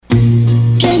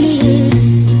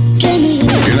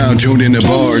to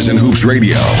Bars and Hoops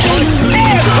Radio,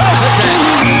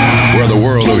 where the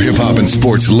world of hip-hop and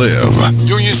sports live.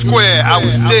 Union Square, I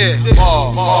was there.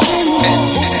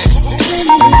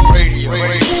 Radio.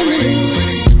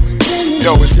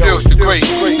 Yo, it's still the great.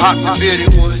 Pop the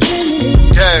bearded one.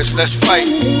 Dash, let's fight.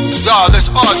 Czar, let's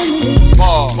argue.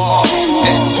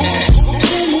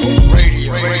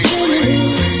 Radio.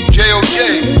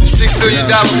 J.O.J. $6 billion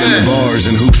man. Bars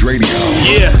and Hoops Radio.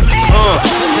 Yeah,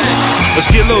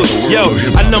 let's get loose. Yo,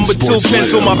 I number 2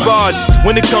 pencil my bars.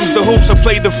 When it comes to hoops, I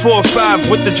played the 4-5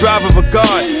 with the drive of a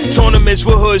guard. Tournaments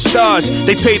with hood stars.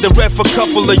 They paid the ref a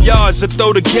couple of yards to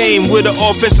throw the game with an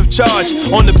offensive charge.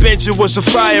 On the bench, it was a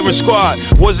firing squad.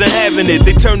 Wasn't having it.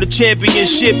 They turned the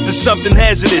championship to something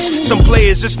hazardous. Some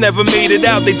players just never made it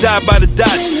out. They died by the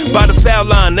dots, by the foul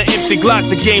line, the empty Glock,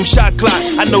 the game shot clock.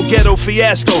 I know ghetto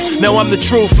fiasco. Now I'm the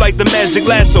truth like the magic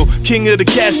lasso. King of the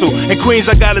castle. In Queens,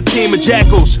 I got a team of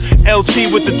jackals. LT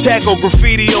with the tackle,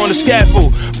 graffiti on the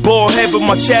scaffold. Bald head with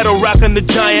my chattel, rocking the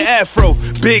giant afro.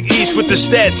 Big East with the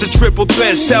stats, a triple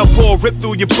threat. Southpaw rip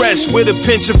through your breast with a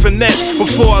pinch of finesse.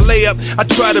 Before I lay up, I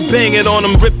try to bang it on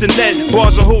them, rip the net.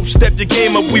 Bars and hoops, step your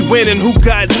game up, we winning. Who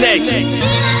got next?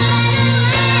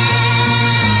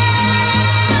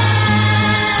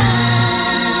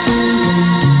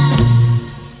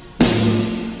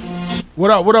 What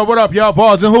up, y'all?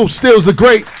 Bars and Hoops, Stills the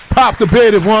Great, Pop the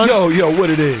Bearded One. Yo, what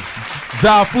it is?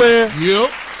 Zy Flair. Yep.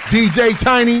 DJ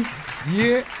Tiny.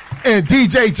 Yeah. And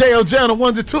DJ J.O.J. on the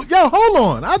 1s and 2s. Yo, hold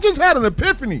on. I just had an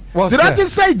epiphany. What's did that? I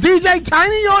just say DJ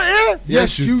Tiny on air?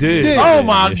 Yes, you did. Oh,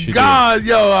 my God,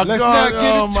 yo. Let's not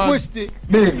get it twisted.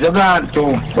 God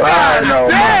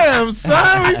damn,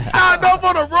 son. We started off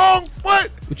on the wrong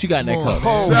foot. What you got in that cup?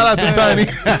 Shout out to Tiny.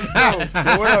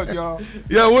 Yo, what up, y'all?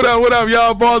 Yo, what up,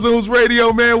 y'all? Bars and Hoops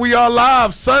Radio, man. We are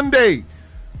live Sunday,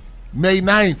 May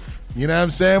 9th. You know what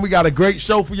I'm saying? We got a great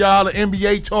show for y'all. The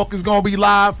NBA talk is going to be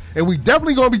live. And we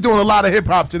definitely going to be doing a lot of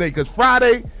hip-hop today because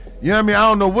Friday, you know what I mean? I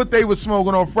don't know what they was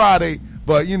smoking on Friday,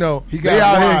 but, you know, they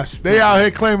out here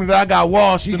claiming that I got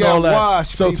washed and all that.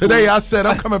 So today I said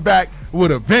I'm coming back with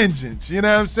a vengeance. You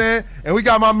know what I'm saying? And we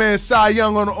got my man Cy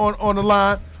Young on the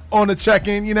line, on the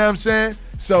check-in. You know what I'm saying?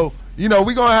 So, you know,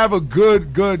 we're going to have a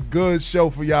good show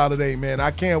for y'all today, man.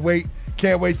 I can't wait.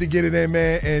 Can't wait to get it in,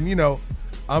 man. And, you know,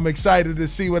 I'm excited to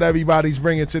see what everybody's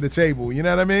bringing to the table. You know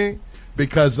what I mean?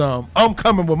 Because I'm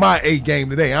coming with my A game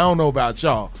today. I don't know about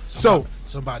y'all.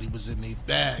 Somebody was in their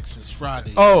bag since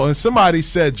Friday. Oh, and somebody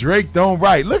said Drake don't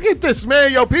write. Look at this,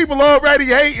 man. Yo, people already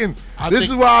hating. This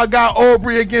is why I got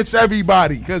Aubrey against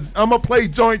everybody. Because I'm going to play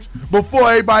joints before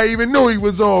everybody even knew he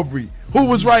was Aubrey. Who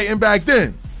was writing back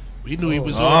then? We knew he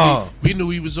was Aubrey. We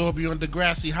knew he was Aubrey on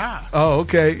Degrassi High. Oh,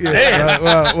 okay.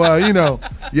 Yeah. Well, you know,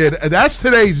 yeah, that's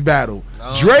today's battle.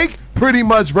 Drake pretty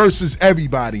much versus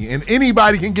everybody, and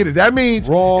anybody can get it. That means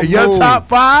in your top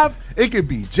 5, it could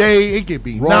be Jay, it could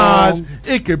be Nas,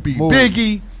 it could be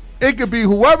Biggie, it could be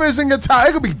whoever is in your top.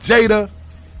 It could be Jada.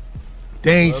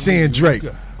 They ain't seeing Drake.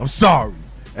 I'm sorry.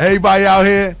 Everybody out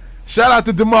here, shout out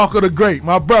to DeMarco the Great,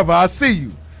 my brother. I see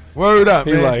you. Word up,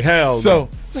 man. He like hell. So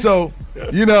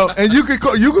you know, and you could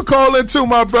call in too,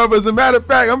 my brother. As a matter of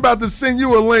fact, I'm about to send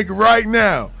you a link right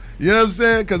now. You know what I'm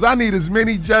saying? Because I need as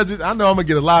many judges. I know I'm going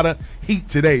to get a lot of heat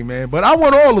today, man. But I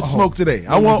want all the smoke today.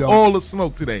 I want all the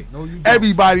smoke today. No, you don't.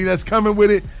 Everybody that's coming with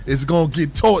it is going to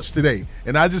get torched today.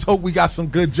 And I just hope we got some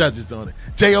good judges on it.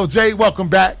 J.O.J., welcome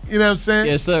back. You know what I'm saying?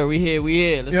 Yes, sir. We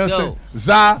here. Let's go.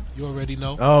 Zy. You already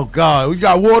know. Oh, God. We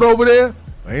got water over there?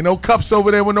 Ain't no cups over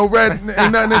there with no red,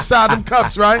 ain't nothing inside them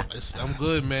cups, right? I'm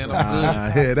good, man. I'm good.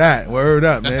 I hear that. Word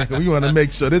up, man. We want to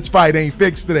make sure this fight ain't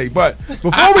fixed today. But before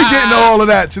we get into all of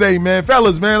that today, man,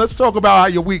 fellas, man, let's talk about how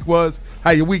your week was, how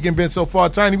your weekend been so far.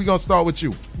 Tiny, we going to start with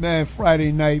you. Man,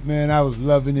 Friday night, man, I was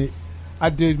loving it. I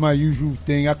did my usual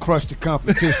thing. I crushed the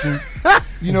competition.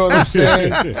 You know what I'm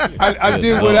saying? I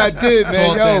did what I did,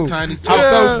 man. Yo, I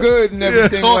felt good and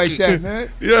everything like that,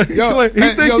 man. Yeah, yo, he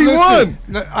think he won.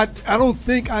 I don't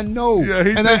think I know. Yeah,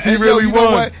 he think he really won.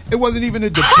 Know what? It wasn't even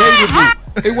a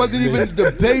debatable. It wasn't even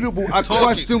debatable. I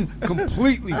crushed him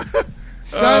completely.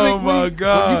 Sonically, oh my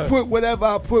God. when you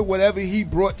put whatever he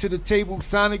brought to the table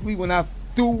sonically, when I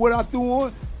threw what I threw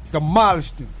on,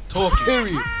 demolished him.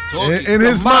 Period. In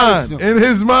his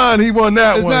mind, he won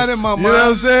that one. It's not in my mind. You know what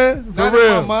I'm saying? Not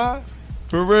in my mind.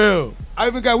 For real.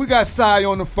 We got Cy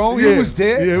on the phone. Yeah. He was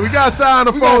there. Yeah, we got Cy on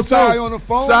the phone too. Cy on the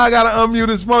phone. Cy got to unmute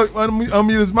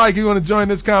his mic. He want to join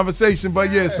this conversation.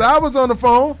 But yeah, Cy was on the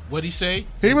phone. What'd he say?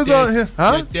 He was on here.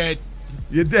 Huh? You're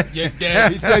dead. You're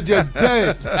dead. He said you're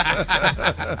dead.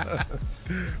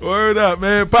 Word up,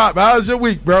 man. Pop, how's your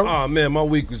week, bro? Oh, man, my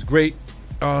week was great.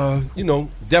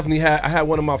 Definitely I had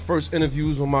one of my first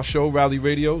interviews on my show, Rally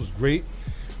Radio. It was great.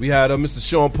 We had Mr.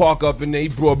 Sean Parker up in there. He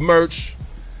brought merch.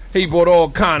 He brought all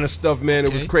kind of stuff, man.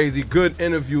 It was crazy. Good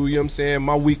interview, you know what I'm saying?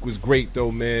 My week was great, though,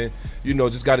 man.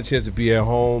 Just got a chance to be at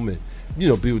home and,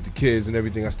 be with the kids and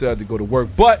everything. I still had to go to work.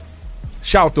 But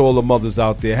shout out to all the mothers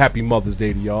out there. Happy Mother's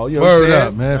Day to y'all. You know what I'm saying? Word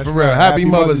up, man. For real. Happy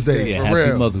Mother's Day. Yeah, for happy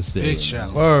real. Mother's Day. Big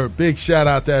shout. Word. Big shout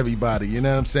out to everybody. You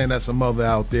know what I'm saying? That's a mother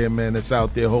out there, man, that's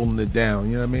out there holding it down.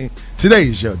 You know what I mean?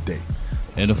 Today's your day.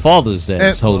 And the fathers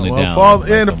that's holding it down.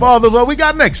 The fathers, we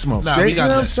got next month. Nah, Jay, we got you know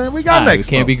what I'm next. saying? We got next We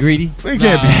can't month. be greedy. We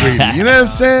can't be greedy. You know what I'm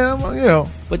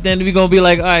saying? But then we're going to be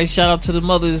like, all right, shout out to the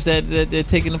mothers that they're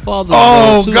taking the fathers.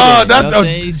 Oh too, God, then,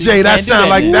 that's Jay. That sound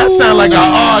like an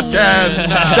oddcast.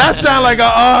 That sound like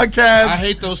an oddcast. I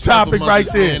hate those topic right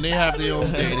there. Man. They have their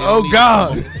own day.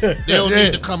 God, they don't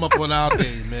need to come up on our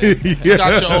day, man. You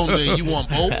got your own day. You want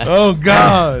both? Oh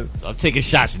God. So I'm taking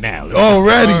shots now.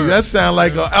 Already, that sound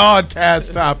like an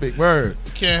oddcast topic. Word.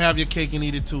 You can't have your cake and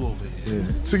eat it too over here. Yeah.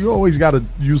 So you always got to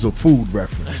use a food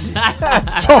reference.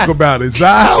 Talk about it, Si.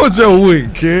 How was your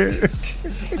week, kid?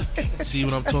 See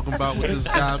what I'm talking about with this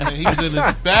guy, man? He was in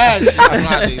his bag shit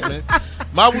Friday, man.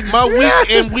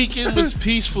 My weekend was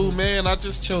peaceful, man. I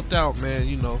just chilled out, man.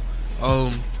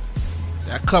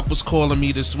 That cup was calling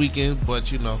me this weekend,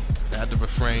 but I had to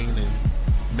refrain and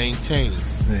maintain.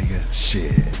 Nigga,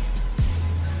 shit.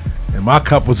 And my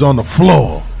cup was on the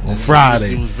floor on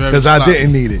Friday because I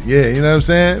didn't need it. Yeah, you know what I'm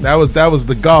saying? That was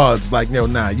the guards like,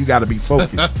 you got to be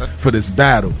focused for this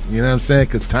battle. You know what I'm saying?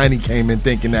 Because Tiny came in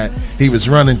thinking that he was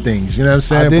running things. You know what I'm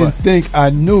saying? I didn't think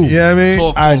I knew. You know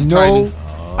what I mean? I know.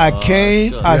 I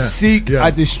came. I seek. I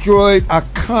destroyed. I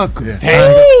conquered.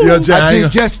 Yo, Jay, I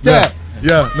did just that.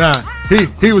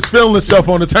 He was feeling himself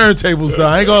on the turntables though.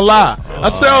 I ain't gonna lie. I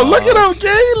said, "Oh, look at him,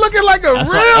 kid. He looking like a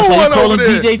That's real why one you call over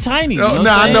him there." DJ Tiny.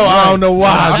 I know. I don't know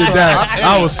why I did that.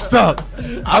 I was stuck.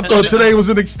 I thought today was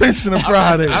an extension of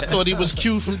Friday. I thought he was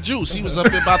Q from Juice. He was up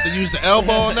there about to use the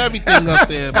elbow and everything up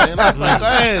there, man. I was like, go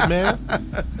ahead,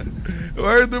 man.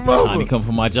 Word the mother. Tiny come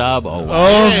from my job. Oh, wow.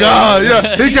 Oh God,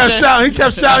 yeah. He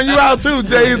kept shouting you out too,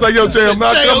 Jay. He's like, "Yo, Jay, I'm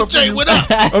not coming for you. What up?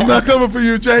 I'm not coming for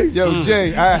you, Jay." Yo,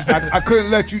 Jay, I couldn't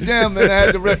let you down, man. I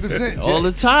had to represent Jay. All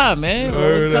the time, man. All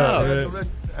the time.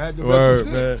 I had to Word,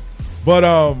 represent. man.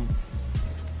 But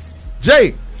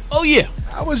Jay, Oh, yeah.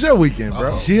 how was your weekend,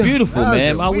 bro? Beautiful, How was man.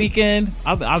 your My week? weekend,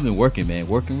 I've been working, man.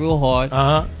 Working real hard.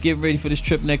 Getting ready for this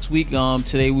trip next week.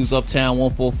 Today we was uptown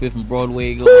 145th and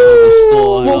Broadway. Go to the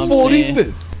store. You know what I'm saying?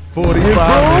 145th.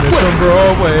 45 minutes from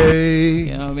Broadway. You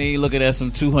know what I mean? Looking at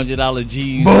some $200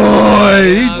 G's.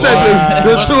 Boy, he said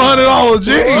the $200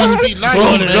 Must be jeans. nice.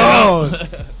 Oh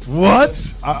God,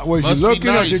 what? Was Must you be looking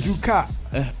or nice. did you cop?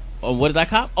 Oh, what did I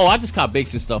cop? Oh, I just cop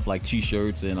basic stuff like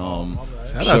T-shirts and Shout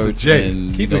out to shirts Jay. and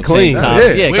Keep you know, it clean. tank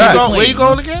tops. Yeah. Yeah, Where you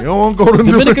going again? You don't want to go to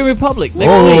Dominican Republic next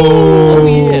Oh. week.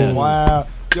 Oh yeah. Wow.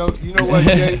 Yo, you know what,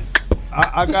 Jay?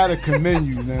 I gotta commend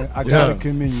you, man. I gotta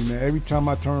commend you, man. Every time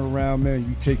I turn around, man,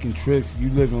 you taking trips, you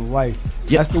living life.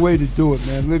 Yep. That's the way to do it,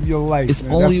 man. Live your life. It's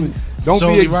man. only- don't it's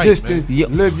be only right, existent.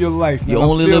 man. Live your life. You man.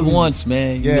 only I feel live once,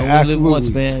 man. You Yeah, only absolutely. live once,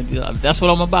 man. Yeah, that's what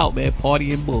I'm about, man.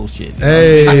 Party and bullshit.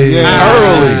 Hey, Early.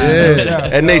 yeah.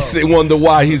 And they wonder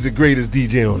why he's the greatest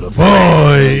DJ on the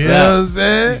Boy, you know what I'm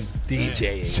saying?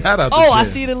 DJ. Shout out to Oh, I Jay.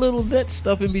 see the little net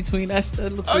stuff in between. That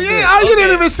looks so Oh good. yeah, oh, you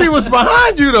didn't even see what's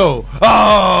behind you though.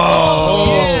 Oh,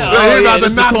 yeah. He Oh, about yeah, to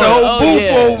this knock the the corner. whole Oh, booth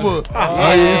yeah. over.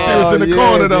 Oh, you see what's in the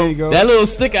corner there though. you go. That little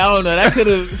stick, I don't know. That could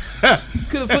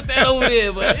have put that over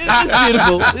there, but it's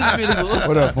beautiful. It's beautiful.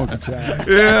 What up, Funky Child?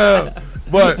 Yeah,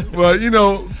 but you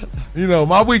know,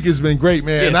 my week has been great,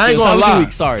 man. Yeah, and I ain't Stills, how gonna was your lie.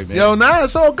 week? Sorry, man. Yo, nah,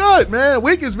 it's all good, man.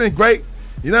 Week has been great.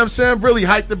 You know what I'm saying? Really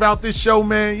hyped about this show,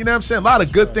 man. You know what I'm saying? A lot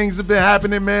of good things have been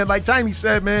happening, man. Like Tiny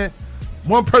said, man,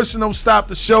 one person don't stop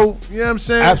the show. You know what I'm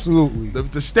saying? Absolutely.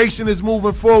 The station is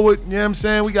moving forward. You know what I'm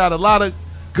saying? We got a lot of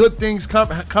good things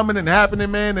coming and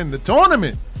happening, man. And the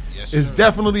tournament is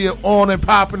definitely on and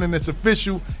popping, and it's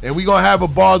official. And we're going to have a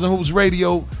Bars and Hoops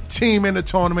Radio team in the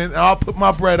tournament. And I'll put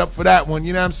my bread up for that one,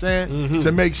 you know what I'm saying?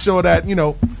 To make sure that,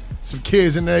 some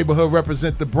kids in the neighborhood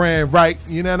represent the brand right.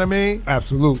 You know what I mean?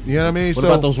 Absolutely. You know what I mean? What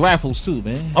about those raffles too,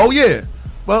 man? Oh, yeah.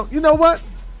 Well, you know what?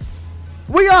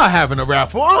 We are having a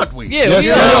raffle, aren't we? Yeah, Yes, we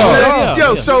we are. are. Yeah,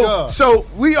 Yo, yeah. so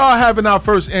we are having our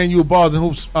first annual Bars and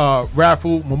Hoops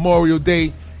raffle Memorial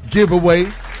Day giveaway.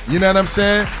 You know what I'm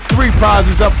saying? 3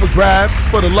 prizes up for grabs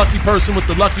for the lucky person with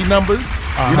the lucky numbers.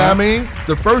 You know what I mean?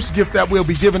 The first gift that we'll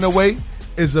be giving away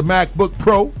is a MacBook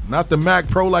Pro, not the Mac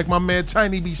Pro like my man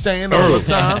Tiny be saying all the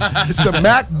time. It's the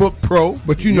MacBook Pro.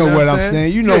 But you know what I'm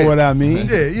saying. You know what I mean.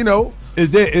 Yeah, you know. Is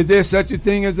there such a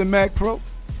thing as a Mac Pro?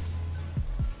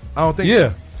 I don't think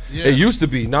Yeah. Yeah. It used to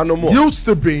be, not no more. Used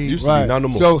to be. Used to be, not no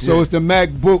more. So it's the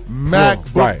MacBook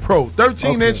Pro.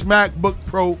 13-inch MacBook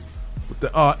Pro with the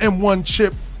M1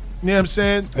 chip. You know what I'm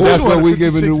saying? And that's what we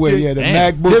giving it away. Yeah, the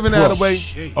MacBook giving Pro. that away.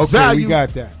 Okay, we got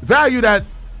that. Value that,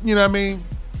 you know what I mean?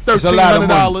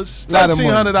 $1,300.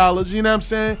 $1,300. You know what I'm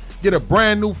saying? Get a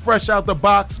brand new, fresh out the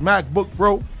box MacBook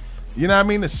Pro. You know what I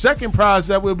mean? The second prize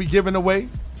that we'll be giving away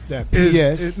that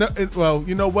is, well,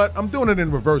 you know what? I'm doing it in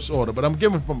reverse order, but I'm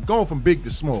going from big to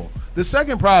small. The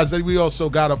second prize that we also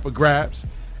got up for grabs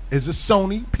is a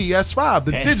Sony PS5,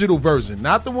 the digital version,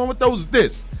 not the one with those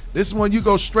discs. This one you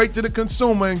go straight to the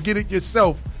consumer and get it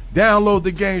yourself. Download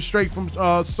the game straight from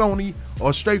Sony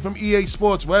or straight from EA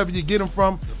Sports, wherever you get them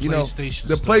from.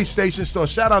 The PlayStation Store.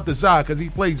 Shout out to Zai because he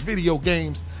plays video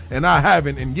games and I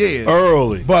haven't in years.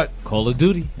 Early. But Call of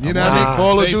Duty. You know what I mean?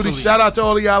 Call of Duty. Shout out to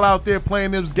all of y'all out there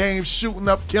playing those games, shooting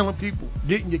up, killing people,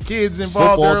 getting your kids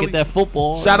involved early. Get that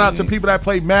football. Shout out to people that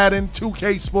play Madden,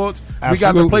 2K Sports. Absolutely. We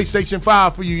got the PlayStation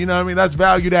 5 for you. You know what I mean? That's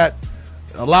valued at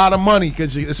a lot of money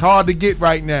because it's hard to get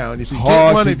right now. And if you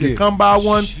get one, if you come by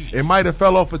one, it might have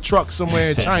fell off a truck somewhere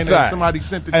in China and somebody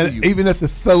sent it to you. Even if it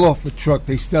fell off a truck,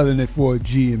 they selling it for a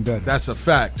G and better. That's a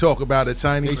fact. Talk about it,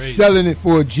 Tiny. They selling it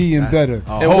for a G and better.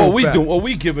 And what we doing? What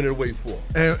we giving it away for?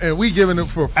 And we giving it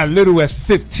for as little as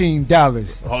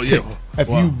 $15. Oh yeah. If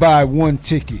you buy one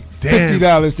ticket.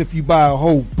 $50 if you buy a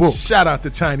whole book. Shout out to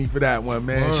Tiny for that one,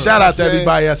 man. Shout out to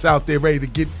everybody that's out there ready to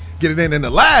get it in. And the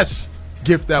last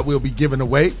gift that we'll be giving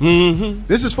away.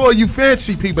 This is for you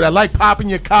fancy people that like popping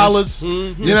your collars.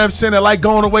 You know what I'm saying? That like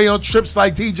going away on trips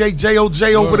like DJ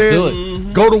JOJ over there.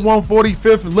 Go to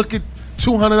 145th and look at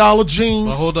 $200 jeans.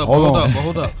 But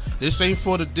hold up. This ain't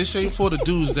for the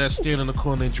dudes that stand in the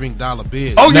corner and drink dollar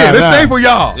beers. Oh yeah, this ain't for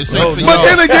y'all. This ain't for but y'all.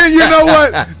 Then again, you know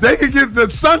what? They can get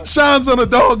the sun shines on a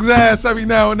dog's ass every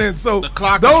now and then. So the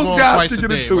clock those guys can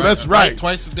get it too. Right? That's right.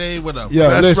 Twice a day, whatever. Yeah,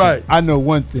 that's listen, right. I know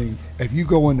one thing. If you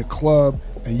go in the club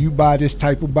and you buy this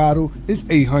type of bottle, it's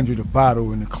 $800 a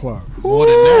bottle in the club. More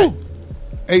than that.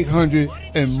 800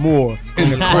 and more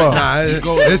in the club. Nah,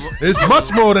 it's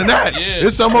much more than that. Yeah.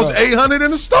 It's almost 800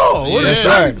 in the store. What is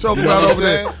that you talking about over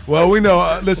there? Well, we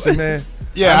know. Listen, man.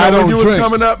 I know don't when you drink. was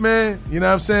coming up, man. You know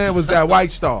what I'm saying? Was that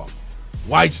White Star?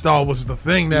 White Star was the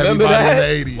thing that Remember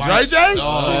everybody in the 80s, right, Jay?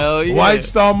 Hell yeah. White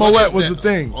Star Moet was the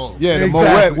thing. Yeah, the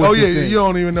exactly. Moet was the the thing. You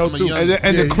don't even know too.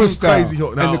 And the Cristal. Crazy.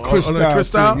 And the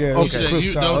Cristal. Yeah.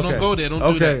 Okay. Don't go there.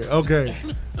 Don't do that.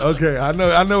 Okay.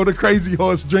 I know the Crazy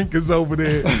Horse drinkers over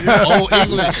there. Old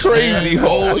English. Crazy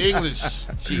Old Horse. English.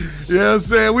 Jeez. You know what I'm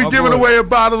saying? We giving away a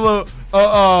bottle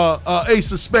of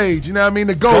Ace of Spades. You know what I mean?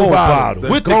 The gold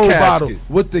bottle. With the gold casket. bottle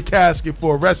with the casket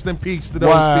for rest in peace to those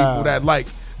people that like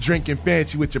drinking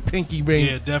fancy with your pinky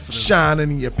ring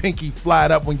shining and your pinky flied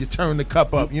up when you turn the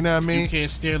cup up. You know what I mean? You can't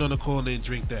stand on the corner and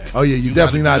drink that. Oh yeah, you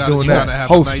definitely not doing that.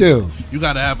 Hold still. You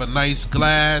gotta have a nice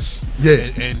glass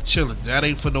and chilling. That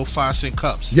ain't for no 5-cent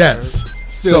cups. Yes.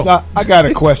 Stills, I got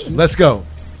a question. Let's go.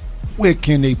 Where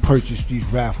can they purchase these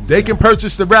raffles? They can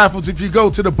purchase the raffles if you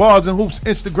go to the Bars and Hoops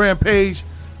Instagram page,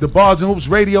 the Bars and Hoops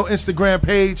Radio Instagram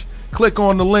page. Click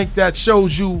on the link that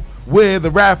shows you where the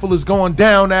raffle is going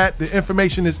down at. The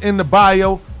information is in the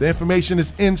bio. The information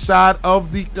is inside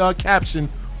of the caption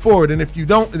for it. And if you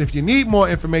need more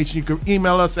information, you can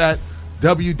email us at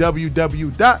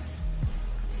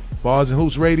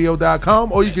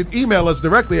www.barsandhoopsradio.com or you can email us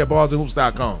directly at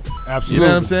barsandhoops.com. Absolutely. You know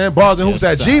what I'm saying?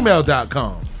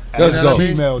 barsandhoops@gmail.com. Let's go.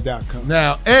 Gmail.com.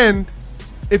 Now, and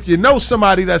if you know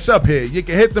somebody that's up here, you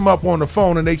can hit them up on the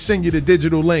phone and they send you the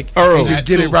digital link. And you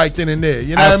get it right then and there.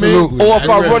 You know what I mean? Or if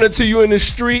I run into you in the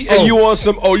street and you want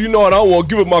some, you know what, I don't want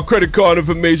to give up my credit card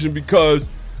information because,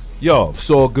 it's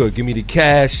all good. Give me the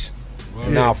cash.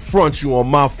 And I'll front you on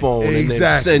my phone and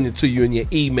then send it to you in your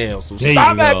email. So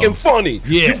stop acting funny.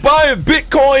 You buying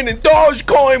Bitcoin and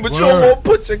Dogecoin, but you don't want to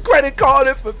put your credit card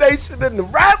information in the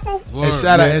raffle. And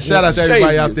shout out to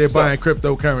everybody out there buying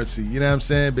cryptocurrency. You know what I'm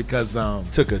saying? Because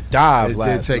took a dive last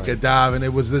night. It did take a dive, and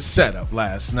it was the setup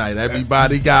last night.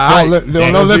 Everybody got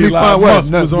Don't let me find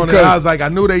what was on it. I was like, I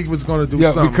knew they was going to do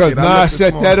something. Because Nas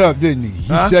set that up, didn't he?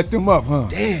 He set them up, huh?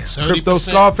 Damn. Crypto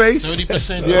Scarface?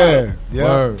 30%.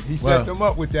 Yeah. He set them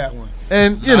up with that one.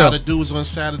 And the dudes on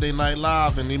Saturday Night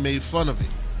Live and they made fun of it.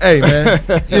 Hey man,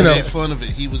 made fun of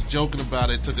it. He was joking about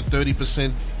it. Took a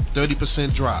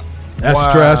 30% drop.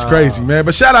 That's crazy, man.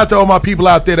 But shout out to all my people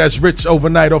out there that's rich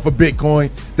overnight off of Bitcoin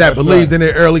that believed in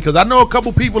it early. Because I know a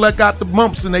couple people that got the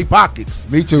bumps in their pockets.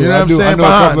 Me too. You know what I'm saying? I know a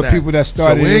couple of people that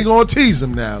started. So we ain't gonna tease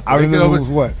them now. I remember it was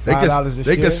what? $5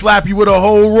 They could slap you with a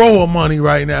whole roll of money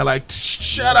right now. Like,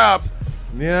 shut up.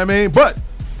 You know what I mean? But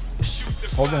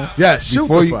hold on. Yeah, shoot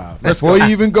before the you, five. Before you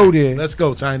even go there, let's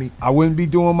go, Tiny. I wouldn't be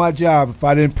doing my job if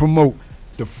I didn't promote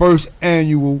the first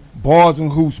annual Bars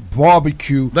and Hoops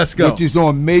Barbecue. Let's go. Which is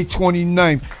on May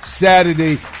 29th,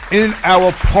 Saturday, in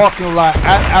our parking lot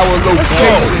at our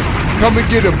location. Come and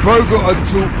get a burger or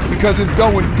two because it's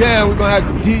going down. We're going to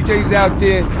have the DJs out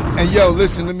there. And, yo,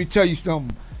 listen, let me tell you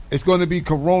something. It's going to be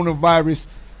coronavirus.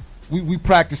 We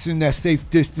practicing that safe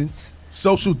distance.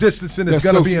 Social distancing is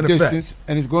going to be in effect.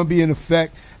 And it's going to be in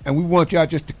effect. And we want y'all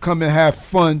just to come and have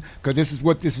fun because this is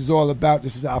what this is all about.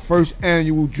 This is our first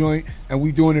annual joint, and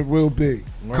we doing it real big.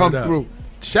 Come through.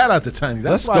 Shout out to Tiny.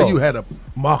 That's why you had a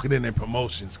marketing and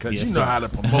promotions because you know how to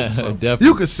promote something.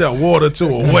 You can sell water to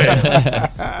a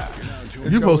well.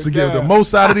 You're supposed to give the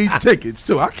most out of these tickets,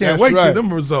 too. I can't wait till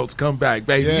them results come back,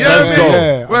 baby. Let's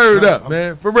go. Word up,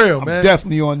 man. For real, man. I'm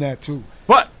definitely on that, too.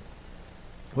 But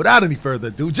without any further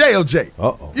ado,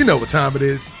 JOJ, you know what time it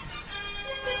is.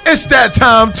 It's that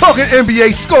time talking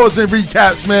NBA scores and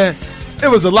recaps, man. It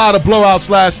was a lot of blowouts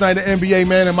last night in the NBA,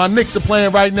 man, and my Knicks are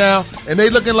playing right now, and they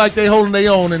looking like they holding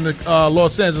their own in the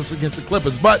Los Angeles against the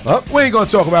Clippers. But we ain't going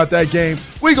to talk about that game.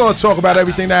 We're going to talk about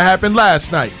everything that happened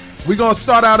last night. We're going to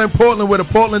start out in Portland where the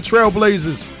Portland Trail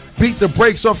Blazers beat the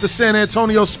brakes off the San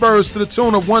Antonio Spurs to the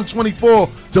tune of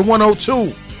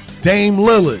 124-102. Dame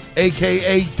Lillard,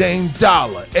 a.k.a. Dame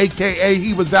Dollar, a.k.a.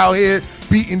 he was out here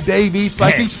beating Dave East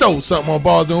like he stole something on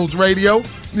Bars and Hoops Radio.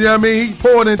 You know what I mean? He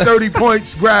poured in 30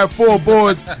 points, grabbed 4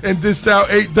 boards, and dished out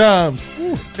 8 dimes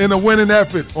in a winning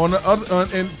effort.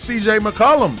 And C.J.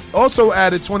 McCollum also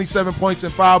added 27 points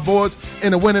and 5 boards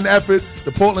in a winning effort.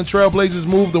 The Portland Trail Blazers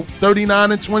moved to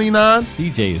 39-29.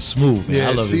 C.J. is smooth, man.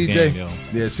 I love his game, yo.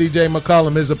 Yeah, C.J.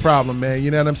 McCollum is a problem, man.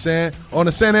 You know what I'm saying? On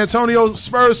the San Antonio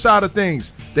Spurs side of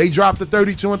things, they dropped to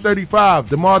 32-35.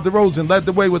 DeMar DeRozan led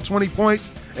the way with 20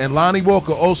 points, and Lonnie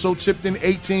Walker also chipped in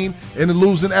 18 in the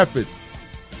losing effort.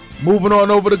 Moving on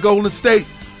over to Golden State,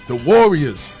 the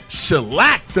Warriors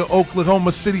shellacked the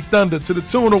Oklahoma City Thunder to the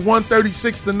tune of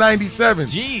 136-97.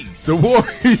 Jeez.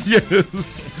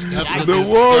 The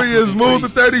Warriors moved to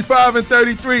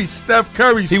 35-33. Steph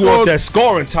Curry He won that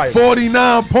scoring title.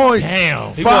 49 points.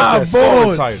 Damn. 5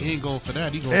 boards. He ain't going for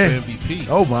that. He going for MVP.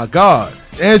 Oh, my God.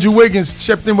 Andrew Wiggins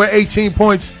chipped in with 18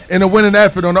 points in a winning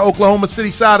effort on the Oklahoma City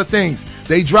side of things.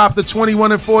 They dropped to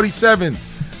 21-47.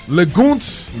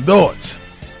 Leguns Dort.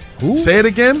 Who? Say it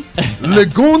again.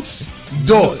 Leguns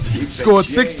Dort scored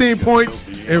 16 points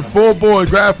and 4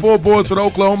 boards, grabbed 4 boards for the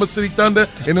Oklahoma City Thunder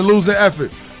in the losing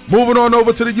effort. Moving on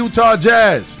over to the Utah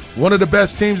Jazz, one of the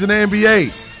best teams in the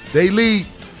NBA. They lead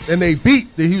and they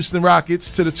beat the Houston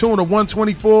Rockets to the tune of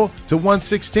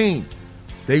 124-116.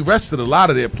 They rested a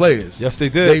lot of their players. Yes, they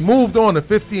did. They moved on to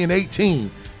 50-18.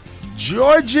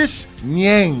 Georges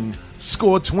Niang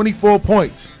scored 24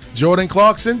 points. Jordan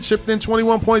Clarkson chipped in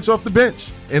 21 points off the bench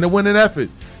in a winning effort.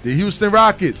 The Houston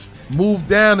Rockets moved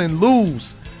down and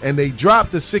lose, and they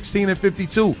dropped to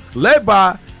 16-52, led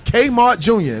by Kmart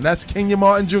Jr., and that's Kenya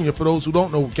Martin Jr., for those who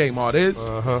don't know who Kmart is.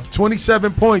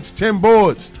 27 points, 10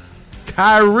 boards.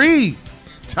 Kyrie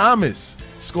Thomas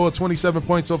scored 27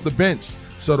 points off the bench.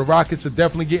 So the Rockets are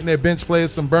definitely getting their bench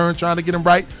players some burn, trying to get them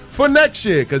right for next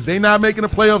year because they're not making the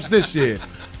playoffs this year.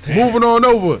 Moving on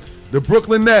over, the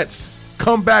Brooklyn Nets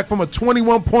come back from a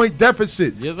 21-point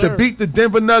deficit to beat the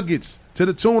Denver Nuggets to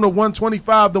the tune of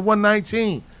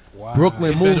 125-119. Wow.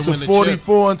 Brooklyn moved to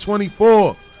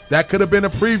 44-24. That could have been a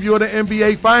preview of the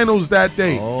NBA Finals that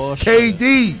day.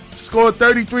 KD scored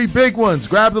 33 big ones,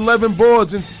 grabbed 11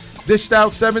 boards, and dished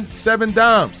out seven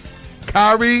dimes.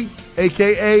 Kyrie,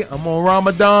 a.k.a. I'm on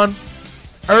Ramadan,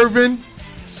 Irvin,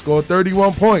 scored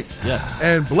 31 points. Yes.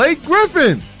 And Blake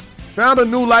Griffin found a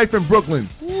new life in Brooklyn.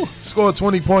 Scored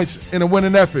 20 points in a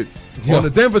winning effort. Yeah. On the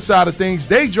Denver side of things,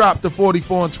 they dropped to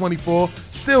 44-24.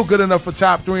 Still good enough for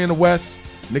top 3 in the West.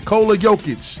 Nikola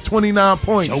Jokic, 29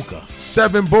 points,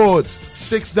 7 boards,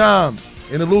 6 dimes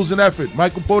in the losing effort.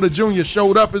 Michael Porter Jr.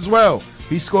 showed up as well.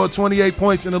 He scored 28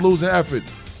 points in the losing effort.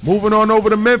 Moving on over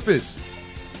to Memphis.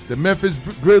 The Memphis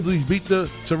Grizzlies beat the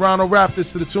Toronto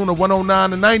Raptors to the tune of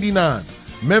 109-99.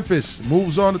 Memphis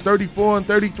moves on to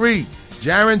 34-33.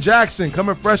 Jaren Jackson,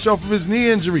 coming fresh off of his knee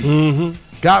injury,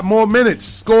 got more minutes,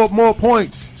 scored more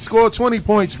points, scored 20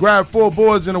 points, grabbed 4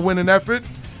 boards in a winning effort.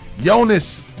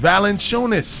 Jonas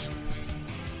Valanciunas,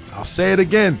 I'll say it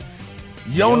again,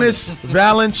 Jonas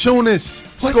Valanciunas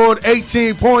scored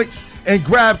 18 points and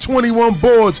grabbed 21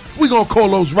 boards. We're going to call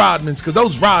those Rodmans because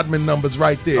those Rodman numbers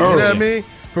right there, you know what I mean?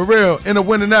 For real, in a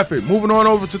winning effort. Moving on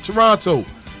over to Toronto,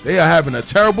 they are having a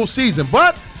terrible season,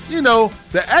 but you know,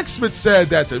 the experts said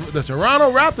that the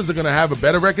Toronto Raptors are going to have a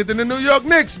better record than the New York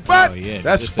Knicks, but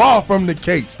that's far from the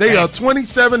case. They are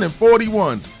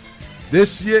 27-41.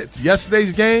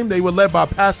 Yesterday's game, they were led by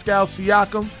Pascal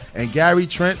Siakam and Gary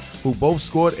Trent, who both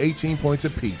scored 18 points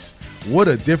apiece. What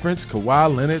a difference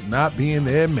Kawhi Leonard not being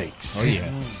there makes. Oh, yeah.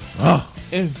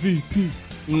 MVP.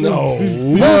 No.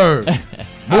 Word.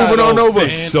 Moving on over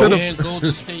and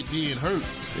Golden State being hurt.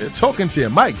 Yeah, talking to your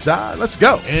mic, Zai. Let's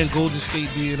go. And Golden State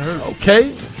being hurt.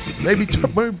 Okay. Maybe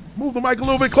move the mic a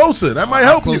little bit closer. That might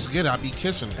help you. Close again, I'll be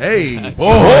kissing it. Hey.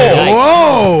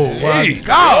 Whoa. My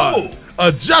God.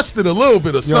 Adjusted a little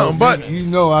bit or something, but you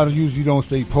know I usually don't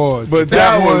say pause. But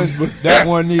that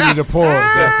one needed a pause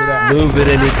after that. Move it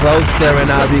any closer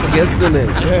and I'll be kissing it.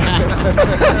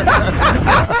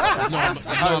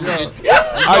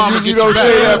 I usually don't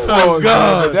say that pause.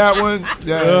 But that one,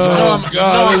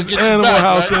 God, it's Animal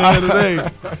House in here today.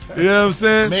 You know what I'm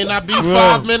saying? May not be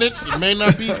 5 minutes, it may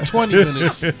not be 20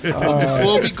 minutes. But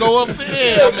before we go up the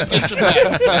air, I'm going to get you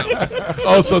back.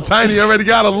 Oh, so Tiny already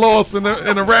got a loss in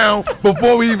the round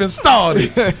before we even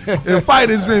started. The fight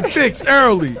has been fixed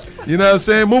early. You know what I'm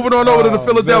saying? Moving on over to the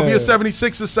Philadelphia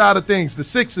 76ers side of things. The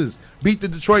Sixers beat the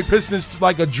Detroit Pistons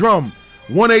like a drum.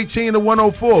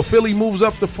 118-104. Philly moves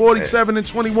up to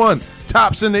 47-21.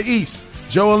 Tops in the East.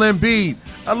 Joel Embiid,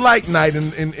 a light night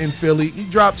in Philly. He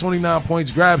dropped 29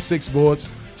 points, grabbed 6 boards.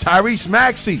 Tyrese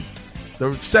Maxey,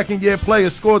 the second-year player,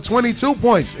 scored 22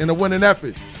 points in a winning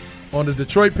effort. On the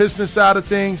Detroit Pistons side of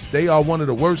things, they are one of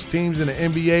the worst teams in the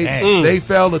NBA. They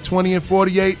fell to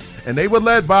 20-48, and they were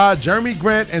led by Jeremy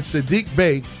Grant and Sadiq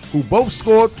Bey, who both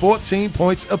scored 14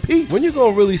 points apiece. When you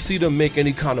gonna really see them make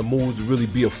any kind of moves to really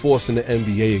be a force in the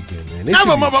NBA again, man? They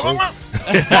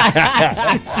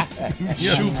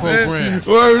Shoe program.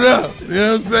 Word up. You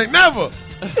know what I'm saying? Never.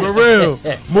 For real.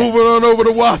 Moving on over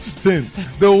to Washington.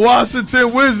 The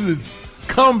Washington Wizards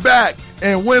come back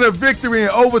and win a victory in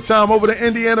overtime over the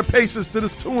Indiana Pacers to the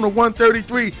tune of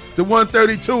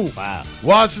 133-132. Wow.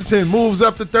 Washington moves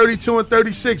up to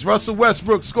 32-36. Russell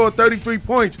Westbrook scored 33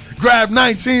 points, grabbed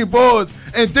 19 boards,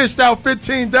 and dished out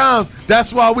 15 dimes.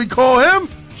 That's why we call him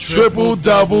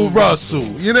Triple-Double Russell.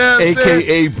 You know what I'm saying?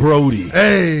 AKA Brody.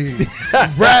 Hey,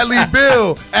 Bradley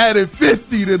Beal added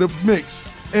 50 to the mix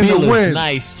in Beal the win. is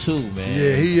nice too, man.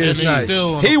 Yeah, he is nice.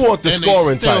 He want the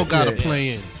scoring type. Still type. got to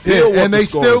play in. Yeah, and they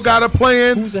still got to play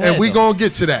in, Who's ahead, and we though? going to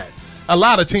get to that. A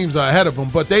lot of teams are ahead of them,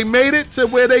 but they made it to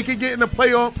where they could get in the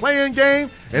play-in game,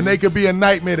 and they could be a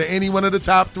nightmare to any one of the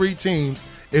top 3 teams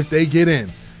if they get in.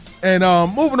 And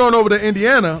moving on over to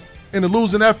Indiana, in the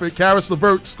losing effort, Karis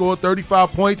LeVert scored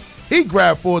 35 points. He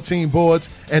grabbed 14 boards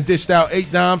and dished out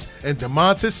 8 dimes. And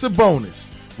Domantas Sabonis,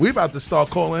 we about to start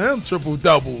calling him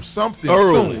triple-double something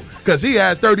soon, because he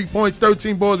had 30 points,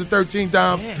 13 boards, and 13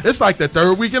 dimes. Damn. It's like the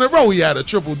 3rd week in a row he had a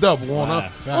triple-double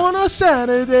on a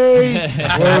Saturday.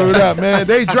 Word up, man.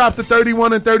 They dropped to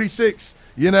 31-36.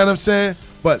 You know what I'm saying?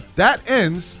 But that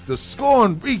ends the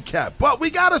scoring recap. But we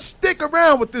got to stick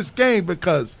around with this game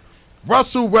because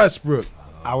Russell Westbrook,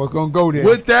 I was going to go there.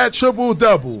 with that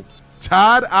triple-double,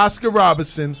 tied Oscar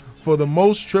Robertson for the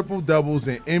most triple-doubles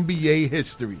in NBA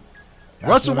history.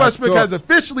 Russell Westbrook has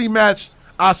officially matched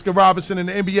Oscar Robertson in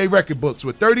the NBA record books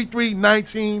with 33,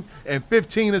 19, and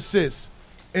 15 assists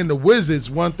in the Wizards'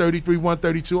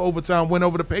 133-132 overtime win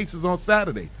over the Pacers on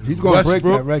Saturday. He's going to break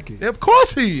that record. Of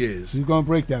course he is. He's going to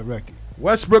break that record.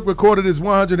 Westbrook recorded his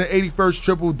 181st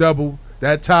triple-double.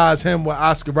 That ties him with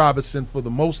Oscar Robertson for the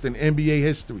most in NBA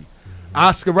history.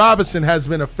 Oscar Robertson has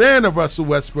been a fan of Russell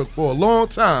Westbrook for a long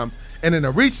time, and in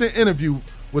a recent interview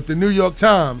with the New York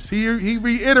Times, he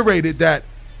reiterated that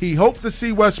he hoped to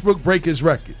see Westbrook break his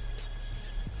record.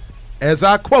 As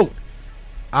I quote,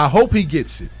 "I hope he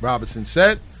gets it," Robertson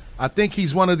said. "I think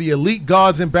he's one of the elite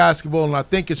guards in basketball, and I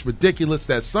think it's ridiculous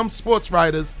that some sports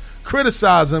writers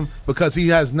criticize him because he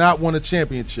has not won a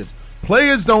championship.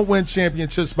 Players don't win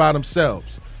championships by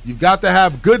themselves. You've got to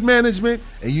have good management,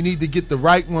 and you need to get the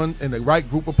right one and the right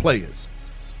group of players."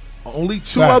 Only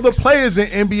 2 other players in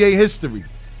NBA history,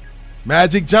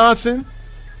 Magic Johnson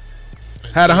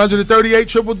had 138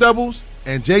 triple-doubles,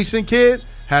 and Jason Kidd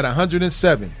had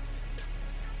 107.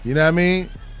 You know what I mean?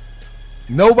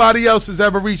 Nobody else has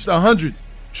ever reached 100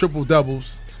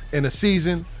 triple-doubles in a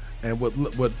season, and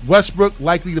with Westbrook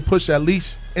likely to push at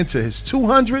least into his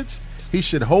 200s, he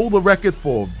should hold the record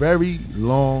for a very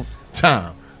long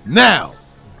time. Now,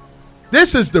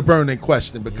 this is the burning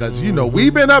question because, you know,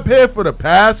 we've been up here for the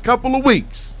past couple of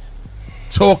weeks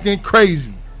talking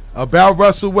crazy about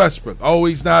Russell Westbrook. Oh,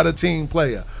 he's not a team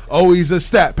player. Oh, he's a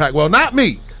stat pack. Well, not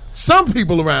me. Some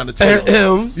people around the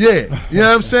table. Yeah, you know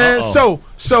what I'm saying?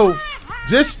 So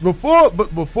just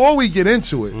before we get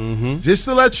into it, just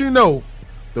to let you know,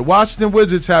 the Washington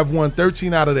Wizards have won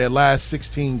 13 out of their last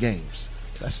 16 games.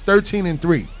 That's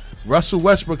 13-3. Russell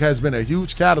Westbrook has been a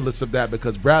huge catalyst of that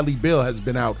because Bradley Beal has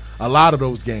been out a lot of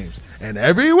those games. And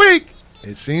every week,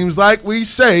 it seems like we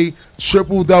say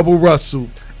triple-double Russell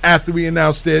after we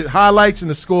announce their highlights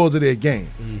and the scores of their game.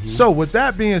 Mm-hmm. So with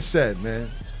that being said, man,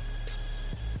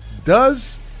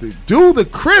 do the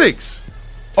critics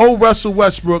owe Russell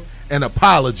Westbrook an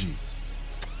apology?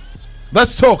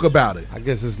 Let's talk about it. I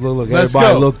guess it's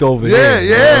everybody looked over here.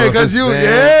 Yeah, because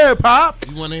Pop.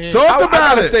 You want to hear? Talk about it.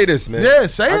 I gotta say this, man. Yeah,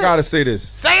 say it. I gotta say this.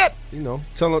 Say it. You know,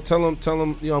 tell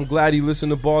him. You know, I'm glad he listened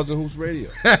to Bars and Hoops Radio.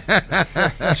 Shout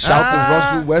to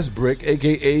Russell Westbrook,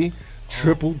 aka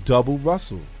Triple Double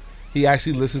Russell. He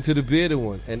actually listened to the Bearded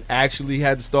One and actually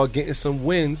had to start getting some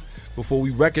wins before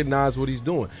we recognize what he's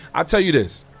doing. I'll tell you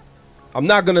this. I'm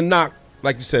not gonna knock,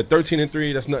 like you said,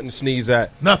 13-3. That's nothing to sneeze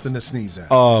at. Nothing to sneeze at.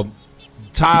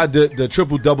 Tied the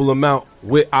triple-double amount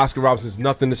with Oscar Robertson is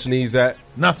nothing to sneeze at.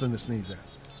 Nothing to sneeze at.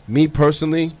 Me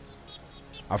personally,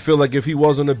 I feel like if he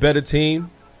was on a better team,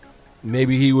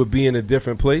 maybe he would be in a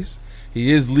different place.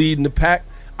 He is leading the pack.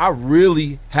 I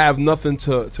really have nothing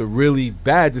to really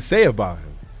bad to say about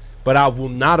him. But I will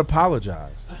not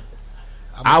apologize.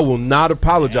 I will not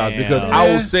apologize because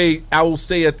I will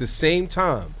say at the same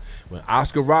time, when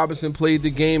Oscar Robertson played the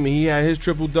game and he had his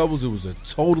triple doubles, it was a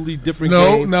totally different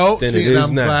game than it is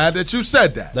I'm now. glad that you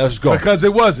said that. Let's go. Because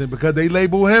it wasn't. Because they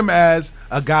label him as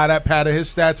a guy that padded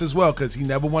his stats as well because he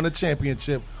never won a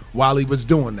championship while he was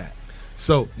doing that.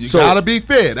 So you gotta be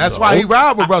fair. That's why he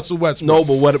ride with Russell Westbrook. No,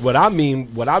 but what I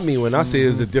mean when I say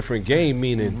it's a different game,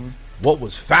 meaning what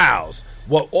was fouls,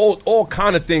 what all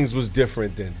kind of things was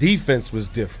different then. Defense was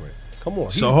different. Come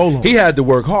on. Hold on. He had to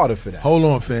work harder for that. Hold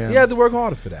on, fam. He had to work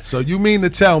harder for that. So you mean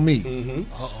to tell me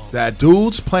that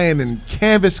dudes playing in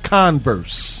canvas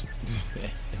Converse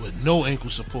with no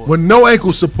ankle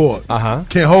support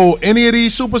can hold any of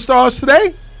these superstars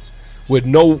today? With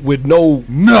no.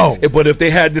 But if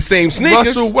they had the same sneakers,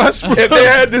 Russell Westbrook. If they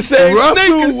had the same sneakers,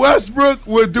 Russell Westbrook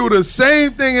would do the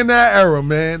same thing in that era,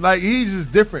 man. Like he's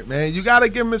just different, man. You got to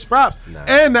give him his props.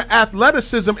 And the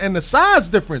athleticism and the size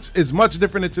difference is much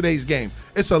different in today's game.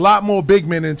 It's a lot more big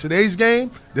men in today's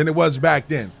game than it was back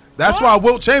then. That's why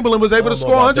Wilt Chamberlain was able to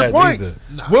score 100 points.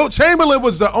 Wilt Chamberlain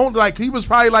was the only, he was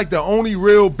probably like the only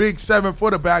real big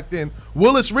 7-footer back then.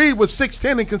 Willis Reed was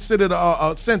 6'10" and considered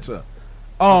a center.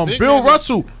 Bill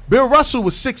Russell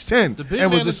was 6'10"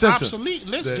 and was a center. Obsolete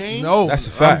in this game. No, that's a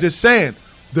fact. I'm just saying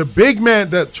the big man,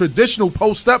 the traditional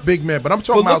post-up big man, but I'm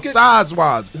talking about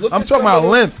size-wise. I'm talking about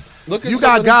length. You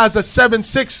got guys at 7'6",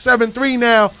 7'3"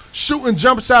 now shooting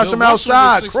jump shots from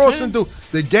outside, crossing through.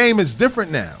 The game is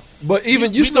different now. But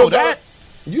even you still got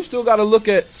to look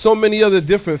at so many other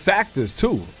different factors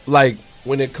too. Like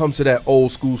when it comes to that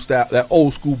old school style, that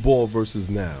old school ball versus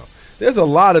now. There's a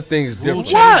lot of things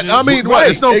different. What? I mean,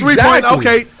 it's no 3-point.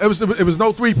 Okay, it was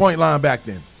no 3-point line back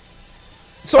then.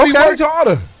 So he worked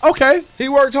harder. Okay. He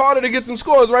worked harder to get them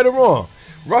scores, right or wrong.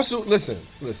 Russell, listen.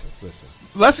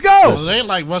 Let's go. Well, it ain't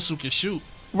like Russell can shoot.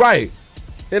 Right.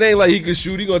 It ain't like he can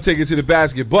shoot. He going to take it to the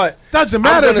basket. But doesn't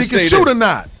matter if he can shoot or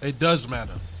not. It does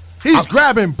matter. He's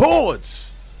grabbing boards.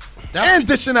 And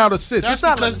dishing out assists. That's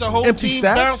because the whole team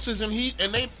bounces and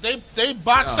they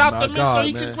box out the men so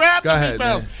he can grab the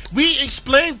rebound. We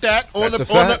explained that on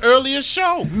the earlier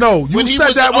show. No, you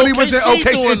said that when he was in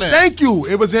OKC. Thank you.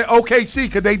 It was in OKC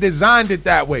because they designed it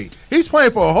that way. He's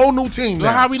playing for a whole new team now.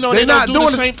 Well, how we know they're not doing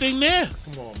the same thing there?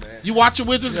 Come on, man. You watch a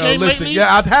Wizards game lately?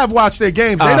 Yeah, I have watched their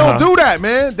games. They don't do that,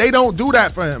 man. They don't do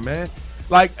that for him, man.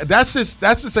 Like that's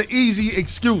just an easy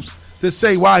excuse to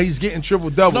say why he's getting triple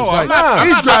doubles. No, like, I'm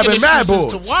he's not grabbing mad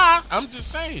boards. To why? I'm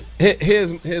just saying.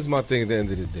 Here's my thing at the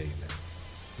end of the day, man.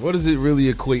 What is it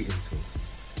really equating to?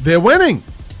 They're winning.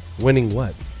 Winning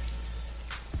what?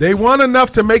 They won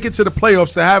enough to make it to the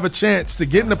playoffs to have a chance to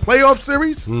get in the playoff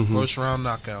series. Mm-hmm. First round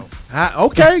knockout.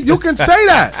 Okay, you can say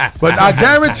that, but I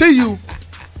guarantee you,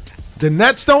 the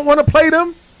Nets don't want to play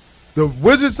them. The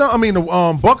Wizards don't. I mean,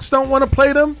 the Bucks don't want to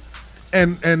play them.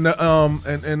 And the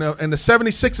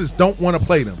 76ers don't want to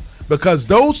play them because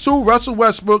those two, Russell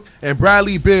Westbrook and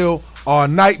Bradley Beal, are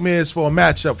nightmares for a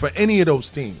matchup for any of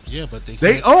those teams. Yeah, but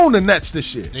they own the Nets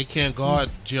this year. They can't guard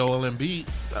Joel Embiid.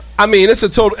 I mean, it's a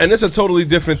totally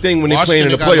different thing when they're playing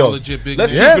in the playoffs.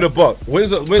 Let's keep it a buck.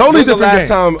 When's the last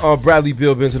time Bradley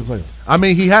Beal been to the playoffs? I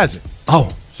mean, he hasn't.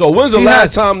 Oh, so when's the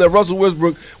last time that Russell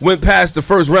Westbrook went past the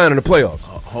first round in the playoffs?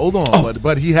 Hold on,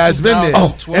 but he has been there,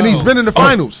 and he's been in the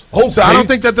finals. So I don't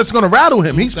think that's going to rattle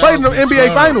him. He's played in the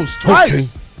NBA Finals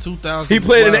twice. 2012. He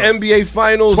played in the NBA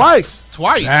Finals twice.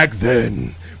 Back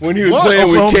then, when he was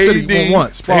playing with KD,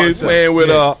 once. he was playing with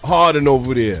Harden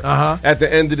over there. At the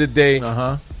end of the day,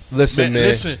 Listen,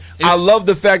 man. I love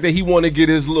the fact that he want to get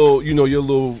his little, your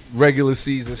little regular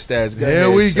season stats.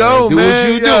 Here we go, do man. What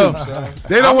you do.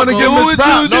 They don't want to give him his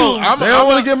props. No, they don't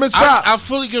want to give him his props. I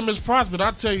fully give him his props, but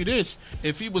I'll tell you this.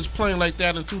 If he was playing like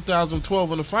that in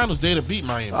 2012 in the finals, they'd have beat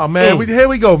Miami. Oh, man, here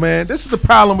we go, man. This is the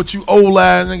problem with you old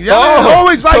ass niggas. Y'all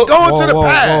always like going to the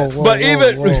past. But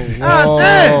even...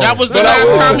 That was the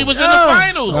last time he was in the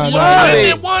finals. You only been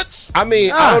there once. I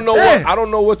mean, I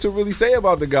don't know what to really say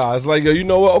about the guy. It's like, you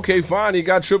know what? Okay, fine. He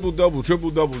got triple doubles.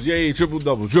 Yay, triple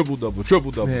doubles.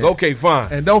 Yeah. Okay, fine.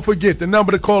 And don't forget the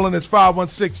number to call in is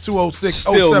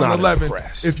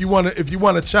 516-206-0711. If you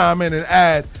want to chime in and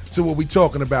add to what we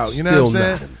talking about, you know what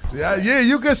I'm saying? Yeah,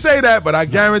 you can say that, but I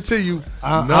guarantee you,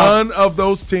 none of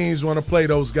those teams want to play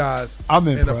those guys in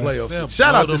the playoffs.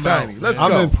 Shout out to Tiny. Let's go.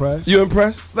 I'm impressed. You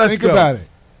impressed? Think about it.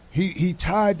 He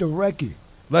tied the record.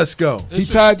 Let's go. He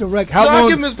tied the record. I'll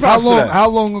give him his props for that. How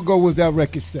long ago was that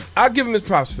record set? I'll give him his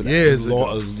props for that. Years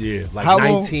ago. Like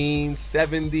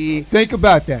 1970. Think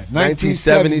about that.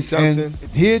 1970 something. And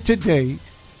here today,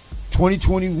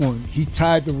 2021, he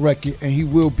tied the record, and he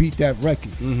will beat that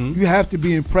record. Mm-hmm. You have to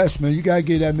be impressed, man. You got to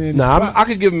give that man his props. I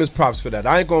could give him his props for that.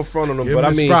 I ain't going to front on him, give but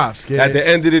him I mean, props, at the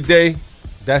end of the day,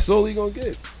 that's all he going to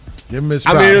get. Give him his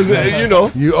props. I mean,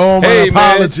 you owe him an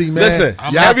apology, man. Listen,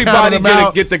 everybody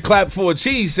get the clap for a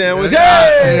cheese sandwich.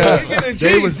 Hey, get a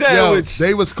cheese sandwich.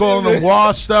 They was calling him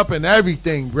washed up and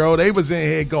everything, bro. They was in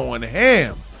here going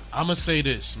ham. I'm going to say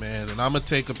this, man, and I'm going to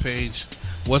take a page.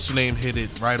 What's the name hit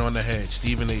it right on the head?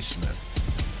 Stephen A.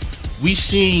 Smith. We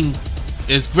seen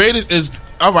as great as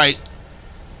all right.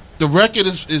 The record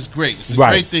is great. It's a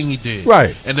great thing he did.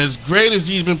 Right. And as great as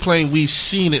he's been playing, we've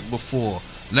seen it before.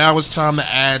 Now it's time to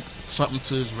add something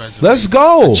to his resume. Let's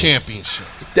go. A championship.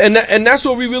 And that's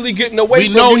what we really getting away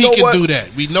from. We know he can do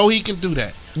that. We know he can do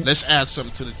that. Let's add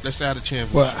something to let's add a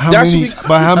championship.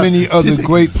 But how many other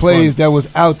great players that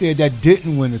was out there that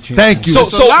didn't win a championship? Thank you.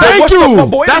 Thank you.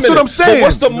 That's what I'm saying. But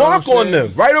what's the mark on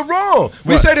them? Right or wrong?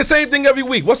 We say the same thing every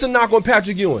week. What's the knock on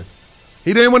Patrick Ewing?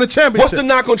 He didn't win a championship. What's the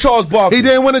knock on Charles Barkley? He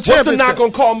didn't win a championship. What's the knock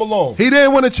on Karl Malone? He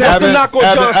didn't win a championship. What's the knock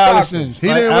on John Stockton? He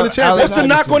didn't win a championship. What's the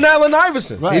knock on Allen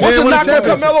Iverson? Right. What's the knock on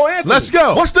Carmelo Anthony? Let's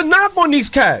go. What's the knock on these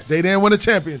cats? They didn't win a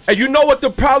championship. And you know what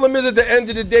the problem is at the end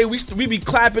of the day? We be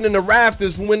clapping in the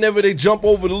rafters whenever they jump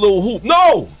over the little hoop.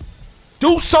 No!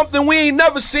 Do something we ain't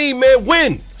never seen, man.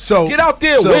 Win. So get out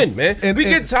there and win, man. We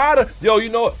get tired of,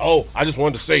 I just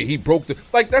wanted to say he broke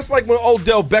that's like when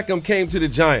Odell Beckham came to the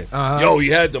Giants. He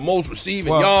had the most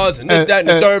receiving yards and this, that, and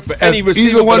the third for any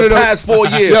receiver for the past 4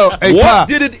 years. What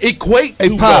did it equate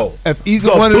to, though? If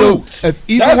either one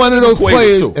of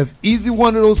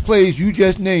those players you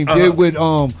just named did what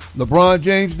LeBron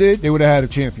James did, they would have had a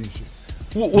championship.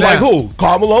 Like who?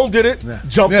 Karl Malone did it.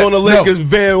 Jumped on the Lakers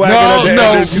bandwagon.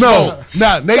 No.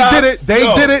 They did it.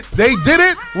 They did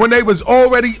it when they was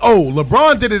already old.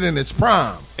 LeBron did it in his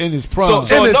prime. So in his prime,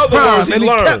 and he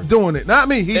kept doing it. Not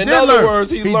me. He did learn.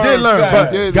 He did learn.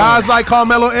 But guys like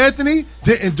Carmelo Anthony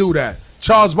didn't do that.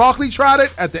 Charles Barkley tried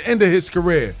it at the end of his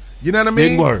career. You know what I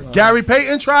mean? Gary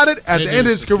Payton tried it at the end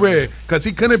of his career because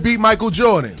he couldn't beat Michael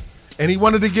Jordan, and he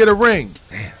wanted to get a ring.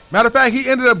 Matter of fact, he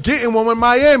ended up getting one with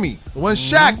Miami when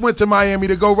Shaq went to Miami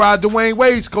to go ride Dwayne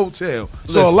Wade's coattail.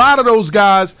 So a lot of those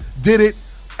guys did it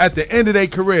at the end of their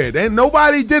career. Then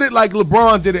nobody did it like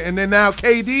LeBron did it. And then now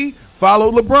KD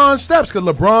followed LeBron's steps because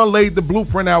LeBron laid the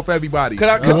blueprint out for everybody. You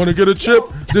want to get a chip?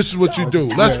 This is what you do.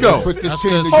 Let's go.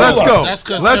 Let's go. That's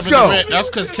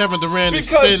because Kevin Durant is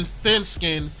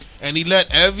thin-skinned. And he let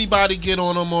everybody get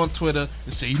on him on Twitter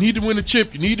and say, you need to win a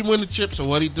chip, you need to win a chip. So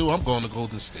what he do? I'm going to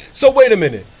Golden State. So wait a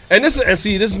minute. And this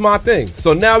is my thing.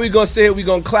 So now we're going to say it, we're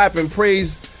going to clap and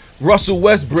praise Russell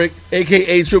Westbrook,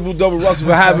 a.k.a. Triple-Double Russell,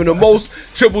 for having the most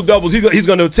triple-doubles. He's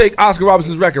going to take Oscar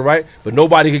Robinson's record, right? But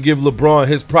nobody could give LeBron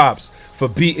his props for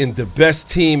beating the best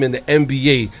team in the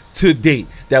NBA to date.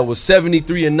 That was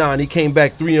 73-9. He came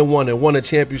back 3-1 and won a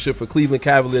championship for Cleveland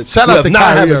Cavaliers. Shout out to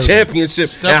Kyrie Irving. A championship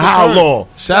in how long?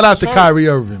 Shout out to Kyrie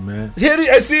Irving, man. Here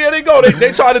they go.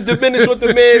 They try to diminish what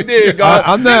the man did,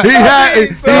 God. He had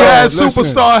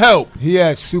superstar help. He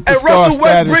had superstar and Russell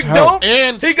Westbrook help.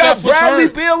 And he got Bradley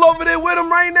Beal over there with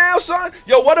him right now, son.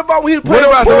 Yo, what about when he played? What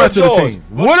about the rest of the team?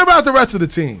 What about the rest of the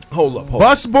team? Hold up.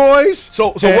 Bus boys.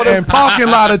 So what? And parking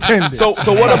lot attendants. So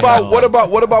what about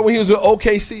when he was with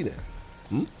OKC then?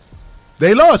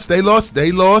 They lost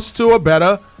to a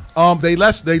better. They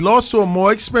lost to a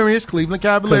more experienced Cleveland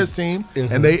Cavaliers team,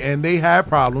 and they had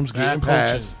problems getting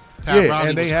past.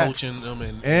 And they had coaching them,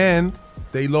 and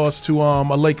they lost to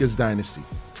a Lakers dynasty.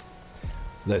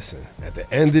 Listen, at the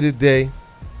end of the day,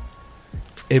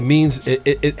 it means hey,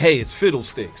 it's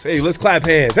fiddlesticks. Hey, let's clap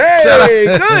hands. Hey,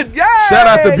 good. Yeah. Shout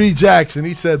out to B. Jackson.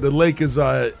 He said the Lakers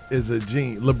is a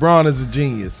genius. LeBron is a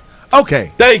genius.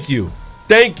 Okay. Thank you.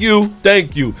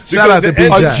 Shout out to B.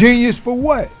 A genius for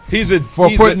what? He's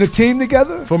putting the team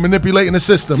together? For manipulating the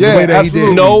system the way that absolutely. he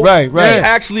did. No, right. He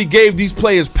actually gave these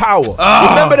players power.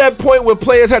 Remember that point where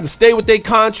players had to stay with their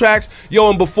contracts? Yo,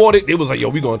 and before it was like, yo,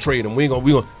 we gonna trade them. We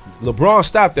gonna. LeBron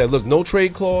stopped that. Look, no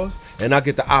trade clause, and I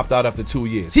get to opt out after 2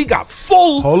 years. He got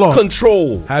full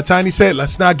control. How Tiny said,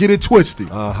 let's not get it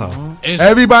twisted.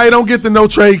 Everybody don't get the no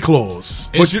trade clause.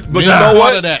 But you know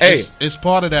what? It's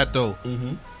part of that though.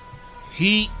 Mm-hmm.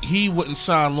 He wouldn't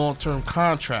sign long-term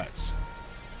contracts.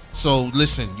 So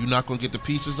listen, you're not gonna get the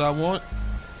pieces I want.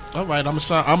 All right, I'm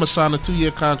gonna sign a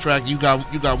 2-year contract. You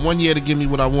got 1 year to give me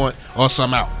what I want, or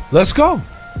I'm out. Let's go.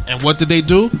 And what did they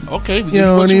do? Okay, you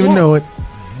don't even know it.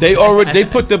 They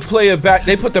put the player back.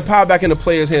 They put the power back in the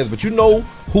player's hands. But you know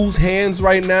whose hands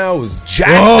right now is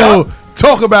jacked up.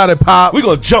 Talk about it, Pop. We're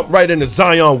gonna jump right into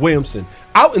Zion Williamson,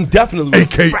 out indefinitely,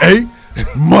 AKA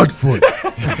Mudfoot.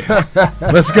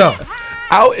 Let's go.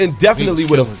 Out indefinitely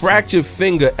with a fractured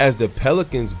finger as the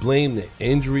Pelicans blame the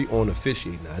injury on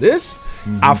officiating. Now this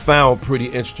I found pretty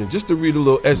interesting. Just to read a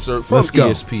little excerpt from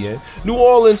ESPN. New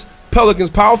Orleans Pelicans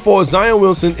power forward Zion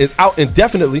Williamson is out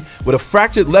indefinitely with a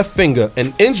fractured left finger,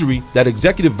 an injury that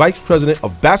Executive Vice President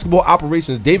of Basketball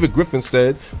Operations David Griffin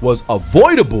said was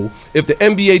avoidable if the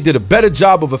NBA did a better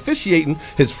job of officiating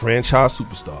his franchise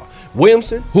superstar.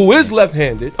 Williamson, who is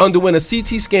left-handed, underwent a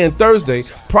CT scan Thursday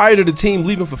prior to the team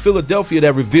leaving for Philadelphia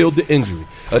that revealed the injury.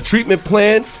 A treatment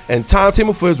plan and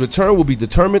timetable for his return will be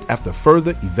determined after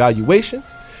further evaluation.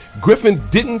 Griffin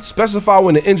didn't specify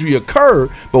when the injury occurred,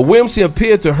 but Williamson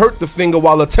appeared to hurt the finger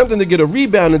while attempting to get a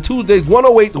rebound in Tuesday's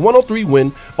 108-103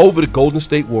 win over the Golden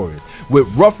State Warriors.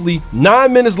 With roughly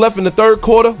 9 minutes left in the third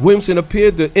quarter, Williamson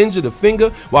appeared to injure the finger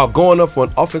while going up for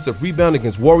an offensive rebound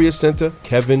against Warriors center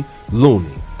Kevin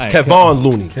Looney. Kevon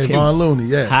Looney,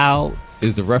 yeah. How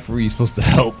is the referee supposed to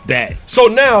help that? So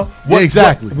now, what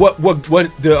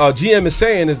the GM is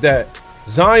saying is that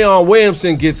Zion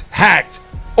Williamson gets hacked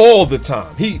all the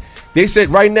time. They said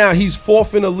right now he's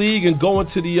fourth in the league and going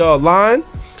to the line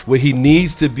where he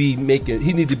needs to be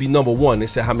number one. They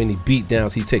said how many beat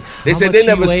downs he takes. They said they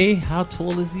never weigh, how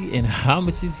tall is he and how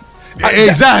much is he?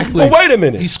 Exactly. But wait a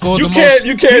minute. He scored you can't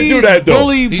do that though.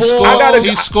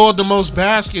 He scored the most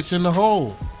baskets in the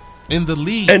whole in the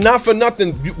league. And not for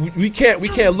nothing, we can't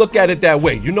look at it that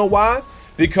way. You know why?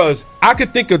 Because I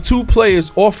could think of two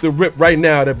players off the rip right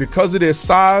now that because of their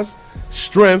size,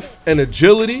 strength, and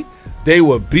agility, they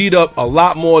were beat up a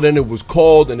lot more than it was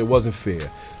called, and it wasn't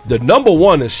fair. The number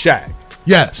one is Shaq.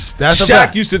 Yes, that's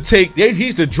Shaq used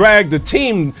to drag the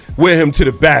team with him to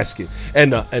the basket.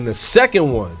 And the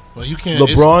second one, you can't,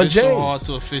 LeBron it's James. So hard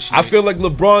to officiate. I feel like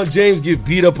LeBron James get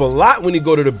beat up a lot when he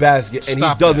go to the basket, and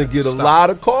he doesn't get a lot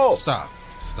of calls. Stop.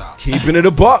 Keeping it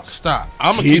a buck. Stop.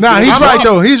 He's right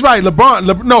though. He's right. But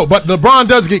LeBron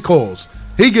does get calls.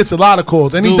 He gets a lot of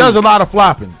calls, and he does a lot of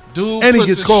flopping. And he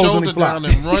gets calls when he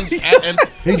flops. And runs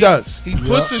he does. He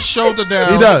puts his shoulder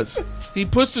down. He does. He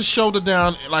puts his shoulder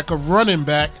down like a running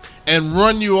back and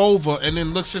run you over, and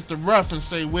then looks at the ref and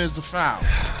say, "Where's the foul?"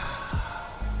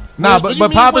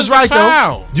 But Papa's right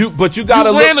though. You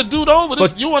gotta ran a dude over.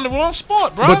 You on the wrong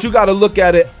sport, bro. But you gotta look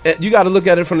at it. You gotta look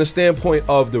at it from the standpoint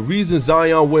of the reason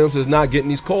Zion Williamson is not getting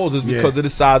these calls is because of the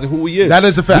size and who he is. That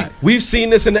is a fact. We've seen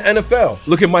this in the NFL.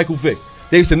 Look at Michael Vick.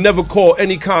 They used to never call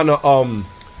any kind of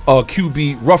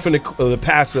QB roughing the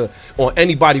passer on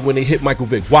anybody when they hit Michael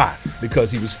Vick. Why?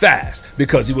 Because he was fast.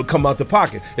 Because he would come out the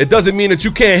pocket. It doesn't mean that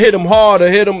you can't hit him hard or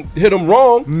hit him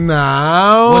wrong.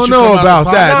 Nah, I don't know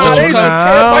about that.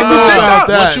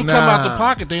 Once you come out the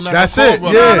pocket, they not. That's it.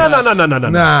 Yeah.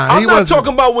 No. I'm not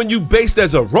talking about when you based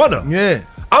as a runner. Yeah.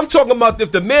 I'm talking about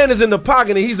if the man is in the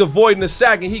pocket and he's avoiding the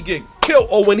sack and he get killed,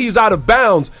 or when he's out of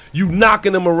bounds, you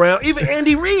knocking him around. Even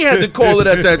Andy Reid had to call it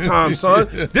at that time, son.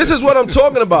 This is what I'm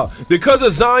talking about. Because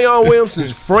of Zion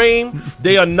Williamson's frame,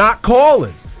 they are not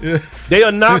calling. They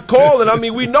are not calling. I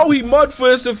mean, we know he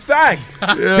mudfoot. It's a fact.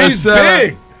 He's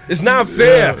big. It's not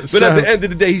fair. But at the end of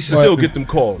the day, he should still get them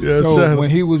called. So when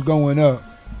he was going up,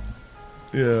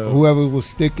 whoever was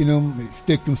sticking him,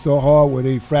 sticked him so hard where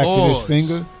they fractured his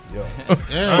finger. You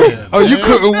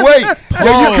couldn't wait.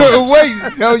 You couldn't wait.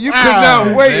 You could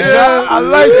not wait. I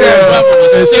like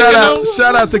that. And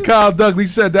shout out to Kyle Douglas. He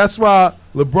said that's why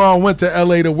LeBron went to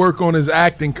LA to work on his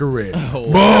acting career.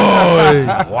 Boy.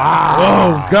 Wow.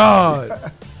 Oh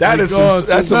God. That's some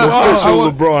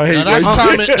official LeBron hate.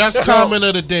 That's comment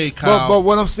of the day, Kyle. But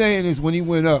what I'm saying is when he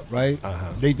went up, right?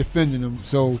 They defended him.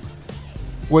 So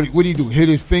What did he do? Hit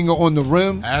his finger on the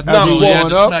rim? No,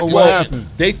 going up, or what happened?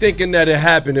 They thinking that it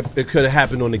happened. It could have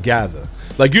happened on the gather.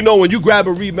 Like, you know, when you grab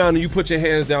a rebound and you put your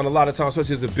hands down, a lot of times,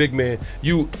 especially as a big man,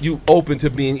 you open to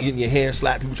getting your hand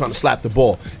slapped. People trying to slap the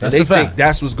ball, and they think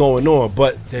that's what's going on,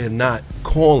 but they're not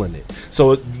calling it.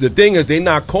 So the thing is, they're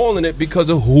not calling it because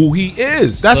of who he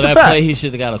is. That's a fact. Play, he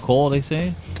should have got a call. They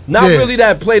saying. Not really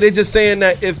that play. They're just saying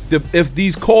that if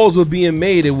these calls were being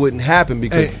made, it wouldn't happen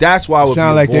because that's why it would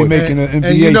sound like they're making an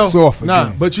NBA soft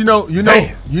again. But you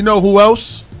know who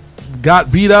else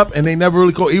got beat up and they never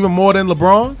really called, even more than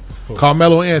LeBron?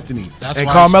 Carmelo Anthony. That's and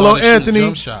why Carmelo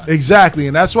Anthony, exactly,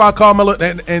 and that's why Carmelo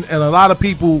and a lot of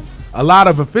people, a lot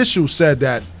of officials said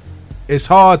that it's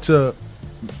hard to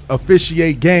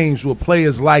officiate games with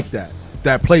players like that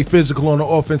play physical on the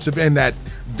offensive end, that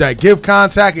give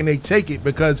contact and they take it,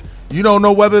 because you don't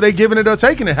know whether they're giving it or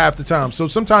taking it half the time. So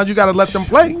sometimes you got to let them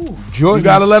play. You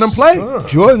got to let them play.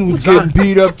 Jordan was getting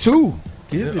beat up too.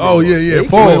 Oh yeah.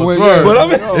 Pause.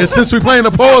 And since we playing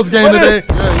the pause game today,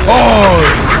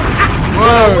 pause.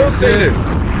 I will say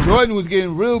this. Jordan was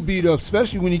getting real beat up,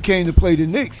 especially when he came to play the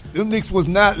Knicks. The Knicks was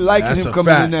not liking him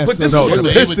coming in that. But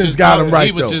the Pistons got him right, though.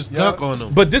 He would just dunk on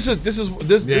them. But this is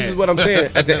what I'm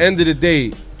saying. At the end of the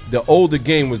day, the older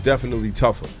game was definitely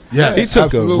tougher. Yeah, he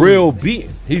took a real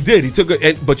beating. He did. He took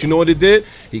but you know what it did?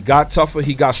 He got tougher.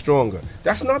 He got stronger.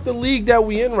 That's not the league that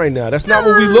we in right now. That's not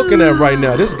what we looking at right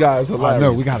now. This guy's hilarious. I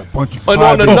know. We got a bunch of. And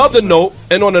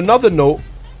on another note,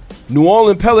 New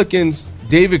Orleans Pelicans.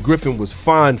 David Griffin was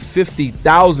fined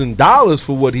 $50,000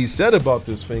 for what he said about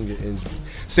this finger injury,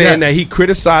 saying that he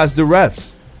criticized the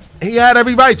refs. He had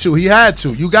every right to. He had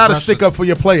to. You got to stick up for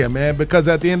your player, man, because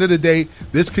at the end of the day,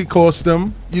 this could cost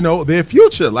them, their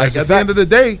future. Like, at the end of the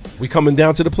day, we coming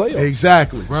down to the playoffs.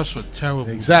 Exactly. Refs were terrible.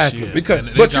 Exactly.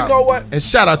 But you know what? And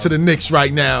shout out to the Knicks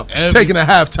right now, taking a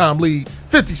halftime lead,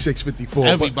 56-54.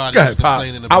 Everybody was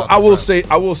complaining about I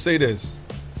will say this.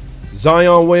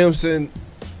 Zion Williamson,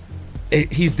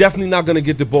 he's definitely not going to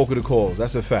get the bulk of the calls.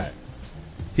 That's a fact.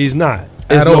 He's not.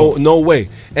 There's no way.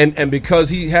 And because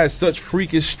he has such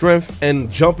freakish strength and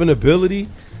jumping ability,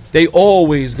 they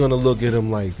always going to look at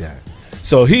him like that.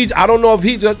 So I don't know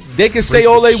if they can say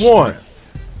all they want,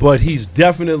 but he's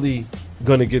definitely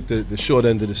going to get the short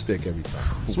end of the stick every time.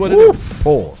 That's what it is.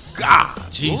 Pause. God.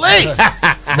 There's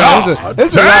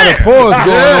a lot of pause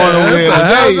going on over there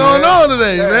today. What's going on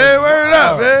today, man? Word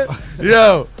up, man.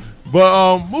 Yo.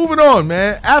 But moving on,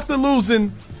 man. After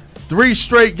losing 3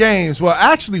 straight games, well,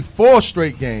 actually 4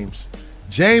 straight games,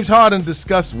 James Harden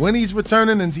discussed when he's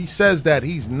returning, and he says that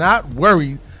he's not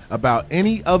worried about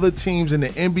any other teams in the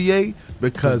NBA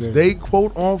because they,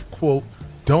 quote unquote,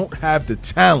 don't have the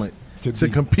talent to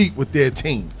compete with their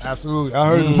teams. Absolutely. I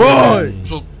heard him say that.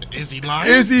 So is he lying?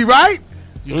 Is he right?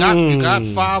 You got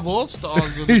 5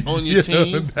 All-Stars on your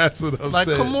team. That's what I'm saying. Like,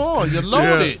 come on, you're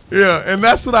loaded. Yeah, and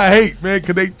that's what I hate, man,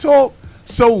 because they talk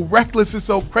so reckless and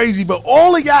so crazy, but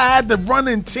all of y'all had to run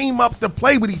and team up to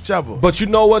play with each other. But you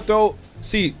know what, though?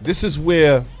 See, this is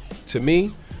where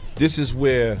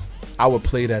I would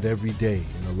play that every day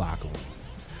in the locker room.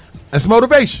 That's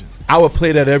motivation. I would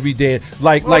play that every day.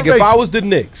 Like if I was the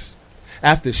Knicks,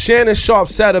 after Shannon Sharp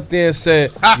sat up there and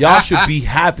said, y'all should be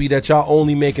happy that y'all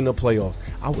only making the playoffs,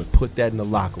 I would put that in the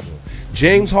locker room.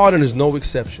 James Harden is no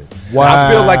exception. Wow.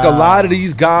 I feel like a lot of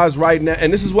these guys right now,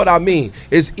 and this is what I mean,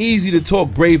 it's easy to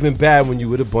talk brave and bad when you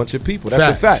with a bunch of people.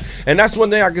 That's a fact. And that's one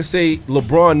thing I can say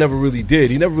LeBron never really did.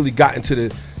 He never really got into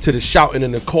the shouting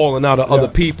and the calling out of other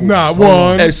people. Not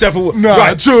one. Except for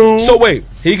not two. So wait,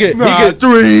 he get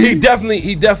 3. He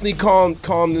definitely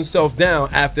calmed himself down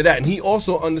after that, and he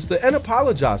also understood and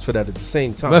apologized for that at the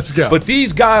same time. Let's go. But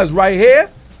these guys right here,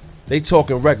 they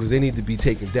talking reckless. They need to be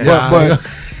taken down.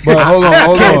 But hold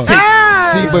on.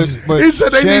 See, but he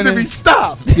said they need to be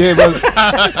stopped. Yeah,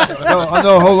 but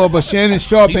no, hold on. But Shannon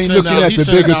Sharp ain't looking at the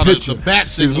bigger picture. The bat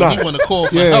signal. He want to call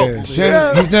for help.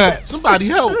 Shannon, he's not. Somebody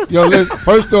help. Yo, listen,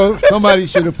 first off, somebody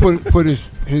should have put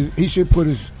his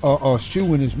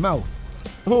shoe in his mouth.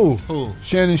 Who?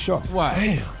 Shannon Sharp.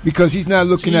 Why? Because he's not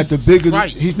looking at the bigger.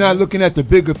 He's not looking at the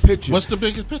bigger picture. What's the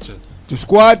bigger picture? The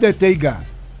squad that they got,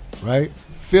 right?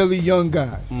 Fairly young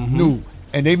guys, new,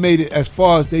 and they made it as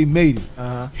far as they made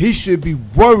it. He should be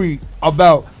worried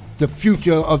about the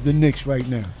future of the Knicks right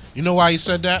now. You know why he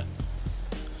said that?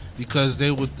 Because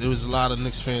there was a lot of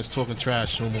Knicks fans talking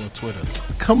trash to him on Twitter.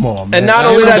 Come on, man. And not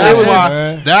only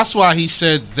that's why he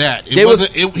said that.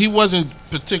 He wasn't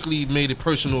particularly made it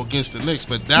personal against the Knicks,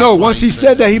 but that's no. Once he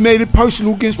said that, he made it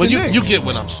personal against the Knicks. You get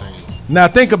what I'm saying. Now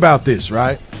think about this,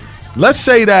 right? Let's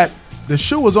say that the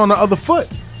shoe was on the other foot.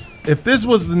 If this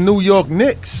was the New York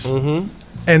Knicks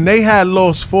and they had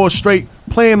lost 4 straight,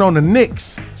 playing on the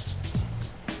Knicks,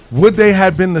 would they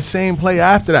have been the same player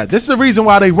after that? This is the reason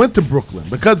why they went to Brooklyn,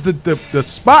 because the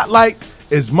spotlight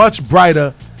is much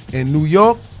brighter in New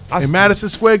York, in Madison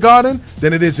Square Garden,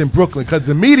 than it is in Brooklyn, because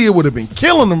the media would have been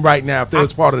killing them right now if they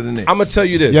was part of the Knicks. I'm going to tell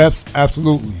you this. Yes,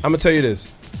 absolutely. I'm going to tell you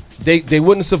this. They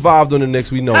wouldn't have survived on the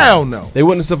Knicks, we know. Hell no. They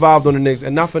wouldn't have survived on the Knicks,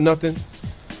 and not for nothing,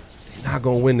 they're not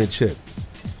going to win the chip.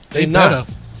 They not.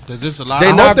 They're just a lot.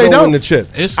 They're not going to win the chip.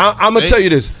 I'm going to tell you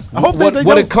this. I hope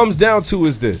what it comes down to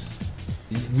is this.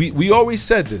 We always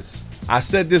said this. I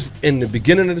said this in the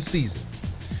beginning of the season.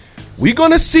 We're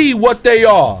going to see what they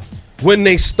are when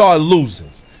they start losing.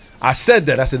 I said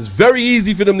that. I said it's very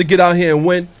easy for them to get out here and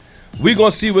win. We're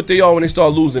going to see what they are when they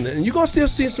start losing. And you're going to still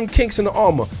see some kinks in the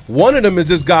armor. One of them is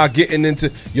this guy getting into,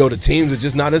 the teams are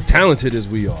just not as talented as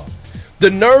we are. The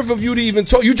nerve of you to even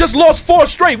talk. You just lost 4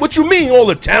 straight. What you mean all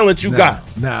the talent you got?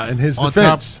 Now, in his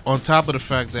defense. On top of the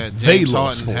fact that they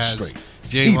lost 4 straight.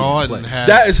 James Harden has.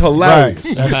 That is hilarious.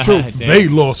 Right. That's true. They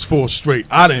lost 4 straight.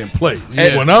 I didn't play. Yeah.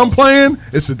 And when I'm playing,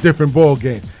 it's a different ball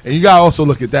game. And you got to also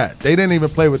look at that. They didn't even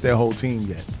play with their whole team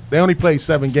yet. They only played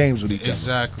 7 games with each other.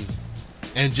 Exactly.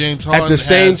 And James Harden at the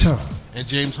same time. And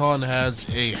James Harden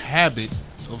has a habit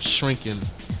of shrinking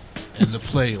in the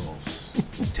playoffs.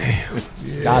 Damn.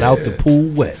 Yeah. Got out the pool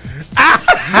wet.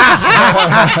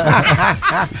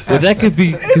 Well, that could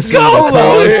be considered a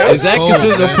pause. Is that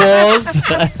considered a pause?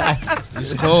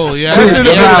 It's cold, yeah.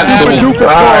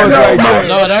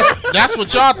 No, that's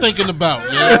what y'all thinking about,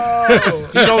 man.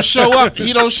 He don't show up.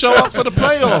 He don't show up for the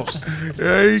playoffs.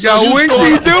 Yeah, you got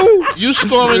Winky do. You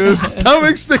scoring. Your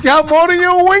stomach stick out more than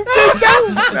your Winky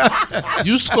do.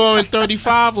 You scoring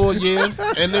 35 all year,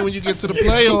 and then when you get to the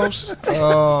playoffs.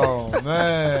 Oh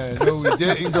man, no, we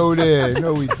didn't go there.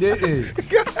 No, we didn't.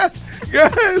 Go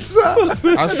ahead, son.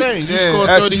 I'm saying you scored 35.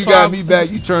 After you got me back,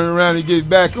 you turn around and get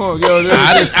back on. Yo,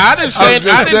 I didn't say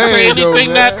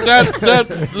anything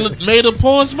that made a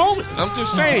pause moment. I'm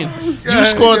just saying you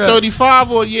scored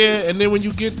 35 all year, and then when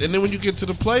you get to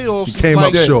the playoffs, you came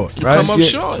up short, right? Come up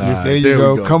short. Right, there you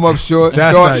go. Come up short.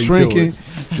 Start shrinking.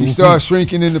 You start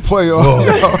shrinking in the playoffs.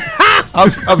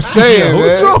 I'm saying, man.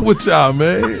 What's wrong with y'all,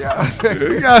 man?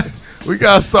 We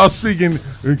gotta start speaking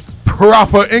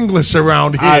proper English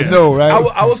around here. I know, right?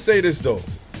 I will say this though.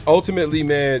 Ultimately,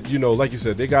 man, like you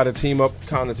said, they got to team up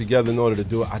kind of together in order to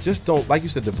do it. I just don't, like you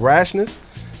said, the brashness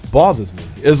bothers me.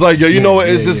 It's like,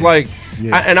 it's just like,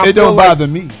 and I it feel don't bother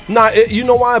me. Nah, you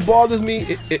know why it bothers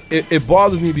me? It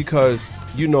bothers me because,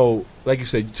 like you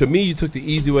said, to me, you took the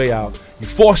easy way out. You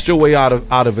forced your way out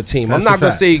of a team. I'm not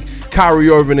gonna say Kyrie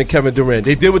Irving and Kevin Durant.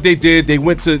 They did what they did. They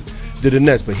went to the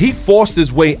Nets, but he forced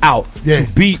his way out to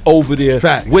be over there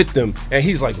with them. And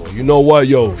he's like, you know what,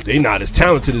 they not as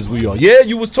talented as we are. Yeah,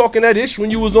 you was talking that ish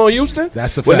when you was on Houston.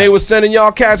 That's a fact. When they was sending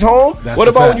y'all cats home. What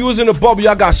about when you was in the bubble?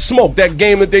 Y'all got smoked. That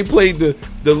game that they played the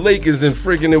Lakers and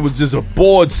freaking, it was just a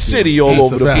bored city all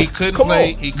over the place. He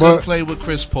couldn't play with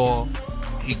Chris Paul.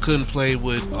 He couldn't play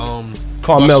with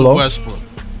Carmelo Russell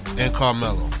Westbrook and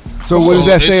Carmelo. So what does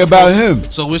that say about him?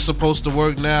 So we're supposed to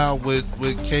work now with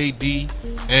KD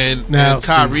and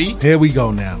Kyrie. Here we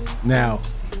go now. Now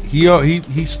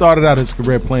he started out his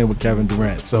career playing with Kevin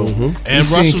Durant. So he's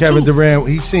seen Kevin Durant.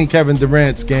 He's seen Kevin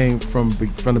Durant's game from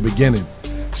the beginning.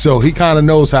 So he kind of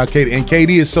knows how KD, and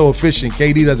KD is so efficient.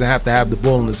 KD doesn't have to have the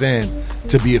ball in his hand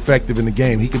to be effective in the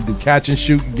game. He can do catch and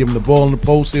shoot. You give him the ball in the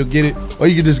post, he'll get it. Or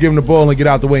you can just give him the ball and get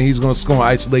out the way, and he's going to score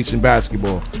isolation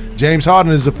basketball. James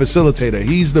Harden is a facilitator.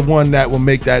 He's the one that will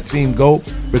make that team go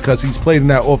because he's played in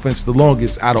that offense the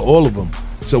longest out of all of them.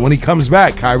 So when he comes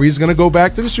back, Kyrie's going to go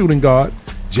back to the shooting guard.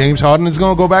 James Harden is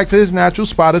going to go back to his natural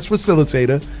spot as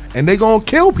facilitator, and they're going to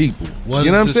kill people. What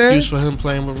you know what I'm saying? Excuse for him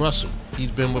playing with Russell? He's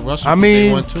been with Russell from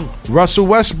day one too. Russell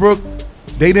Westbrook,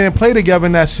 they didn't play together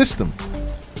in that system.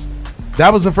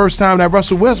 That was the first time that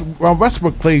Russell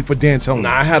Westbrook played for D'Antoni.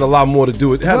 Nah, it had a lot more to do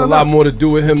with more to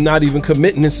do with him not even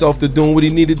committing himself to doing what he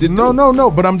needed to do. No.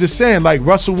 But I'm just saying, like,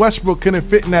 Russell Westbrook couldn't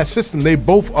fit in that system. They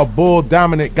both are ball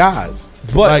dominant guys.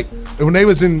 But like when they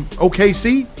was in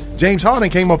OKC, James Harden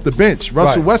came off the bench.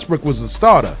 Russell Westbrook was the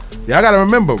starter. Yeah, I got to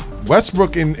remember,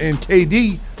 Westbrook and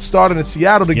KD started in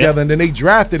Seattle together, and then they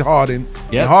drafted Harden.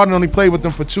 And Harden only played with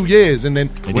them for 2 years, and then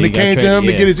when it came to him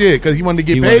to get his because he wanted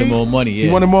to get paid, wanted more money. He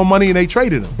wanted more money, and they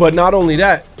traded him. But not only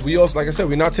that, we also, like I said,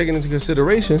 we're not taking into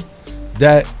consideration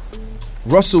that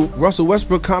Russell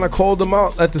Westbrook kind of called him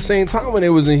out at the same time when they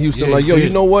was in Houston. Yeah, like, yo, you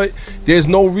know what? There's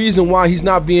no reason why he's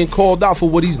not being called out for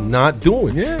what he's not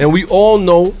doing. Yeah. And we all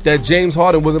know that James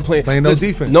Harden wasn't playing no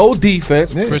defense. No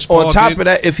defense. Yeah. Chris Paul On top did. of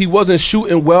that, if he wasn't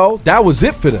shooting well, that was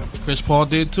it for them. Chris Paul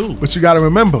did too. But you got to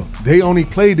remember, they only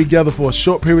played together for a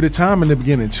short period of time in the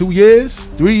beginning. 2 years,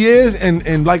 3 years.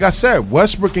 And like I said,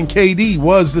 Westbrook and KD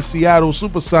was the Seattle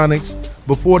Supersonics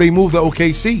before they moved to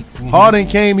OKC. Harden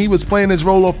came, he was playing his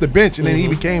role off the bench, and then he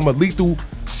became a lethal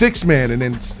six-man. And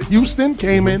then Houston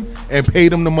came in and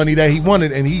paid him the money that he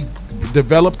wanted, and he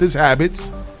developed his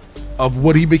habits of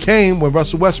what he became when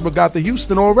Russell Westbrook got to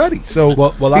Houston already. So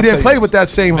he didn't play with that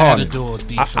same Harden.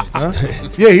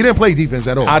 Yeah, he didn't play defense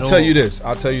at all. I'll tell you this.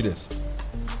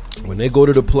 When they go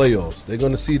to the playoffs, they're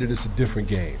going to see that it's a different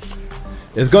game.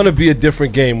 It's going to be a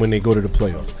different game when they go to the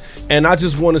playoffs. And I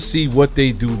just want to see what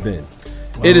they do then.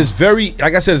 It is very,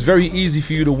 like I said, it's very easy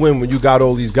for you to win when you got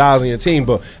all these guys on your team.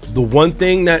 But the one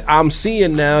thing that I'm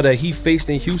seeing now that he faced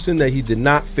in Houston that he did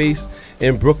not face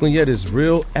in Brooklyn yet is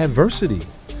real adversity.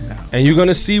 No. And you're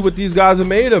gonna see what these guys are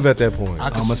made of at that point.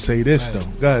 I'm gonna say this though,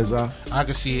 guys. I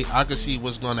can see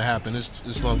what's gonna happen.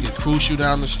 It's gonna get crucial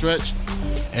down the stretch,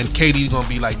 and KD's gonna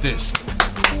be like this.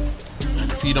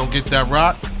 And if he don't get that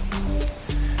rock.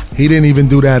 He didn't even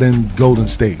do that in Golden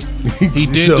State. He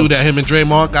did do that. Him and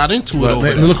Draymond got into it over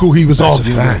there. Look who he was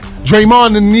arguing with.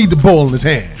 Draymond didn't need the ball in his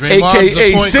hand.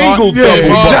 AKA single double.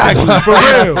 Exactly, for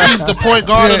real. He's the point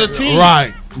guard of the team.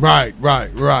 Right.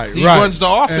 He runs the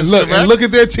offense. And look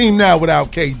at their team now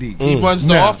without KD. He runs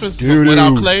the offense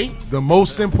without Clay. The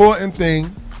most important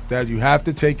thing that you have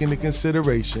to take into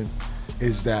consideration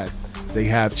is that they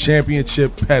have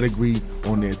championship pedigree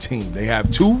on their team. They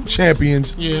have 2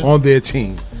 champions on their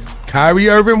team. Kyrie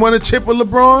Irving won a chip with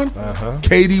LeBron.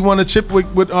 KD won a chip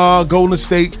with Golden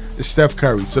State. It's Steph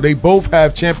Curry. So they both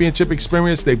have championship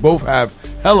experience. They both have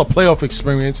hella playoff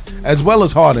experience, as well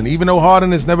as Harden. Even though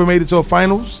Harden has never made it to a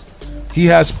finals, he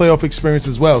has playoff experience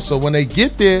as well. So when they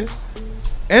get there,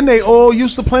 and they all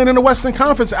used to playing in the Western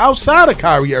Conference outside of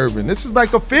Kyrie Irving, this is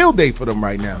like a field day for them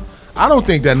right now. I don't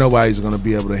think that nobody's going to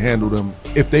be able to handle them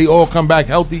if they all come back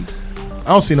healthy.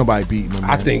 I don't see nobody beating them.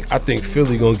 Man. I think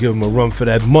Philly gonna give them a run for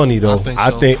that money though.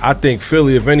 I think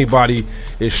Philly, if anybody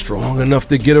is strong enough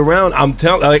to get around, I'm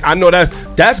telling. Like I know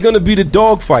that's gonna be the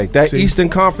dog fight. That Eastern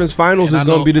Conference Finals is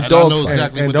gonna be the dog fight.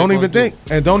 Exactly and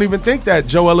don't even think that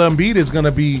Joel Embiid is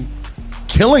gonna be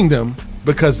killing them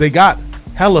because they got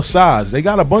hella size. They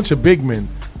got a bunch of big men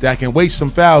that can waste some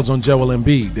fouls on Joel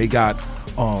Embiid. They got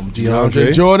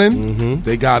DeAndre Jordan. Mm-hmm.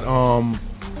 They got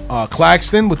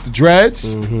Claxton with the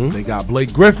dreads. Mm-hmm. They got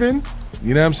Blake Griffin.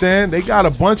 You know what I'm saying? They got a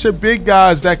bunch of big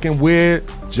guys that can wear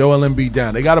Joel Embiid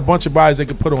down. They got a bunch of bodies they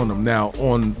can put on them. Now,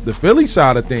 on the Philly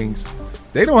side of things,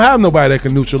 they don't have nobody that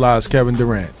can neutralize Kevin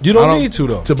Durant. You don't need to,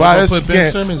 though. Tobias,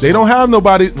 they don't have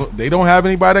nobody. They don't have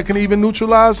anybody that can even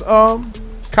neutralize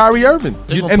Kyrie Irving.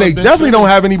 And they definitely don't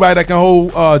have anybody that can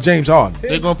hold James Harden.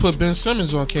 They're going to put Ben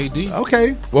Simmons on KD.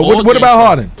 Okay. Well, what about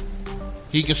Harden?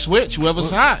 He can switch whoever's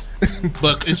hot.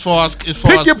 But as far as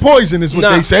pick your poison is what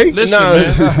they say. Listen,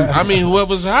 man. I mean,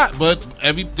 whoever's hot, but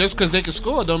just because they can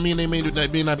score don't mean they may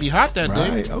not be hot that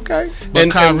day. Okay.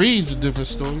 But Kyrie's a different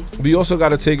story. We also got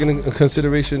to take into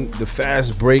consideration the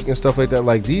fast break and stuff like that.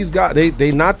 Like these guys,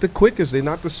 they not the quickest, they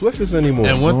not the swiftest anymore.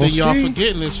 And one thing y'all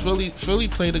forgetting is Philly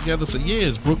played together for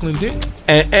years. Brooklyn didn't.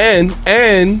 And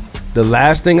the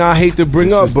last thing I hate to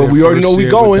bring up, but we already know we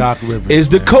going, is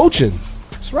the coaching.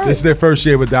 Right. This is their first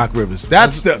year with Doc Rivers.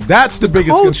 That's the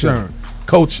biggest concern.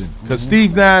 Coaching. Because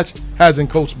Steve Nash hasn't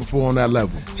coached before on that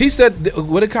level. He said,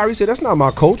 what did Kyrie say? That's not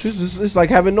my coach. It's like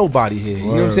having nobody here. You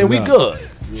know what I'm saying? We good.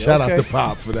 Shout out to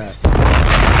Pop for that.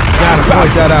 Gotta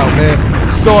point that out,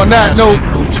 man. So on that note,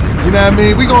 you know what I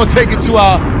mean? We're going to take it to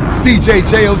our DJ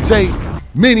JOJ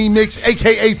mini mix,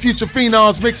 a.k.a. Future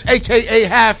Phenoms mix, a.k.a.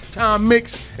 halftime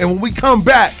mix. And when we come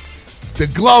back, the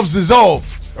gloves is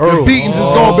off. The beatings is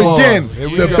going to begin.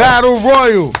 The battle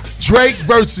royal. Drake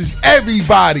versus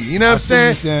everybody. You know what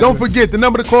I'm saying? Don't forget, the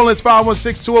number to call in is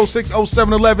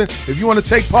 516-206-0711. If you want to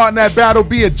take part in that battle,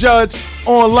 be a judge,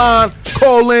 online,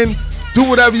 call in, do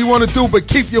whatever you want to do, but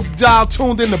keep your dial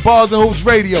tuned in to Bars and Hoops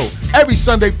Radio every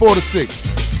Sunday 4 to 6.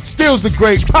 Steals the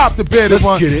Great, Pop the Bearded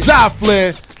One, Zy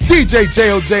Flair, DJ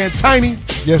JOJ, and Tiny.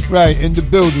 That's right, in the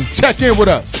building. Check in with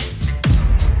us.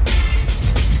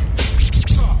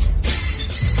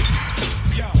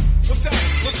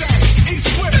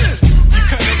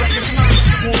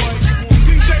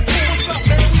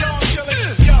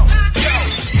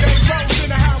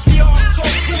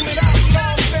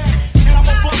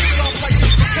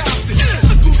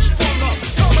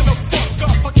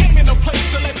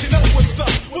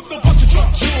 With a bunch of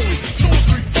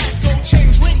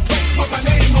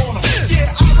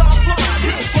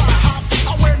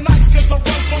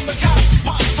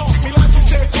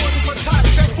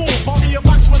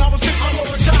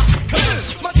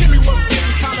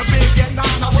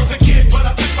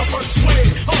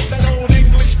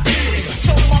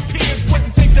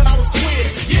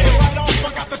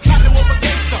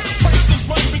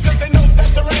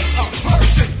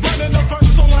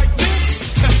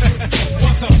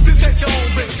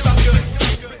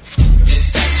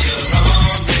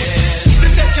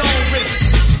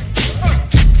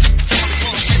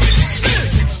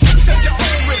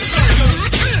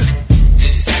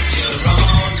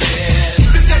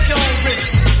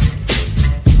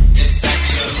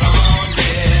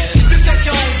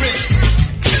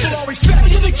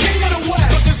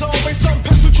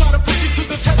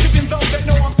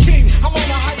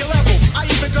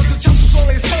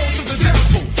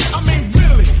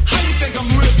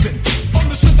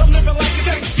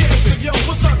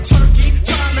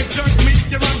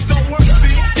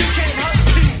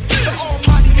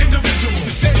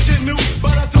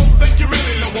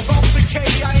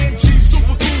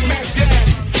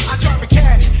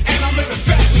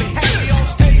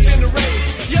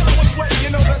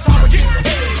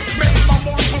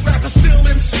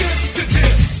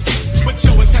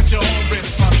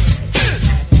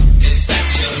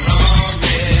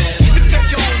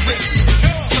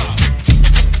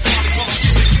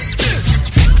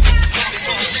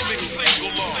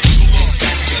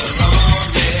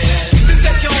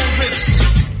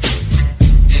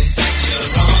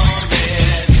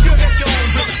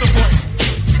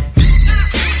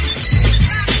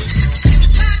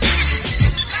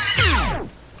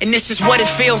is what it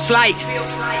feels like.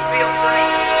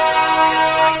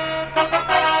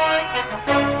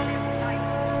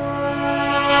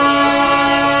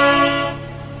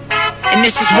 And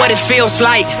this is what it feels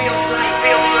like.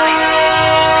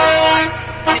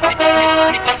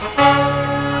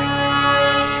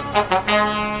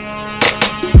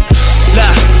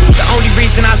 The only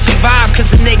reason I survive,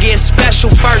 cause a nigga is special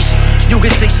first. You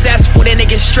get successful, then it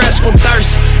gets stressful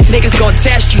thirst. Niggas gon'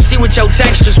 test you, see what your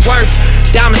texture's worth.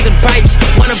 Diamonds and pipes,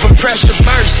 one of them pressure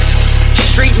burst.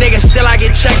 Street niggas, still I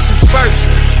get checks and spurts.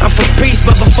 I'm for peace,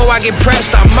 but before I get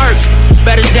pressed, I murk.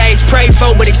 Better days prayed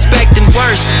for, but expecting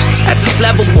worse. At this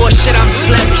level, bullshit, I'm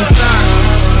just less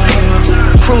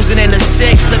concerned. Cruising in the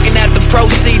 6, looking at the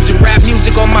proceeds of rap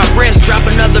music on my wrist. Drop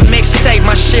another mixtape,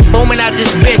 my shit booming out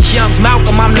this bitch. Young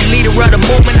Malcolm, I'm the leader of the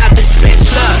movement out this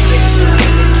bitch. Look,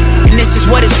 and this is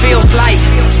what it feels like.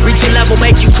 Reach a level,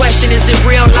 make you question, is it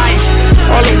real life?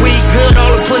 All the weed good,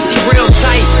 all the pussy real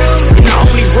tight. And the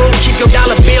only rule, keep your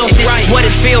dollar bills right. This is what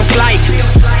it feels like.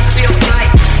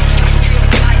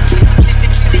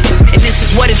 And this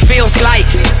is what it feels like.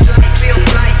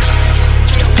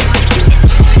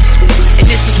 And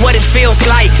this is what it feels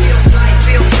like.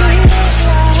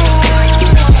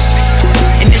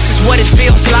 And this is what it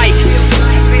feels like.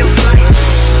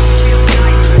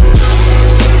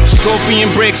 Scorpion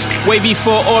bricks, way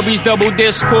before Orbeez double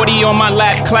disc. 40 on my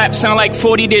lap, clap, sound like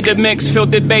 40 did the mix.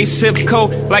 Filtered bass, sip coat,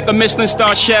 like a Michelin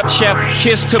star chef.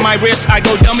 Kiss to my wrist, I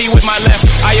go dummy with my left.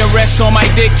 IRS on my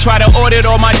dick, try to audit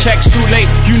all my checks. Too late,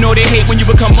 you know they hate when you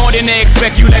become more than they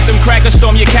expect. You let them crackers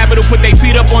storm your capital, put their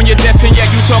feet up on your desk, and yet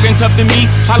you talking tough to me.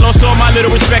 I lost all my little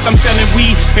respect, I'm selling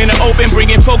weed in the open,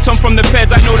 bringing folks home from the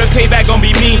feds. I know the payback gon'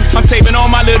 be mean. I'm saving all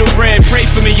my little bread, pray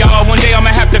for me, y'all. One day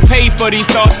I'ma have to pay for these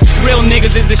thoughts. Real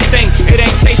niggas is this thing, it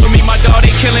ain't safe for me, my dog.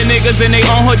 They killing niggas in their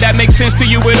own hood, that makes sense to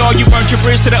you at all. You burnt your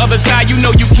bridge to the other side, you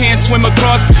know you can't swim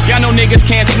across. Y'all know niggas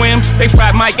can't swim, they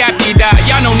fried Mike after he died.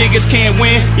 Y'all know niggas can't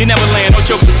win, you never land, no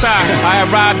jokes aside. I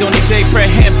arrived on the day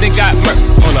Fred Hampton got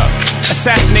hold up,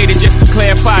 assassinated, just to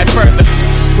clarify further.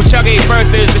 What y'all gave birth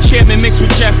is the chairman mixed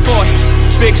with Jeff Ford.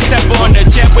 Big step on the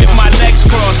jet with my legs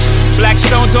crossed. Black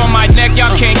stones on my neck,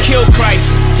 y'all can't kill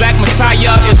Christ. Black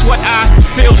Messiah is what I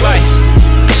feel like.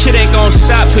 Shit ain't gon'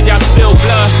 stop till y'all spill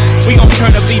blood. We gon'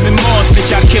 turn up even more since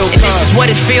y'all kill Cuz. And this is what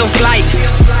it feels like.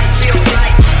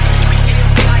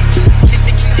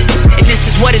 And this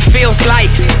is what it feels like.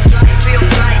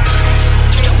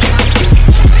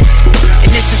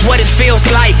 And this is what it feels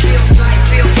like.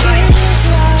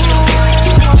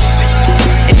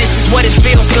 And this is what it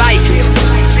feels like.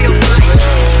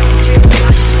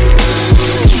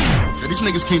 These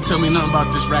niggas can't tell me nothing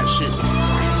about this rap shit.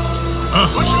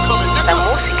 La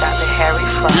música de Harry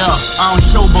Fraud. Yeah, I don't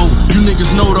showboat, you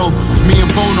niggas know though. Me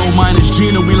and Bono, minus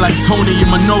Gina, we like Tony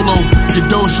and Manolo. Your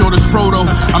dough showed us Frodo.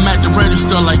 I'm at the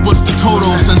register like, what's the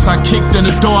total? Since I kicked in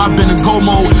the door, I've been in go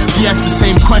mode. She asked the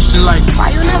same question like,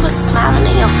 why you never smiling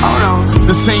in your photos?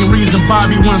 The same reason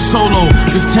Bobby went solo.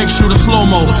 This text shoot a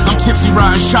slow-mo. I'm tipsy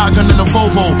riding shotgun in a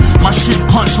Volvo. My shit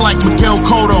punch like Miguel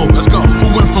Cotto. Let's go. Who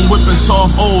went from whipping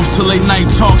soft O's to late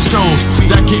night talk shows?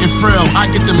 That getting frail, I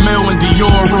get the mail in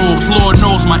Dior robes. Lord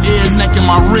knows my ear, neck, and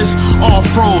my wrist all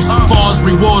froze. Falls,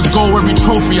 rewards, go every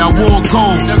trophy I wore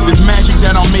gold. This magic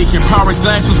that I'm making, Pyrex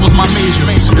glasses was my major.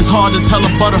 It's hard to tell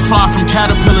a butterfly from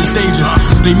caterpillar stages.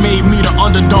 They made me the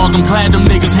underdog, I'm glad them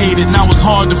niggas hated. Now it's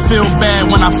hard to feel bad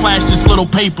when I flash this little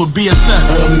paper, BSF.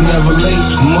 Early, never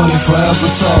late, money forever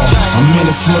tall. I'm in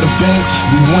it for the bank,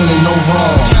 we winning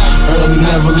overall. Early,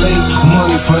 never late,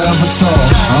 money forever tall.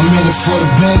 I'm in it for the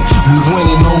bank, we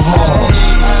winning overall.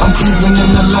 I'm creeping in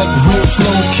the like real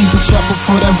slow. Keep the chopper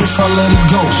for that if I let it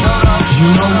go.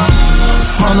 You know,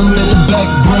 find them in the back,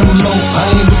 brim low. I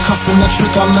ain't been cuffing that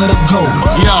trick, I let it go.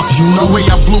 Yeah, you know the way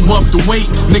I blew up the weight.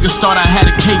 Niggas thought I had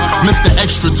a cake. Mr.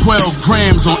 Extra 12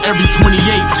 grams on every 28.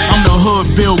 I'm the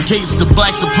hood Bill Gates, the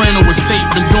black soprano estate.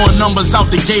 Been doing numbers out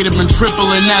the gate, have been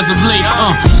tripling as of late.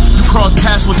 You cross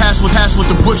paths with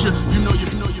the butcher. You know.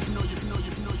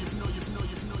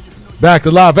 Back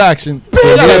to live action.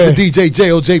 Shout out to DJ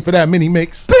JOJ for that mini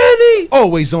mix. Benny!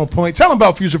 Always on point. Tell them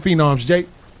about Future Phenoms, Jay.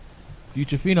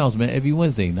 Future Phenoms, man, every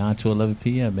Wednesday, 9 to 11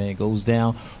 p.m., man. It goes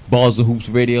down. Bars of Hoops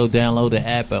Radio. Download the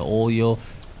app at all your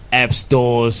app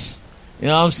stores. You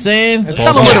know what I'm saying?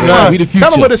 Tell them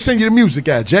where to send you the music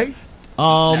at, Jay.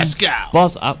 Let's go.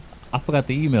 Boss, I forgot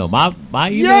the email. My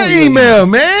email. Your email,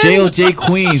 man.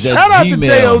 JOJQueens at Shout out to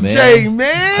Gmail, JOJ,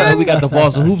 man. We got the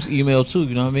Bars of Hoops email, too,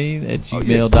 you know what I mean? At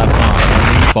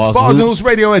gmail.com. Bars of Hoops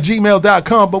Radio at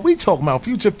gmail.com. But we talking about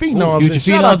Future Phenoms. Future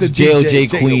Phenoms, JOJ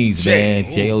Queens, man.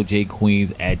 JOJ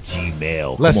Queens at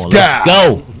Gmail. Let's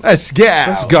go. Let's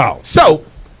go. So,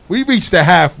 we reached the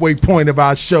halfway point of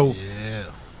our show,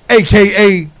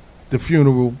 a.k.a. the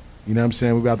funeral. You know what I'm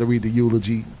saying? We're about to read the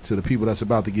eulogy to the people that's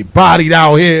about to get bodied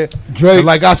out here. Drake. And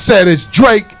like I said, it's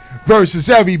Drake versus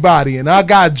everybody. And I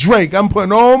got Drake. I'm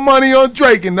putting all money on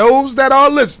Drake. And those that are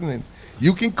listening,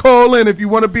 you can call in if you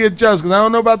want to be a judge. Because I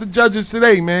don't know about the judges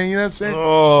today, man. You know what I'm saying?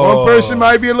 One person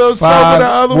might be a little sober, the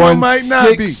other one might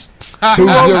not be.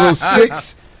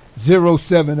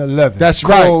 206-0711. That's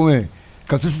call in.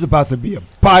 Because this is about to be a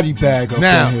body bag up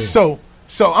now, in here. So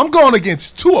I'm going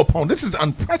against two opponents. This is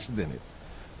unprecedented.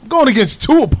 I'm going against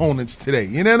two opponents today.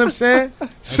 You know what I'm saying?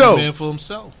 Every man for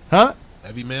himself. Huh?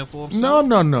 Every man for himself.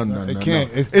 No. It can't.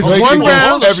 It's one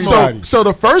round. So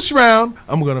the first round,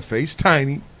 I'm going to face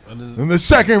Tiny. And the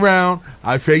second round,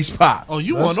 I face Pop. Oh,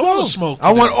 you want all the smoke today.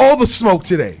 I want all the smoke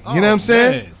today. You know what I'm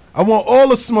saying? Man. I want all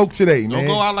the smoke today, man. Don't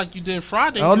go out like you did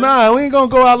Friday. Oh, no, we ain't going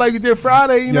to go out like we did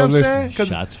Friday. You know what I'm saying?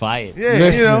 Shots fired.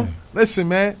 Yeah, listen,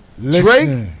 man.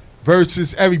 Drake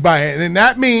versus everybody. And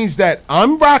that means that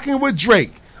I'm rocking with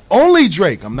Drake. Only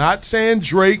Drake. I'm not saying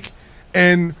Drake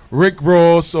and Rick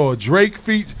Ross or Drake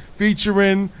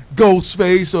featuring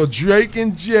Ghostface or Drake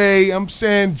and Jay. I'm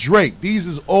saying Drake. These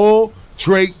is all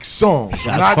Drake songs.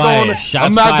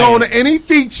 I'm not going to any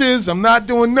features. I'm not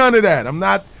doing none of that. I'm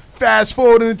not fast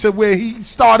forwarding to where he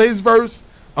started his verse.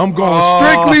 I'm going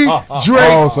strictly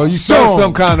Drake. Oh, so you felt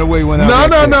some kind of way when No.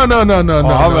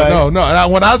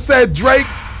 When I said Drake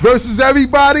versus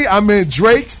everybody, I meant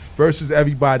Drake versus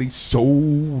everybody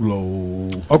solo.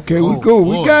 Okay, we cool.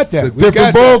 We got that. It's a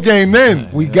different ball game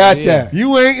then. We got that.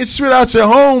 You ain't straight out your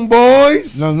home,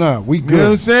 boys. No. We good. You know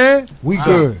what I'm saying? We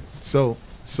good. So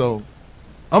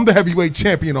I'm the heavyweight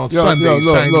champion on Sundays.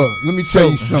 Look. Let me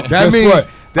tell you something. That means what?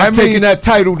 I'm taking that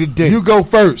title today. You go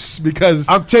first because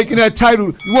I'm taking that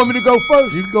title. You want me to go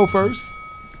first? You can go first.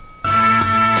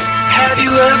 I'm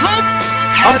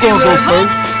gonna go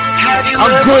first.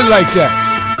 I'm good like that.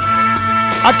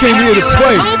 I came here to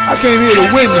play. I came here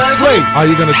to win, to slay. Are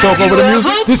you gonna talk over the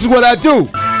music? This is what I do.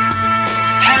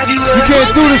 You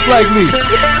can't do this like me.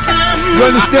 You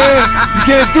understand? You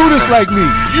can't do this like me.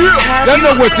 Y'all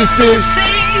know what this is.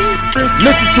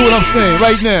 Listen to what I'm saying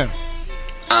right now.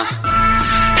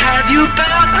 Have you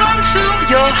bowed unto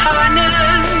your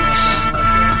highness?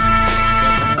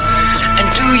 And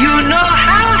do you know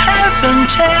how heaven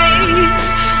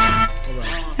tastes?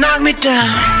 Knock me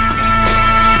down.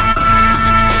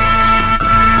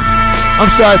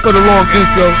 I'm sorry for the long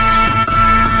intro.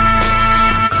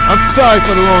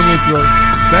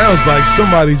 Sounds like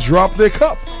somebody dropped their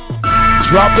cup,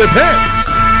 dropped their pants.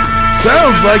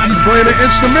 Sounds like he's playing an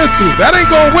instrumental. That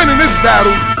ain't gonna win in this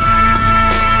battle.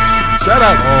 Shout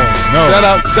out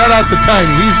to Tiny.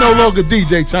 He's no longer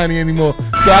DJ Tiny anymore.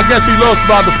 So I guess he lost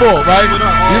by default, right?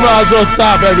 You might as well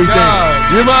stop everything. Right?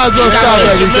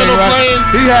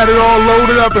 He had it all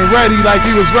loaded up and ready like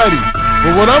he was ready.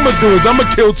 But what I'm going to do is I'm going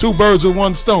to kill two birds with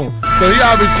one stone. So he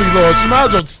obviously lost. You might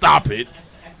as well stop it.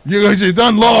 You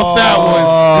done lost that one.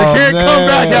 You can't come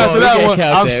back after that one.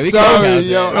 I'm sorry,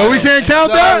 yo. Oh, we can't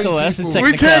count that? That's a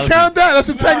technicality. We can't count that? That's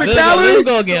a technicality? Little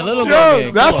go again.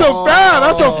 That's a foul.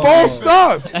 That's a false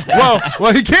start.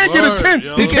 Well, he can't get a 10.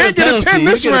 He can't get a 10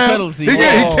 this round. He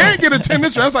can't get a 10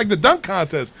 this round. That's like the dunk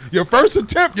contest. Your first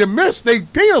attempt, you missed. They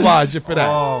penalize you for that.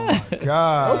 Oh, my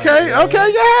God. Okay, go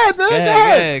ahead, man. Go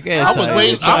ahead. I was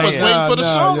waiting for the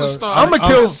song to start.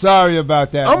 I'm sorry about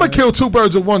that. I'm going to kill two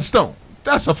birds with one stone.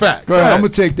 That's a fact. Go ahead. I'm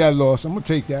going to take that loss. I'm going to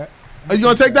take that. Are you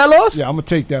going to take that loss? Yeah, I'm going to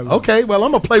take that loss. Okay, well,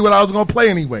 I'm going to play what I was going to play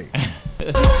anyway.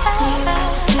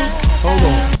 Hold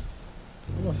on.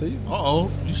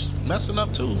 Uh-oh, you messing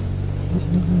up too.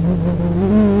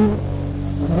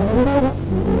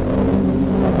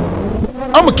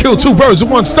 I'm going to kill two birds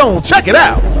with one stone. Check it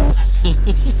out.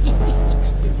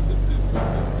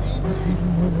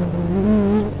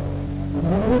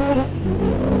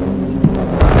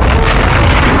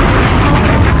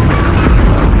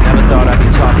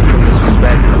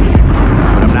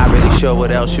 Sure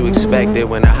what else you expected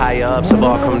when the higher ups have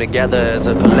all come together as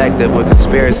a collective with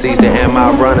conspiracies to end my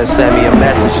run and send me a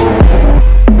message.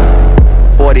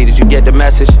 40, did you get the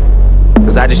message?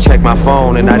 Cause I just checked my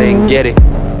phone and I didn't get it.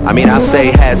 I mean, I say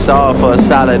hats off for a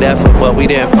solid effort, but we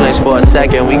didn't flinch for a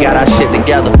second. We got our shit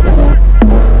together.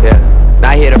 Yeah,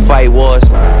 not here to fight wars,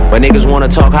 but niggas wanna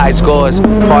talk high scores.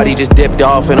 Party just dipped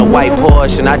off in a white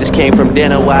Porsche, and I just came from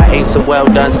dinner where I ate some well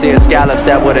done seared scallops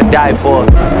that would've died for.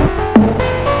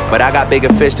 But I got bigger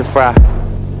fish to fry.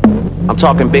 I'm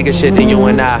talking bigger shit than you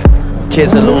and I.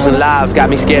 Kids are losing lives, got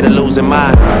me scared of losing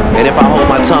mine. And if I hold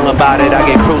my tongue about it, I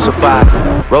get crucified.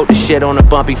 Wrote the shit on a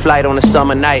bumpy flight on a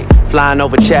summer night, flying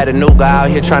over Chattanooga, out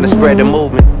here trying to spread the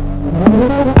movement.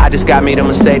 I just got me the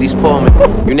Mercedes Pullman.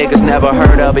 You niggas never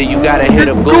heard of it, you gotta hit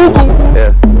up Google.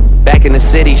 Yeah. Back in the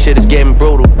city, shit is getting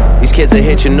brutal. These kids will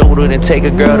hit your noodle and take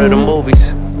a girl to the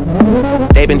movies.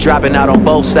 They been dropping out on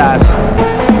both sides.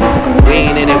 We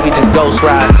ain't in it, we just ghost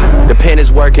ride. The pen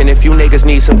is working if you niggas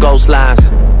need some ghost lines.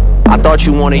 I thought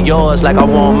you wanted yours like I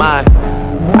want mine.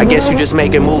 I guess you just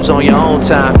making moves on your own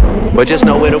time. But just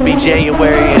know it'll be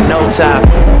January in no time.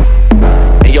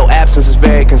 And your absence is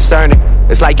very concerning.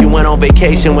 It's like you went on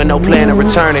vacation with no plan of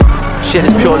returning. Shit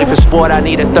is purely for sport, I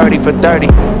need a 30 for 30.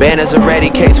 Banners are ready,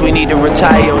 case we need to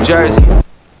retire your jersey.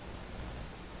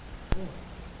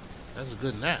 That's a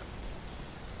good nap.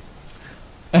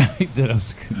 He said that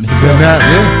was a good nap,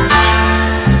 yeah.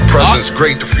 Present's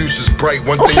great, the future's bright.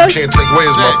 One thing you can't take away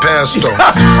is my past, though.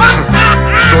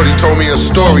 Shorty told me a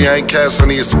story, I ain't cast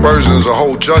any aspersions or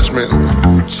hold judgment.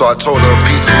 So I told her a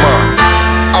peace of mind.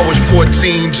 I was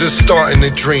 14, just starting to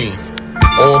dream.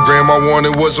 All grandma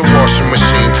wanted was a washing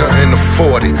machine, couldn't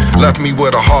afford it. Left me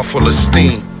with a heart full of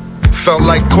steam. Felt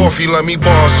like coffee, let me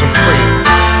borrow some cream.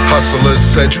 Hustlers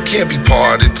said you can't be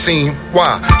part of the team.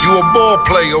 Why? You a ball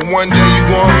player, one day you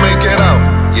gonna make it out.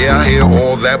 Yeah, I hear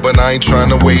all that, but I ain't trying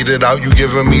to wait it out. You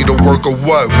giving me the work or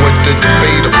what? What the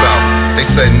debate about? They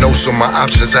said no, so my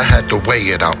options, I had to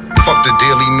weigh it out. Fuck the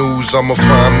Daily News, I'ma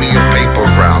find me a paper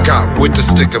route. Got with the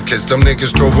stick up kids, them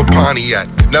niggas drove a Pontiac.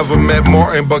 Never met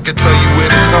Martin, but could tell you where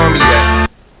the Tommy at.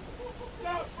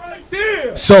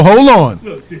 So hold on.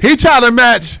 He tried to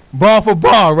match bar for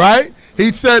bar, right?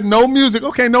 He said no music.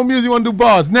 Okay, no music, you want to do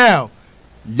bars. Now,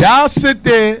 y'all sit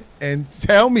there and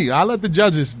tell me. I'll let the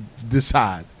judges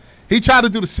decide. He tried to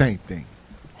do the same thing.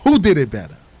 Who did it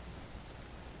better?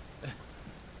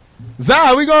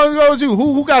 Zah, we gonna go with you.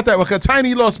 Who got that? Because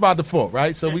Tiny lost by default,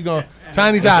 right? So we gonna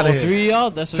Tiny's out of here. 3 y'all.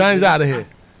 That's Tiny's out of here.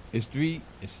 It's 3.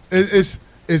 It's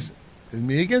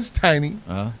me against Tiny,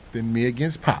 then me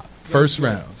against Pop. First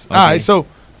rounds. Okay. All right, so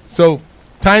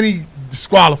Tiny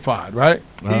disqualified, right?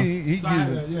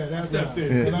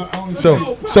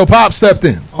 So Pop stepped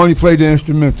in. Only played the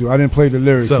instrumental. I didn't play the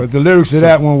lyrics, but the lyrics of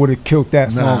that one would have killed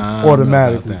that song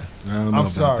automatically. I'm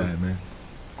sorry, that, man.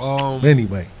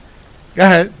 Anyway, go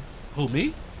ahead. Who,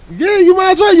 me? Yeah, you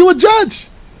might as well. You a judge.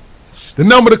 The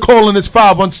number to call in is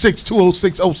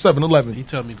 516-206-0711. You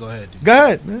tell me, go ahead, dude. Go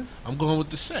ahead, man. I'm going with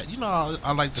the set. You know,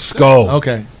 I like the set. Go.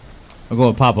 Okay. I'm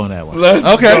going to Pop on that one. Let's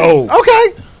go.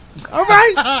 Okay. All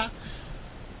right.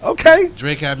 Okay.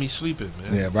 Drake had me sleeping,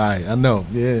 man. Yeah, right. I know.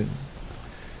 Yeah.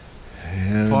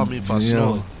 Pardon me if I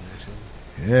snore.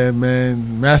 Yeah,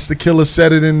 man. Master Killer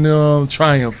said it in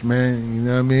Triumph, man. You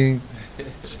know what I mean?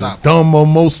 Stop. The dumb are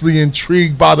mostly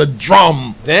intrigued by the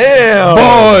drum. Damn.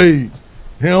 Boy.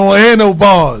 He don't want to hear no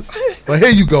bars. But here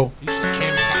you go.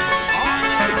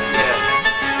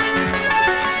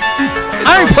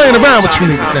 I ain't playing around with you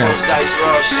niggas now.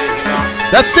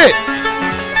 That's it.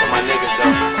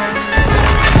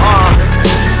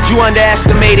 You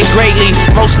underestimated greatly.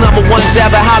 Most number ones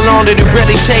ever. How long did it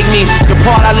really take me? The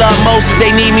part I love most is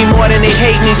they need me more than they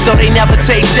hate me, so they never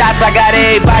take shots. I got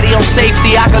everybody on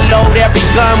safety. I can load every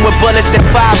gun with bullets that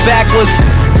fire backwards.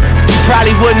 You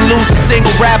probably wouldn't lose a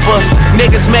single rapper.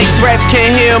 Niggas make threats,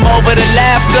 can't hear them over the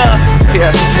laughter. Yeah,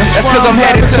 that's cause I'm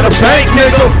headed to the bank,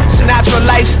 nigga. Sinatra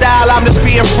lifestyle, I'm just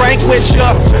being frank with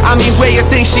ya. I mean, where you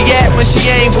think she at when she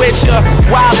ain't with ya?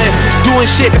 Wildin', doing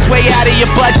shit that's way out of your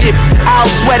budget.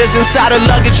 Out sweaters inside her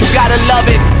luggage, you gotta love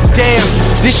it. Damn,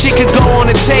 this shit could go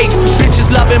on a tape. Bitches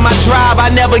loving my drive,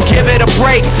 I never give it a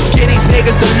break. Get these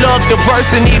niggas the look, the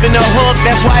verse, and even the hook.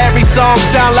 That's why every song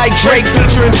sound like Drake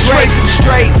featuring Drake.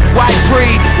 Straight, white pre,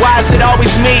 why is it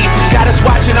always me? Got us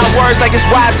watching our words like it's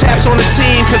wiretaps on the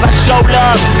team. Cause I show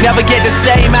love, never get the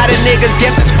same out of niggas.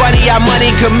 Guess it's funny how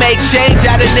money could make change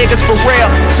out of niggas for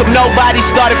real. So nobody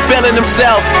started feeling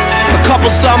himself. A couple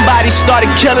somebody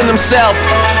started killing himself.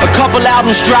 A couple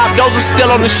albums dropped, those are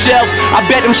still on the shelf. I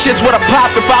bet them shits would've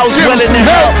popped if I was willing to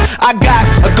help. I got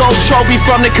a gold trophy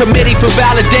from the committee for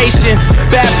validation.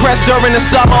 Bad press during the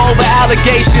summer over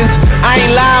allegations. I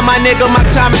ain't lying, my nigga, my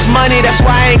time is money. That's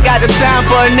why I ain't got the time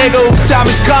for a nigga whose time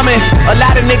is coming. A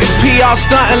lot of niggas PR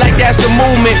stunting like that's the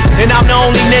movement. And I'm the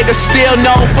only nigga still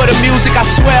known for the music, I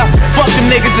swear. Fuck them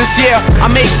niggas this year. I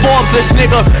make Forbes list,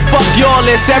 nigga. Fuck your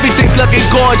list, everything's looking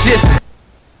gorgeous.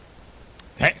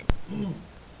 Hey.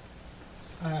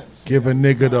 Give a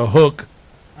nigga the hook.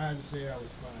 I had to say that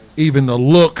was fine. Even the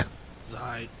look.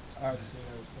 I had to say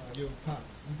that was fine. Yo, Pop,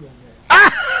 you go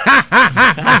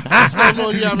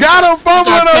next. Got him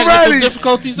fumbling already.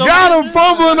 Got him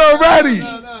fumbling already.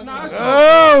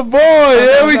 Oh boy,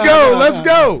 here we go. Let's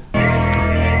go.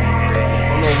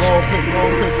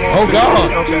 Oh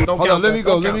God! Okay, don't Hold on, let me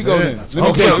go then.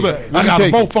 I got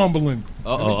them both fumbling.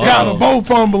 Got them both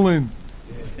fumbling.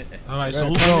 All right, so Man,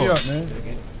 who's turn me on? up, man.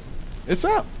 It's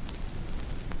up.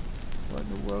 What in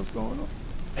the world's going on?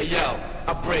 Hey yo,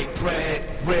 I break bread,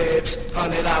 ribs,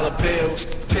 $100 bills,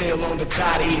 pill on the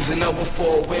Cotties and over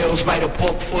 4 wheels, write a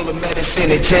book full of medicine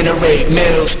and generate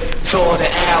mills. Tour the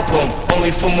album,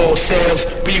 only for more sales.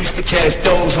 We used to catch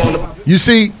those on the. You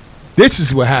see, this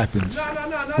is what happens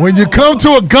when you come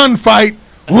to a gunfight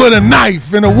with a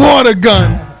knife and a water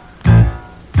gun.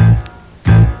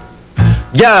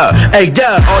 Yeah, hey,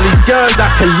 yeah, all these guns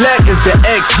I collect is the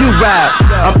XU route.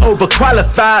 I'm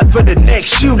overqualified for the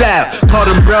next shootout. Caught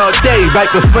him broad day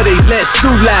right before they let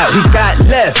school out. He got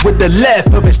left with the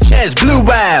left of his chest blew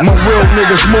out. My real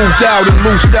niggas moved out and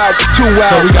loosed out with 2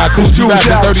 out. So we got Who Gucci back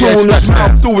out, in 2 in 38 his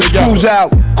mouth, now. through his screws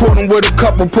out. Caught him with a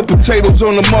couple, put potatoes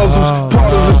on the muzzles.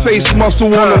 Part of the face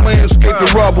muscle on the landscape and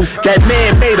rubble. That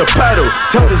man made a puddle,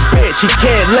 told his bitch he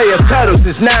can't lay a cuddle.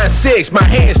 Since 9-6, my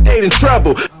hand stayed in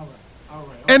trouble.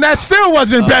 And that still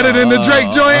wasn't better than the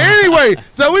Drake joint anyway.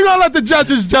 So we gonna let the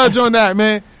judges judge on that,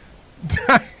 man.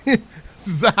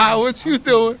 Zah, what you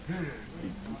doing?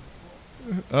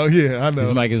 Oh yeah, I know.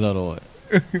 His mic is out of order.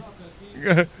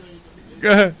 Go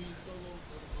ahead.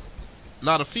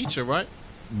 Not a feature, right?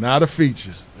 Not a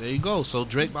feature. There you go. So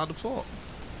Drake by default.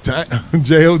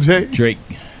 J.O.J. Drake.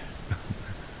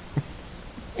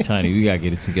 Tiny, we gotta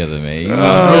get it together, man. You know,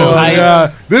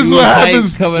 God. This is what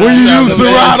happens when you use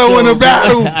Serato in a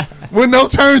battle with no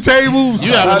turntables.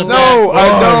 You having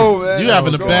I know, man. You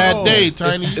having a bad day,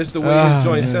 Tiny. It's the way his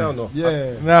joint sound, though.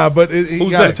 Yeah. Nah, but he Who's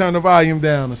got to next? turn the volume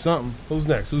down or something. Who's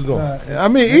next? Who's going? I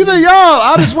mean, either y'all.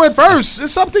 I just went first.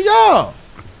 It's up to y'all.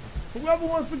 Whoever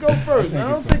wants to go first. I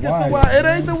don't think it's the wire. It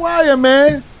ain't the wire,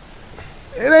 man.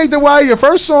 It ain't the wire. Your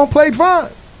first song played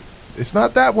fine. It's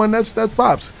not that one. That's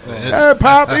Pops. Hey,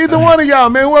 Pop. Either one of y'all,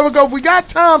 man. Whoever go. We got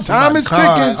time. Time is ticking.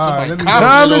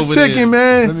 Time is ticking,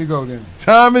 man. Let me go then.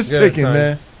 Time is Yeah, ticking, time.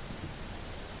 man.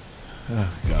 Oh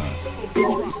God.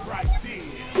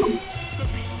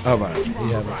 All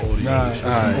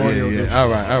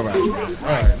right. All right.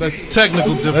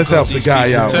 Technical difficulties. Let's help the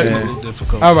guy out, man. Technical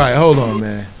difficulties. All right, hold on,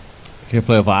 man. Can you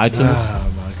play it for iTunes?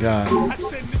 Oh my God.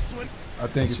 I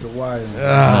think it's the wire.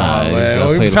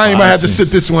 Man. Every time you might have to sit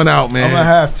this one out, man. I'm gonna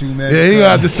have to, man. Yeah, you gonna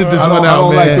have to sit this one out, man. I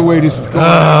don't like the way this is going.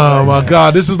 Oh my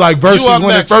God, this is like versus when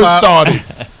next, it first Pop. started.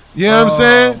 You know what I'm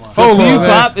saying? It's up to you,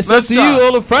 Pop. It's up to you.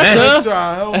 All the pressure. Let's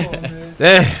try. Hold on, man.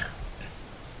 Damn.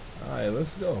 All right,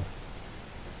 let's go.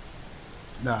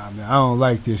 Nah, man, I don't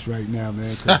like this right now,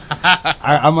 man. 'Cause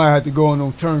I might have to go on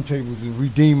those turntables and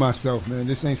redeem myself, man.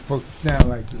 This ain't supposed to sound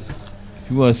like this.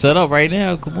 You want to set up right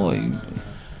now? Come on.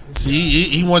 See,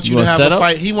 he wants you You to wanna have set a up?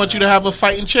 fight. He wants you to have a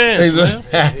fighting chance, man.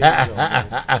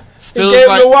 Still Gave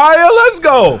like, the wire. Let's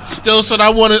go. still said I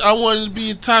wanted to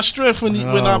be top strength when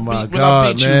I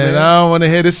beat you, man. I don't want to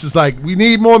hear this. Is like we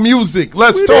need more music.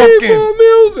 Let's We talk need more in.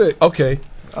 music. Okay.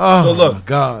 Oh So look. my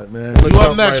God, man. You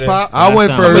up next, Pop? I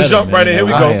went first. Jump right in. Here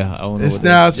we go. It's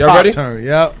now it's Y'all Pop ready? turn.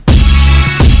 Yep.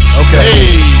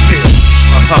 Okay.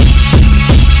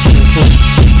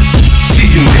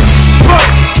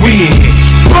 We in here.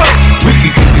 We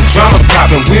can get the drama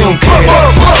poppin', we don't care.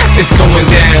 It's going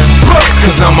down,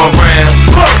 cause I'm around.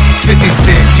 50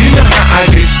 Cent, you know how I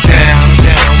get down.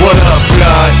 What up,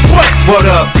 blood? What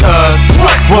up, cuz?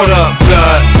 What up,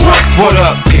 blood? What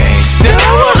up, gangsta?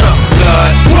 What up,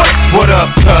 blood? What up,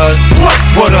 cuz?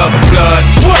 What up, blood?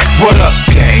 What up,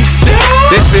 gangsta?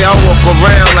 They say I walk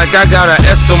around like I got an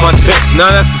S on my chest. Now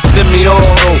that's a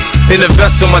semi-auto. In the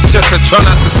vest on my chest, I try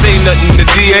not to say nothing. The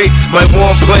DA might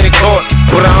want playing court,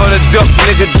 but I wanna duck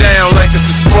nigga down like it's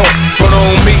a sport. Front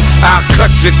on me, I'll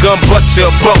cut your gun, butt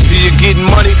your buck. Do you getting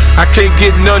money? I can't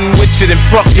get nothing with you, then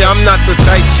fuck ya. I'm not the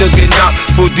type to get knocked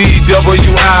for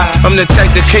DWI. I'm the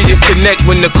type that can you connect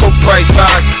when the coke price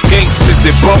rise. Gangsters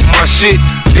that bump my shit,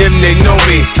 them they know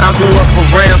me. I grew up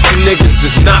around some niggas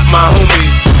that's not my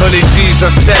homies. 100 G's, I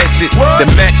stash it. The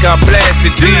Mac, I blast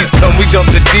it. These come, we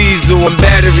dump the diesel and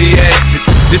battery acid.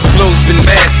 This flow's been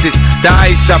mastered. The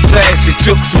ice, I flash it.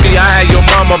 Jukes me, I had your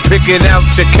mama picking out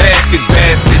your casket,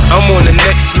 bastard. I'm on the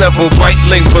next level. White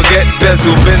link, baguette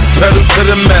bezel. Benz pedal to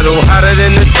the metal. Hotter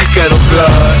than the tea kettle.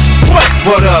 Blood.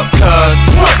 What up, cuz?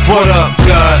 What up,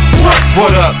 blood?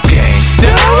 What up,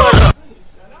 gangsta? What up?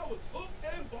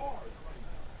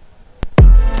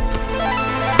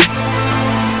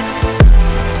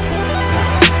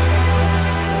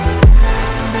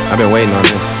 I've been waiting on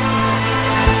this.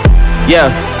 Yeah.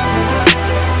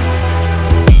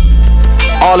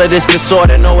 All of this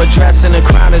disorder, no address, and the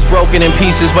crown is broken in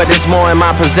pieces, but there's more in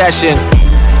my possession.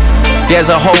 There's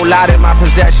a whole lot in my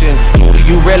possession. Who do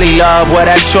you really love? Well,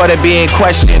 that's sure to be in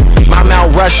question. My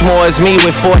Mount Rushmore is me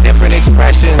with 4 different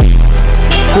expressions.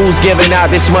 Who's giving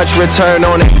out this much return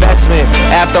on investment?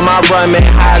 After my run, man,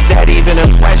 how's that even a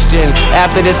question?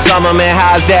 After this summer, man,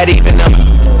 how's that even a...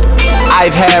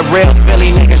 I've had real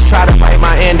Philly niggas try to write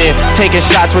my ending, taking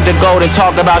shots with the gold and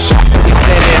talked about shots that we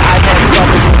sending. I've had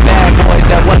scuffles with bad boys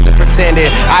that wasn't pretending.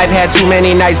 I've had too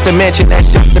many nights to mention, that's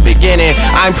just the beginning.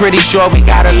 I'm pretty sure we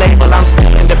got a label, I'm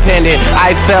still independent.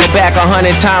 I fell back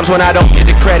 100 times when I don't get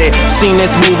the credit. Seen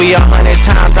this movie 100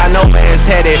 times, I know where it's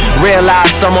headed. Realize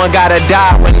someone gotta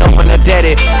die when no one are dead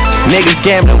it. Niggas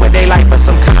gambling with their life for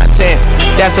some content.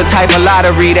 That's the type of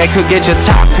lottery that could get your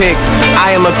top pick.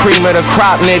 I am a cream of the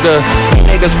crop nigga.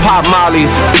 Niggas pop mollies,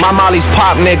 my mollies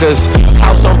pop niggas.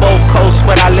 House on both coasts,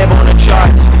 but I live on the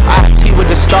charts. I have tea with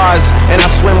the stars, and I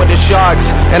swim with the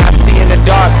sharks. And I see in the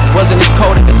dark, wasn't as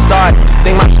cold at the start.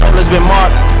 Think my soul has been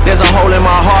marked, there's a hole in my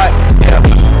heart. Yeah,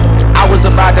 I was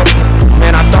about to,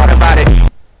 man, I thought about it.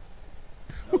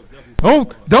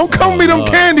 Don't come me them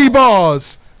candy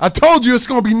bars. I told you it's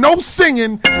gonna be no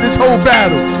singing this whole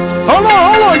battle. Hold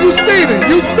on, you speeding.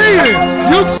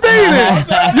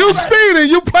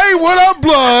 You play What Up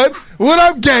Blood, What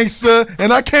Up Gangster,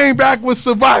 and I came back with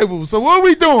Survival. So what are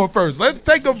we doing first? Let's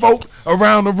take a vote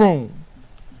around the room.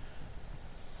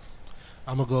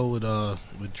 I'm gonna go with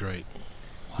Drake.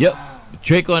 Yep,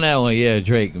 Drake on that one. Yeah,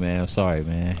 Drake, man. I'm sorry,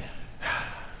 man.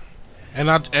 And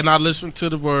I listened to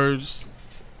the words.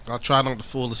 I try not to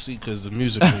fall asleep because the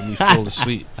music made me fall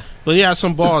asleep. But he had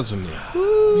some bars in there.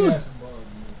 Yeah.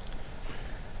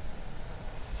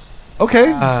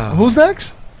 Okay, who's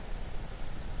next?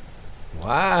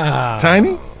 Wow.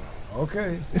 Tiny?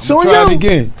 Okay. It's on try you. it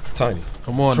again. Tiny.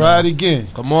 Come on Try now. it again.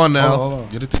 Come on now. Hold on.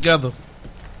 Get it together.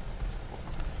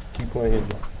 Keep playing.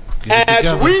 Get it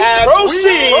together.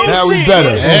 Proceed. Now we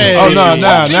better. Hey. Oh, no,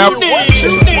 now.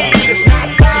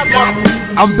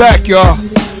 I'm back, y'all.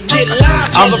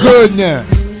 I'm good now.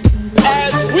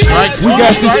 We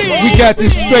got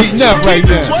this straightened up right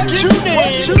now.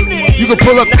 You can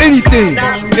pull up anything,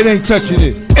 it ain't touching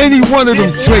it. Any one of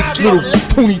them Drake little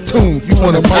toony tunes you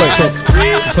wanna play,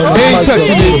 they ain't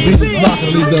touching it.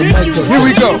 Here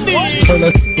we go. Turn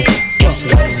up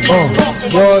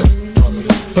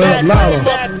louder.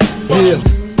 Yeah.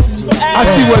 I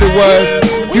see what it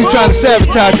was. You trying to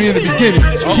sabotage me in the beginning.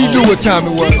 He knew what time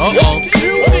it was.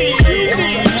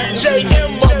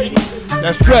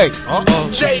 That's right.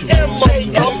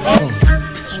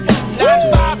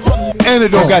 And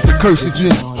it don't got the curses in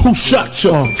it. Who shot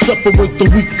ya? Separate the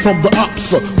weak from the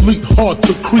opsa. Leap hard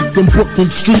to creep in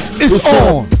Brooklyn streets. It's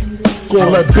on.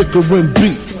 All that bickering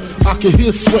beef. I can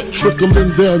hear sweat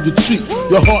trickling down your cheek.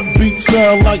 Your heartbeat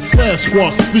sound like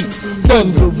Sasquatch feet.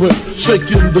 Thundering,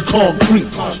 shaking the concrete.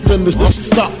 Then the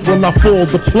stop when I fall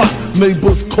the plot.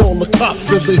 Neighbors call the cops,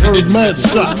 said they heard mad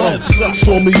shots.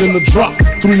 Saw me in the drop,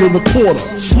 3 1/4.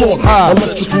 Slaughter,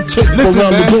 electrical tape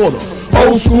around the border.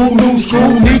 Old school, new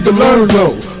school, need to learn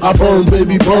though. I burn,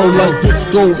 baby, burn like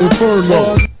disco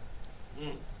inferno.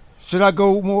 Should I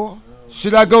go more?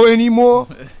 Should I go any more?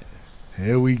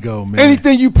 Here we go, man.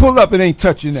 Anything you pull up, it ain't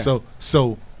touching that.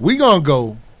 So we gonna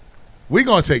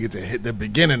take it to the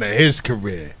beginning of his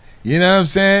career. You know what I'm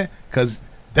saying? Cause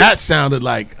that sounded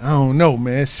like, I don't know,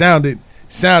 man. Sounded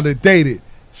dated.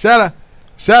 Shout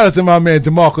out to my man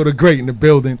DeMarco the Great in the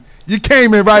building. You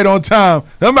came in right on time.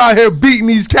 I'm out here beating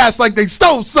these cats like they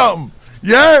stole something.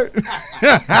 Yeah.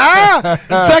 Check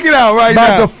it out right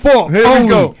now. By default. Here only. we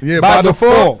go. Yeah, by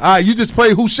default. All right, you just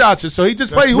play Who Shot You. So he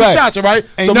just played Who Shot You, right?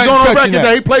 Ain't so we nothing going on touching record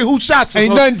that he played Who Shot You.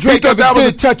 Ain't So nothing Drake ever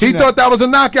did touching He thought that was a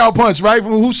knockout punch, right?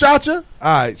 From Who Shot You? All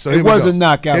right, so it was a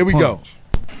knockout punch. Here we go.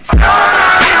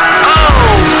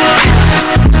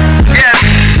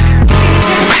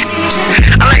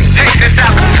 I'd like to take this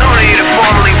opportunity to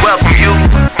formally welcome you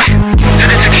to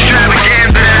this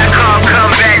extravaganza that I call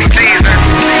comeback season.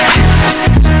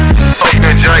 Hope you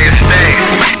enjoy your stay.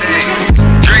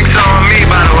 Drinks on me,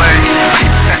 by the way.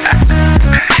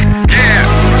 Yeah.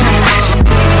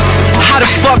 How the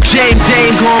fuck Jane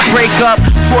Dame gon' break up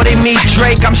before they meet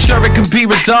Drake? I'm sure it can be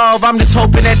resolved. I'm just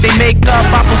hoping that they make up.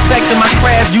 I perfected my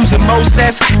craft using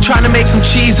Moses. Trying to make some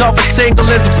cheese off a single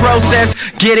is a process.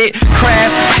 Get it?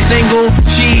 Craft, single,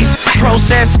 cheese,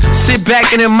 process. Sit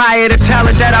back and admire the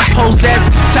talent that I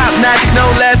possess. Top notch, no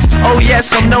less. Oh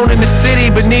yes, I'm known in the city,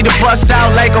 but need to bust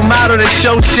out like I'm out of the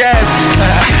show chest.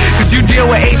 Cause you deal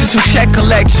with agents who check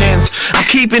collections. I'm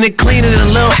keeping it clean in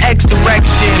a little X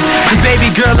direction. And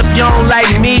baby girl, if you don't like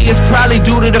me, it's probably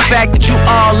due to the fact that you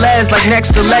are all last like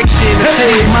next election. The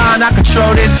city's mine, I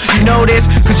control this. You know this,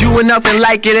 cause you were nothing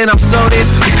like it, and I'm so this,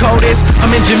 the coldest. I'm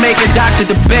in Jamaica, Dr.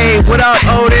 DeBay. What up,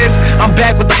 Otis? I'm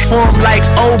back with the form like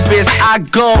Obis. I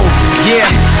go, yeah,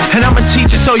 and I'm a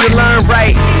teacher, so you learn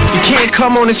right. You can't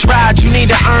come on this ride, you need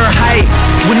to earn height.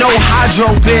 With no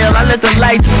hydro bill, I let the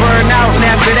lights burn out, and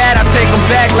after that I take them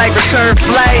back like return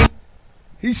flight.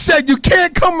 He said you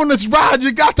can't come on this ride,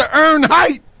 you got to earn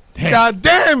height. God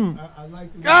damn.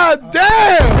 God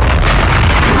damn.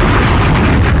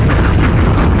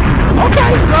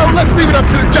 Okay, well, let's leave it up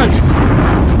to the judges.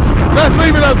 Let's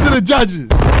leave it up to the judges.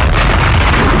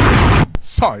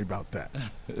 Sorry about that.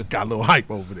 Got a little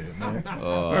hype over there, man.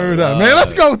 Heard up, man.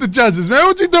 Let's go with the judges, man.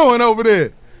 What you doing over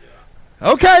there?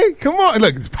 Okay, come on.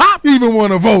 Look, Pop even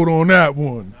want to vote on that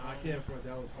one. I can't front.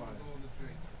 That was fine.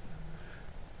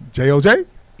 J.O.J.?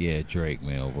 Yeah, Drake,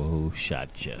 man, over who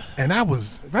shot ya. And that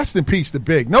was, rest in peace to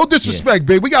Big. No disrespect,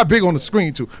 Big. We got Big on the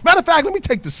screen, too. Matter of fact, let me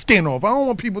take the skin off. I don't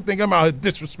want people to think I'm out here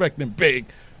disrespecting Big.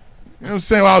 You know what I'm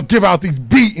saying? I'll give out these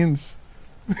beatings.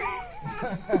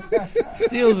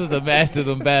 Steels is the master of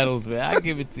them battles, man. I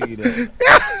give it to you, though.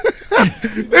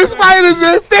 This fight has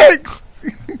been fixed.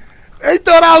 They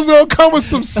thought I was going to come with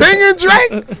some singing,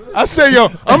 Drake. I said, yo,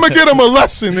 I'm going to get them a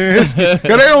lesson in history.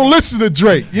 Because they don't listen to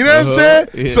Drake. You know what I'm saying?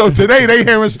 Yeah. So today they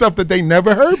hearing stuff that they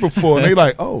never heard before. And they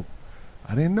like, oh,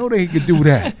 I didn't know that he could do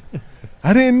that.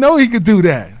 I didn't know he could do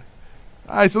that.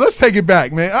 All right, so let's take it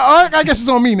back, man. I guess it's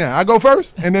on me now. I go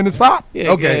first, and then it's Pop?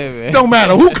 Yeah, okay. go ahead, man. Don't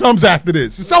matter who comes after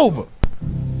this. It's over.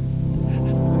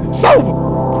 It's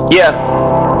over. Yeah.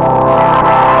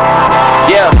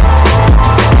 Yeah.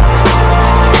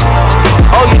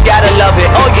 Oh, you gotta love it.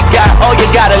 Oh, you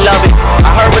gotta love it. I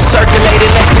heard it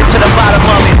circulated. Let's get to the bottom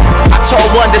of it. I told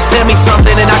one to send me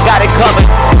something and I got it covered.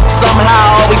 Somehow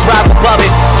I always rise above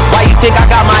it. Why you think I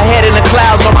got my head in the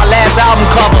clouds on my last album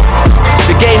cover?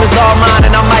 The game is all mine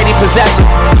and I'm mighty possessive.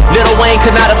 Lil Wayne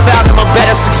could not have found him a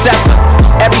better successor.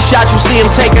 Every shot you see him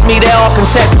taking me, they're all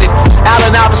contested.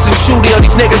 Allen Iverson, Shooty,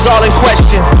 these niggas all in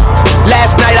question.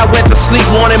 Last night I went to sleep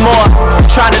wanting more,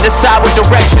 trying to decide what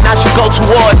direction I should go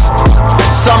towards.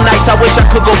 Some nights I wish I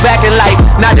could go back in life,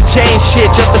 not to change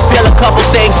shit, just to feel a couple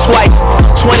things twice.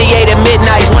 28 at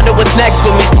midnight, wonder what's next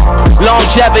for me.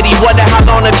 Longevity, wonder how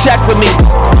long to check for me.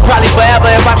 Probably forever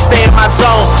if I stay in my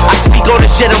zone. I speak on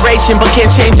this generation, but can't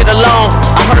change it alone.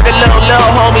 I heard a little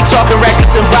homie talking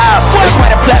reckless and vibe. That's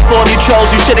quite a platform you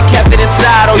chose, you should've kept it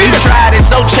inside. Oh, you tried it,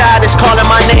 so childish, calling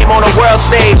my name on a world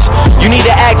stage. You need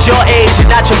to act your age and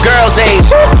not your girl's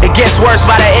age. It gets worse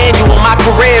by the annual. My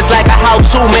career's like a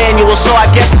how-to manual, so I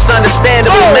guess it's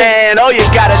understandable, man. Oh, you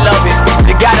gotta love it.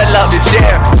 You gotta love it,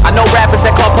 yeah. I know rappers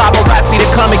that call paparazzi to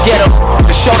come and get them,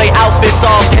 to show they outfits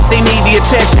off, guess they need the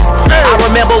attention. I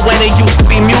remember when it used to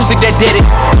be music that did it,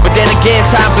 but then again,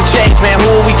 times have changed, man. Who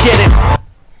are we kidding?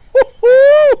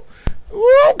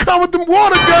 Ooh, come with them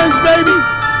water guns, baby.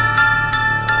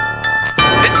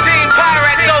 It's Team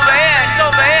Pyrex over here. It's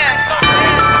over here.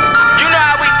 You know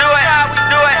how we do it.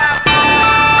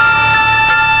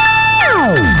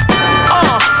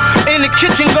 In the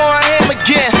kitchen going ham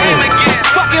again.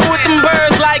 Fucking with them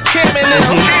birds like Kim and them.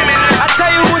 I tell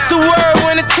you what's the word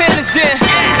when the tin is in.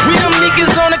 We them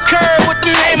niggas on the curb with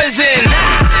the hammers in.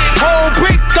 Whole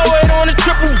brick, throw it on a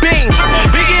triple beam.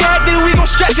 We get active, we gon'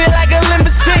 stretch it like a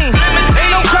limousine.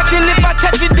 Ain't no question if I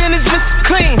touch it, then it's Mr.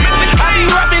 Clean. I be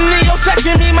rapping in your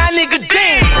section, be my nigga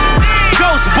Dean.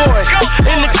 Ghost boy,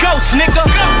 in the ghost, nigga.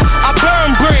 I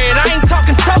burn bread, I ain't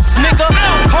talking toast, nigga.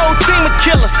 Whole team of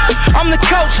killers, I'm the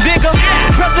coach, nigga.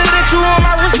 Presidential on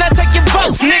my wrist, now take your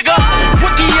votes, nigga.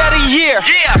 Rookie of the year,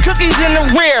 cookies in the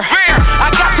rear.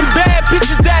 I got some bad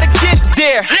bitches that'll get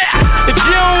there. If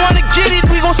you don't wanna get it,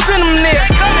 we gon' send them there.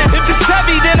 If it's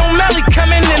heavy, then O'Malley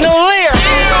coming in the leer.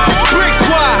 Brick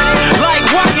squad, like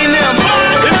walking them.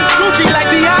 If it's Gucci, like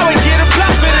the Howard, get a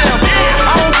plot for them.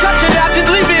 I don't touch it, I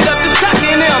just leave it up to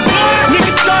talking them.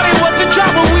 Niggas started was a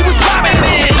drama, we was popping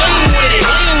it. Lean with it,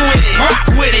 rock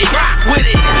with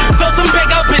it, throw some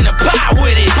back up in the pot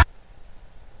with it.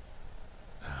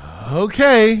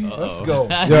 Okay, let's go.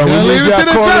 Yo, we leave need it to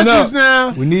the y'all calling judges up.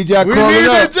 now. We need y'all We calling need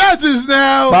up. the judges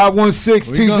now.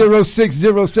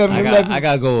 516-206-0711. I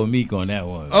gotta go with Meek on that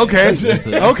one. Okay.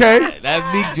 Okay.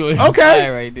 That Meek joint is Okay.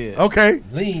 fire right there. Okay.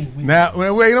 Lean. Now,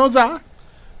 wait on Zai.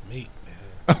 Meek,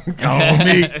 Oh,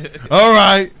 Meek. All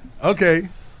right. Okay.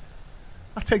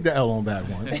 I'll take the L on that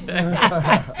one.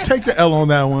 Take the L on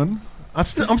that one.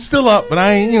 I'm still up, but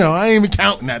I ain't even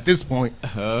counting at this point.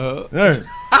 All right.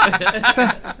 Go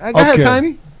ahead,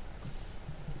 Tiny.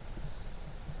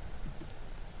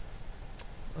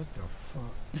 What the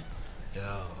fuck? Yo,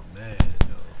 man.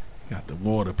 Got the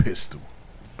water pistol.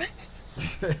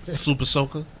 Super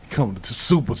Soaker. Coming to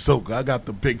Super Soaker. I got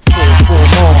the big 4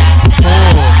 more.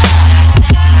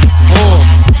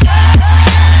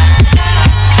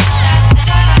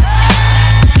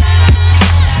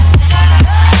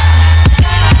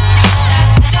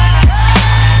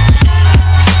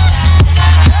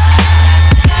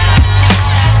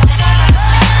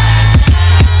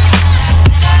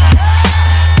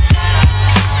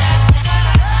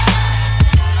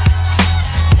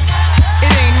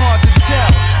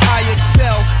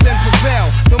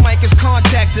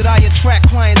 I attract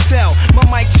clientele. My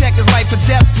mic check is life or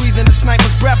death, breathing a sniper's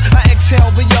breath. I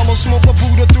exhale the yellow smoke of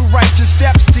Buddha through righteous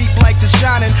steps, deep like the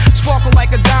shining, sparkle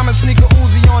like a diamond, sneaker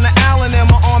Uzi on the island, and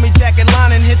my army jacket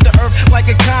lining hit the earth like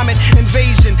a comet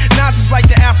invasion. Nazis like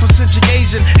the Afrocentric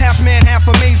Asian, half man, half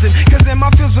amazing. Cause in my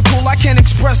physical, I can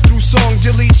express through song.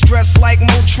 Delete stress like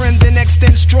Motrin, then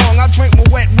extend strong. I drink my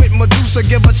wet with Medusa,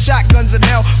 give her shotguns in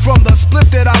hell from the split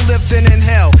that I lived in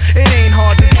hell. It ain't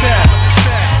hard to tell.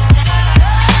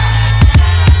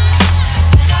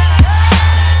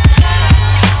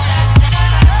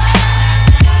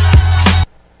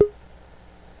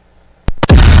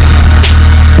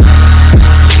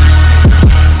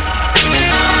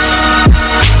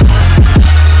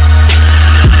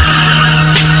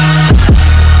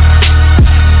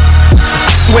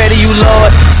 Swear to you,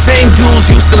 Lord, same dudes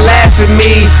used to laugh at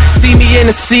me. See me in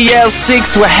a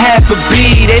CL6 with half a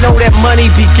B. They know that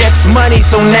money begets money,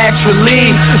 so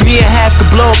naturally me and half could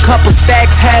blow a couple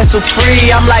stacks hassle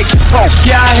free. I'm like, oh,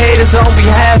 y'all haters on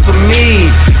behalf of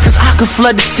me, cause I could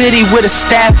flood the city with a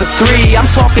staff of 3. I'm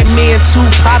talking me and 2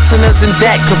 partners and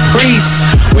that Caprice.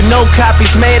 With no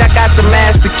copies made, I got the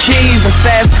master keys. And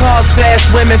fast cars,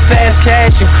 fast women, fast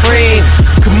cash and cream.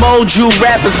 Commode you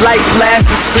rappers like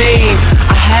plasticine.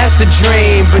 I have to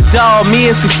dream, but dawg, me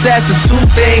and success are 2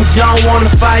 things you don't wanna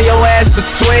find your ass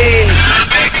between.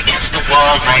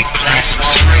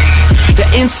 The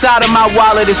inside of my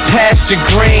wallet is pasture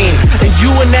green, and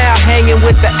you are now hanging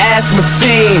with the asthma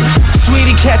team.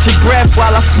 Sweetie, catch your breath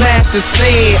while I smash the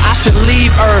scene. I should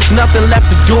leave Earth, nothing left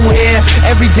to do here.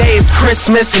 Every day is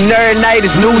Christmas and every night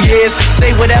is New Year's.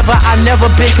 Say whatever, I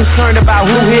never been concerned about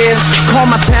who hears. Call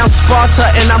my town Sparta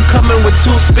and I'm coming with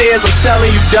 2 spears. I'm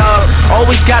telling you, dog,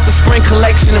 always got the spring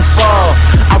collection and fall.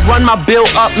 I run my bill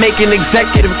up making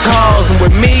executive calls, and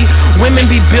with me, women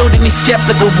be building these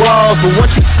skeptical walls. But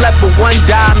once you slept with one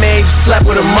diamond, you slept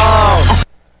with them all.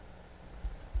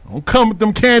 Don't come with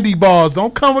them candy bars.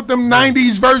 Don't come with them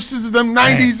 90s verses, them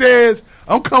 90s airs.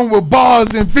 I'm coming with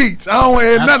bars and beats. I don't want to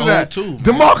hear none of that.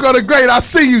 DeMarco the Great, I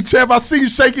see you, Chef. I see you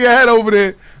shaking your head over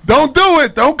there. Don't do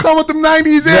it. Don't come with them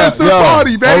 90s airs to the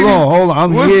party, baby. Hold on.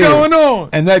 I'm What's here. going on?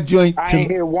 And that joint. I ain't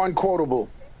hear one quotable.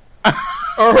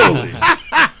 Early.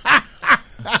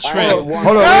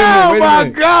 Hold on, wait a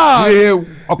minute. God. You hear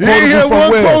a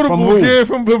quotable from where?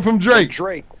 From who? Yeah, from Drake.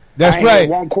 Drake. That's I ain't right. heard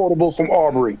one quotable from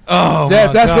Aubrey. Oh,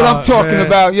 that's what I'm talking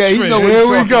about. Yeah, he know what Here he's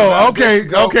we talking go.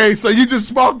 about. Okay. So you just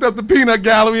sparked up the peanut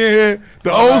gallery in here.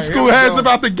 The old school heads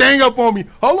about to gang up on me.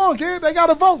 Hold on, kid. They got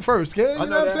to vote first, kid. You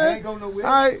know what I'm saying? Ain't going nowhere.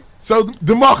 All right. So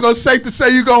DeMarco, it's safe to say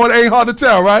you going Ain't Hard to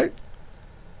Tell, right?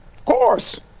 Of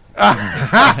course.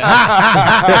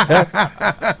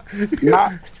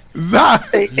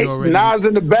 Nas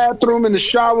in the bathroom, in the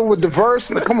shower with the verse.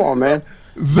 Come on, man.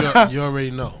 You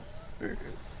already know.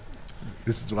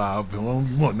 This is why I've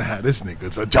been wanting to have this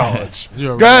nigga to George.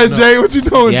 Go ahead, Jay. What you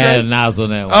doing, Yeah, Jay? Nas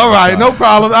on that one. All right, no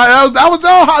problem. That was a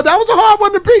hard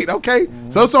one to beat. Okay,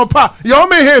 so it's on pop. Yo,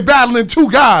 I'm in here battling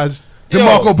 2 guys.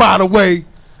 DeMarco, by the way,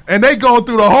 and they going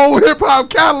through the whole hip hop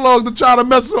catalog to try to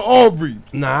mess with Aubrey.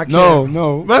 Nah, I can't.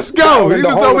 No. Let's go. He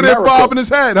just over there bobbing his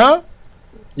head, huh?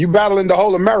 You battling the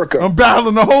whole America. I'm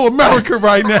battling the whole America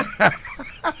right now.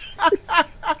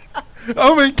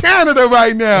 I'm in Canada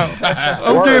right now.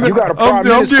 I'm getting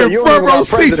front row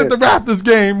seats at the Raptors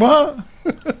game, huh?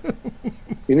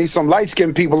 You need some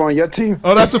light-skinned people on your team.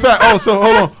 Oh, that's a fact. Oh, so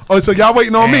hold on. Oh, so y'all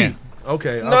waiting on me?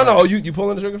 Okay. No. You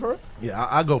pulling the trigger first? Yeah,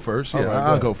 I'll go first. Yeah,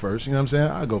 I'll go first. You know what I'm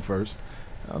saying? I'll go first.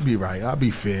 I'll be right. I'll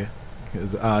be fair.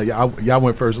 Because y'all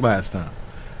went first last time.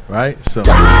 Right? So.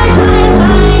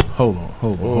 Hold on.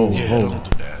 Hold on. Don't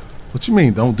do that. What you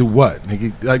mean, don't do what,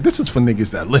 nigga? Like, this is for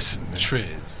niggas that listen.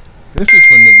 Triz. This is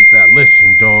for niggas that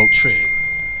listen, dog. Triz.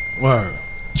 Word.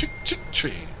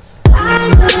 Triz.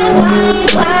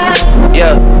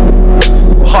 Yeah.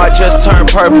 Heart just turned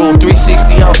purple.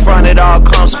 360 up front, it all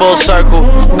comes full circle.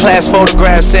 Class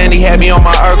photograph, Sandy had me on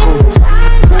my Urkel.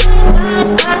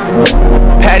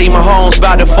 Patty Mahomes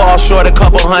about to fall short a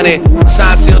couple hundred.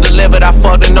 Signed, sealed, delivered. I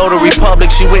fucked the Notary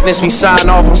Public. She witnessed me sign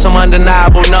off on some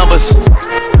undeniable numbers.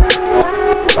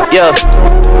 Yeah.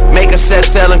 Make make a set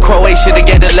sail in Croatia to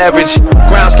get the leverage.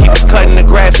 Groundskeepers cutting the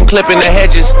grass and clipping the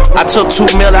hedges. I took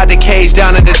 2 mil out the cage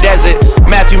down in the desert.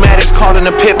 Mathematics calling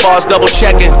the pit boss, double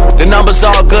checking. The numbers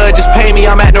all good, just pay me,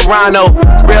 I'm at the Rhino.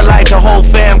 Real life, the whole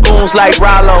fam goons like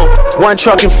Rollo. 1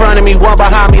 truck in front of me, 1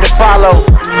 behind me to follow.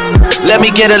 Let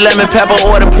me get a lemon pepper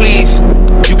order, please.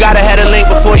 You gotta have a link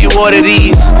before you order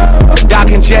these.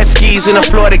 Docking jet skis in the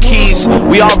Florida Keys.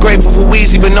 We all grateful for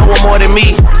Weezy, but no one more than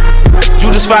me.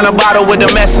 You just find a bottle with the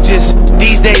messages.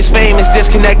 These days fame is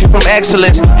disconnected from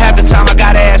excellence. Half the time I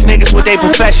gotta ask niggas what their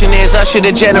profession is. Usher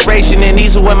the generation in,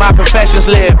 these are where my professions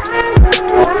live.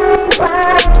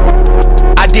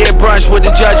 I did brunch with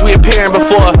the judge, we appearing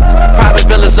before. Private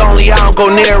villas only, I don't go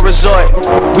near a resort.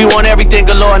 We want everything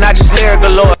galore, not just lyric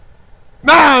galore.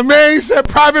 Nah, man, he said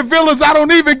private villas, I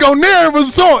don't even go near a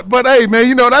resort. But hey, man,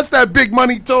 you know, that's that big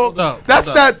money talk.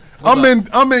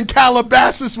 I'm in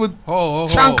Calabasas with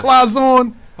chanclas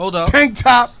on, tank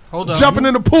top, jumping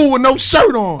in the pool with no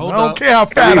shirt on. I don't care how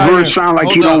fat I am. Every verse sound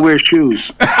like you don't wear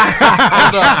shoes.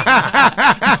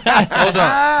 Hold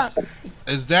up.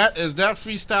 Is that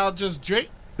freestyle just Drake?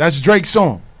 That's Drake's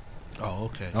song. Oh,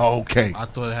 okay. Okay. I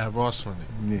thought it had Ross on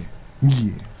it.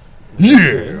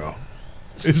 Yeah.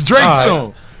 It's Drake's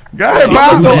song. Go ahead,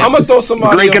 I'm Bob. gonna throw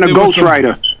somebody. Drake and a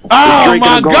ghostwriter. Oh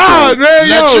my God, man!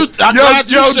 Yo,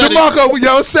 DeMarco,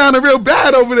 yo, it sounded real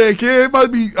bad over there, kid. It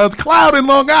must be a cloud in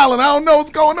Long Island. I don't know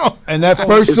what's going on. And that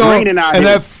first song,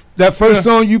 that first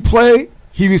song you played,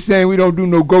 he was saying we don't do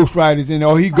no ghostwriters, and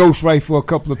he ghostwrite for a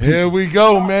couple of people. Here we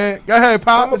go, man. Go ahead,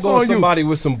 Pop. I'm gonna go with somebody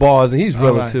with some bars, and he's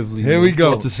relatively. Here we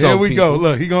go. Here we go.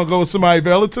 Look, he gonna go with somebody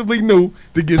relatively new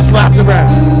to get slapped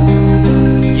around.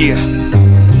 Yeah.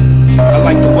 I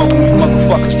like to welcome you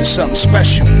motherfuckers to something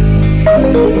special.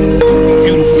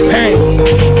 Beautiful pain.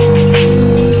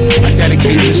 I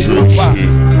dedicate this to my pop.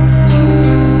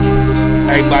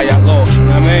 Everybody I lost, you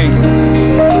know what I mean?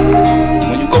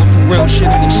 When you go through real shit,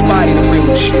 it inspire the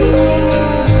realest shit.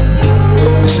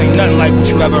 This ain't nothing like what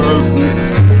you ever heard from me.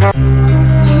 I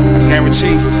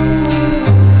guarantee.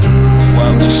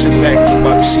 Well, just sit back and you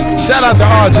about to see. Shout out to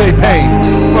RJ Payne.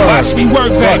 Watch me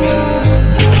work, baby.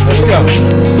 Let's go.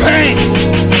 Pain.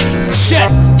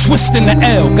 Check. Twisting the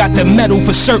L, got the medal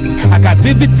for certain. I got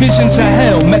vivid visions of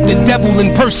hell, met the devil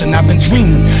in person. I've been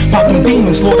dreaming about them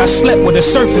demons, Lord, I slept with a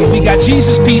serpent. We got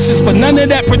Jesus pieces, but none of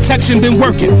that protection been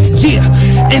working. Yeah,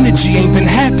 energy ain't been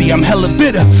happy, I'm hella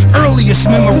bitter. Earliest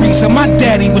memories of my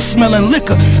daddy was smelling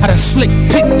liquor. I done slick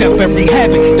picked up every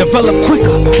habit, developed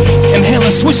quicker.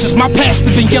 Inhaling swishes, my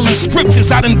pastor been yelling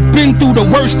scriptures. I done been through the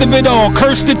worst of it all,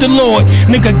 cursed at the Lord.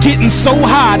 Nigga getting so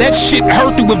high, that shit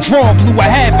hurt to withdraw. Blew a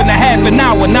half and a half an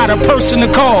hour, not a person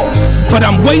to call, but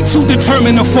I'm way too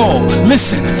determined to fall.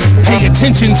 Listen, pay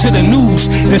attention to the news.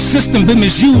 The system been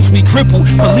misused, we crippled.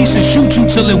 Police and shoot you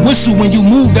till it whistle when you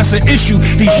move, that's an issue.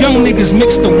 These young niggas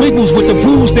mix the wiggles with the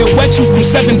booze. They'll wet you from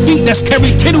 7 feet, that's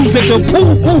Kerry Kittles at the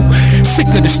pool. Ooh,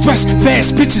 sick of the stress,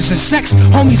 fast bitches and sex.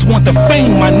 Homies want the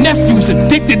fame, my nephew's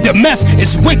addicted to meth.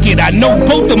 It's wicked, I know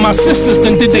both of my sisters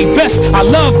done did they best. Our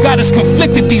love got us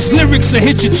conflicted, these lyrics will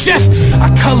hit your chest. Our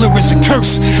color is a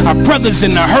curse, our brothers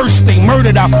in the hearse. They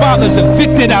murdered our fathers,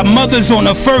 evicted our mothers on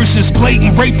the first. Is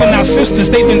blatant raping our sisters,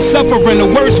 they've been suffering the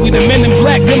worst. We the men in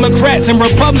black, Democrats and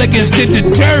Republicans did the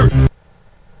dirt.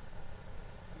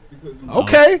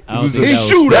 Okay, he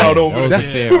shoot out over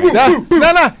there.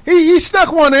 No, he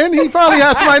stuck one in. He finally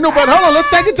had somebody new. But hold on, let's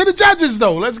take it to the judges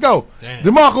though. Let's go.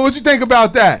 DeMarco, what you think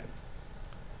about that?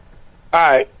 All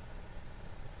right,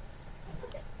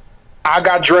 I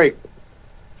got Drake.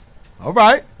 All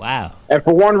right. Wow. And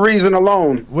for one reason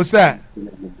alone. What's that?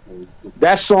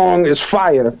 That song is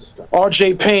fire.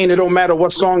 RJ Payne, it don't matter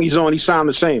what song he's on, he sound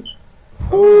the same.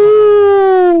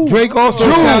 Ooh. Drake also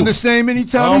sound the same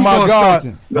anytime. Oh my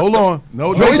God! Hold on,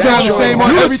 no, Drake sound the same on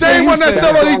you the everything. same one that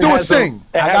said all he do is sing.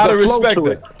 I gotta respect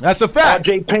it. That's a fact.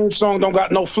 RJ Payne song don't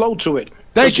got no flow to it.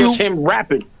 Thank you. It's just him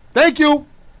rapping. Thank you.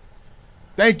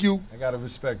 Thank you. I gotta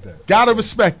respect that. Gotta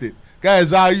respect it, guys.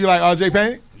 You like RJ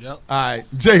Payne? Yep. All right,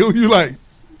 Jay, who you like?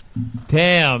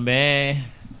 Damn, man.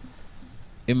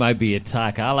 It might be a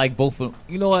tie. I like both of them.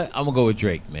 You know what? I'm gonna go with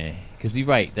Drake, man. Cause you're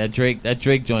right. That Drake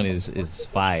joint is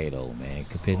fire though, man.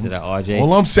 Compared to that RJ.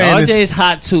 All I'm saying RJ is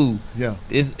hot too. Yeah.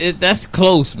 That's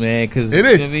close, man. Cause it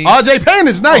is. You know what I mean? RJ Payne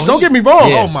is nice. Don't get me wrong.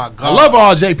 Yeah. Oh my God. I love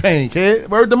RJ Payne,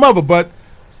 kid. Word the mother, but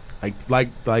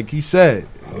like he said,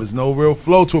 there was no real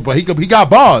flow to it. But he got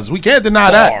bars. We can't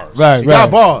deny that. Right. He got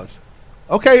bars.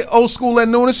 Okay, old school and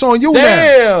noon. It's on you now.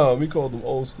 Damn, we called them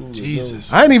old school.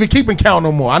 Jesus. I ain't even keeping count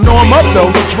no more. I know I'm up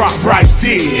though. Drop right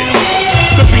there.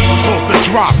 The beat was supposed to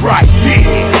drop right there.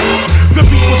 The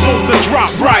beat was supposed to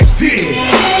drop right there.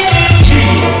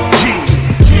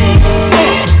 Yeah.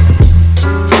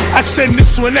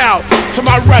 going out to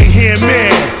my right-hand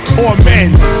man, or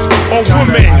men's, or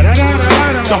women's,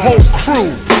 the whole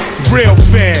crew, real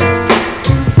fan.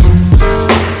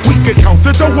 We could count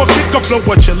the dough or kick a flow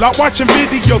or chill out watching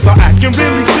videos or acting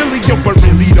really silly, yo, but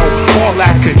really though, all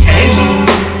that could end.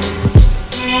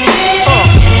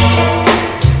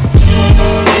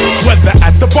 Whether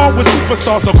at the bar with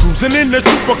superstars or cruising in the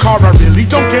trooper car, I really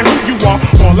don't care who you are.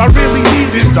 All I really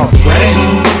need is a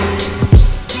friend.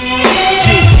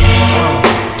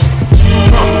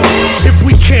 If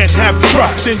we can't have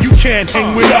trust, then you can't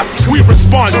hang with us. We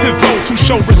respond to those who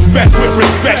show respect with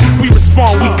respect. We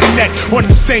respond, we connect on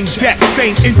the same deck,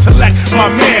 same intellect. My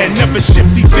man, never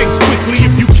shifty things quickly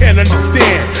if you can't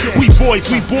understand. We boys,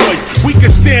 we can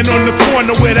stand on the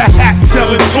corner with a hat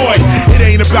selling toys. It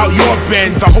ain't about your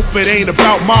Benz, I hope it ain't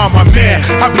about mine, my man.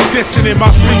 I be dissing in my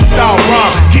freestyle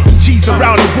rhyme, getting G's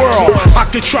around the world. I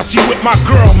can trust you with my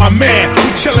girl, my man.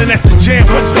 We chilling at the jam,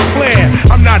 what's the plan?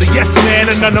 I'm not a yes man,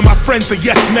 and none of my friends are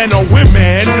yes men or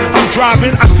women. I'm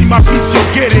driving, I see my beats,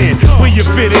 you'll get in where you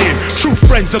fit in. True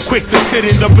friends are quick to sit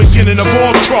in the beginning of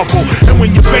all trouble. And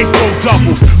when your bankroll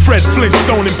doubles, Fred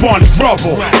Flintstone and Barney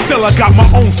Rubble. Still I got my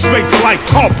own space like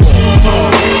Hubble.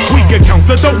 We can count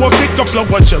the dough or pick up flow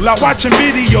or chill out watching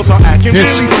videos or acting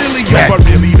really silly, yo, but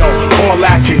really though, all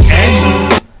that can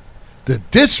end. The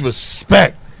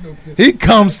disrespect. He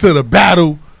comes to the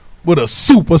battle with a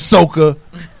super soaker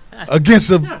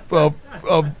against a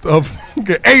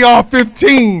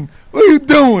AR-15. What are you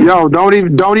doing? Yo, don't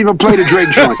even play the Drake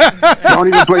joint. Don't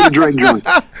even play the Drake joint.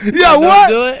 Yeah, what?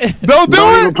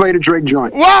 Don't even play the Drake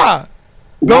joint. Why?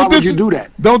 Why would you do that?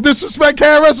 Don't disrespect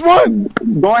KRS-One.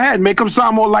 Go ahead, make him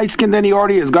sound more light-skinned than he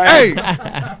already is. Go ahead.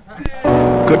 Hey.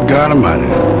 Good God Almighty,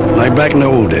 like back in the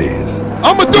old days.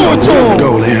 I'ma do it to him.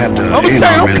 Ago, they had to, I'ma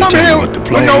tell you, don't come here with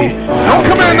don't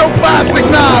come here no plastic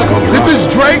knives. This is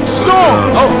Drake's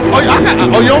song.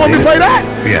 You don't want me to play that? I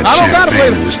don't gotta play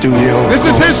in the studio. This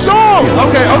is his song.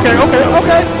 Okay.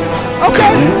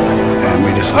 And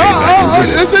we just laid back and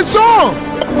did it. It's his song.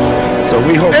 So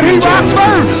we hope and you he enjoy rocks listening to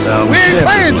first. this album. We ain't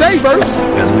playing J verse.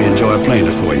 As we enjoy playing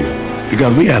it for you.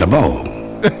 Because we had a ball.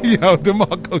 Yo,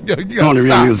 DeMarco, you gotta only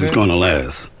real stop, music's man. gonna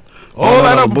last. All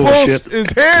that other bullshit is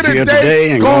here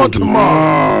today and gone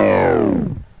tomorrow.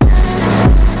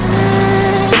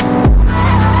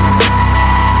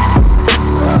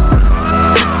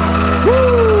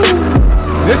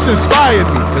 This inspired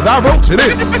me because I wrote to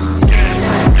this. I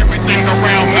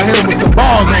hit him with some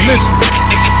bars on this one.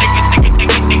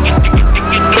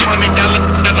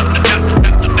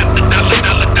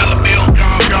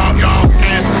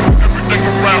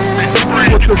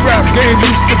 What the rap game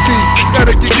used to be.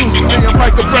 Better get used to me. I'm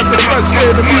like a breath of fresh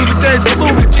air. The music game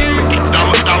polluted, G.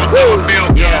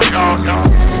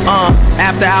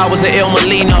 After hours of Il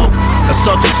Molino, a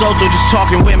Soto just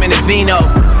talking women and vino.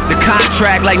 The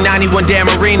contract like 91 Dan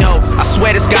Marino. I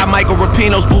swear this guy Michael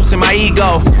Rapino's boosting my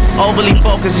ego. Overly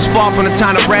focused is far from the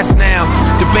time to rest now.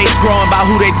 Debates growing about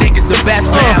who they think is the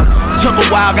best now. Took a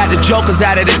while, got the jokers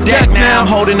out of the deck now. I'm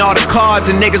holding all the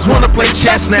cards and niggas wanna play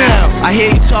chess now. I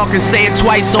hear you talking, say it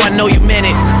twice so I know you meant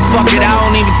it. Fuck it, I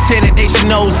don't even tend it, they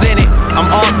should know who's in it. I'm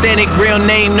authentic, real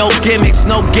name, no gimmicks,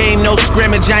 no game, no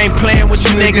scrimmage. I ain't playing with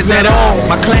you niggas at all.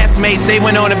 My classmates, they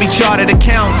went on to be chartered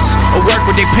accountants or work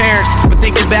with their parents. But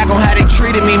thinking back on how they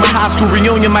treated me, my high school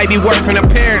reunion might be worth an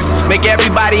appearance. Make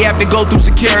everybody have to go through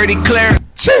security clearance.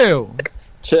 Chill.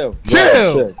 You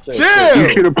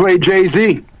should have played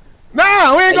Jay-Z.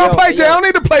 Nah, we ain't gonna play Jay. I don't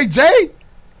need to play Jay.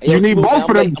 You need both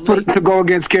of them to go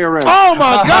against KRS. Oh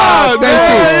my God,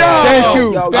 man! Thank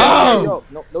you.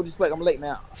 No disrespect. I'm late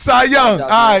now. Cy Young. All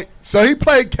right. So he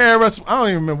played KRS. I don't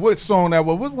even remember what song that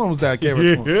was. What one was that?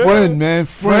 KRS one? Friend, man.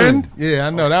 Friend. Yeah, I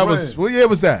know that was. What year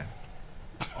was that?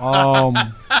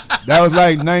 That was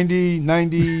like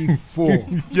 94.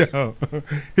 Yo,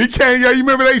 he came. Yo, you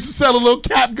remember they used to sell the little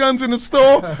cap guns in the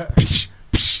store?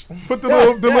 Put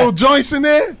the little joints in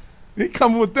there. He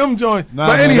coming with them joints. Nah,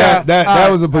 but man, anyhow,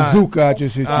 that was a bazooka I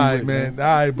just hit you all right, with, man. All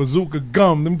right, bazooka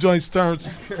gum. Them joints turns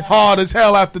hard as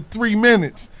hell after 3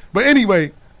 minutes. But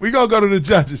anyway, we gonna go to the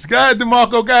judges. Go ahead,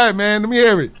 DeMarco. Go ahead, man. Let me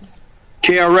hear it.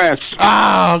 KRS.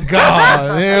 Oh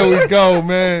God, here we go,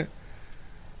 man.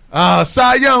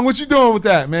 Cy Young, what you doing with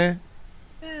that, man?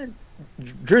 Man,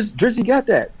 Drizzy got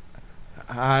that.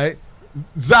 All right,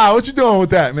 Zai, what you doing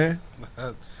with that, man?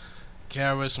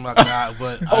 KRS my guy,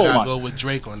 but I gotta go with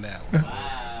Drake on that one.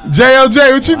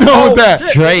 JLJ, what you doing with that?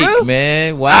 Drake,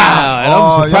 man. Wow. And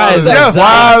I'm surprised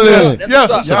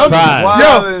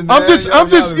I'm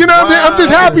just, you know what I mean? I'm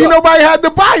just happy nobody had the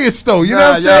bias, though. You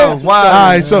know what I'm saying? All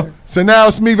right, so now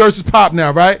it's me versus Pop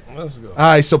now, right? Let's go. All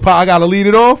right, so Pop, I got to lead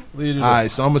it off? Lead it off. All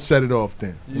right, so I'm going to set it off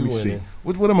then. Let me see.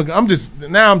 What am I? I'm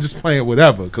just playing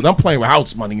whatever because I'm playing with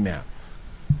house money now.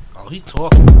 Oh, he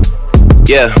talking.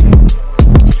 Yeah.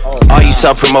 All you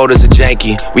self-promoters are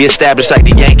janky. We established like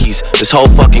the Yankees. This whole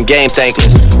fucking game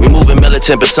thankless. We moving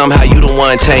militant, but somehow you the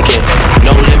one tanking.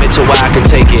 No limit to why I can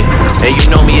take it. And you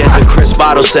know me as a Chris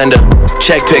bottle sender,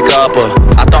 check picker upper.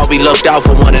 I thought we looked out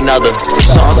for one another.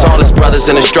 Saw us all as brothers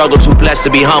in the struggle, too blessed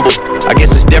to be humble. I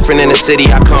guess it's different in the city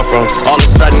I come from. All of a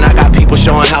sudden I got people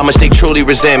showing how much they truly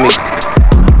resent me.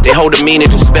 They hold the meaning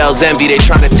to spells envy, they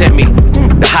trying to tempt me.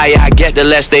 The higher I get, the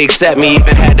less they accept me.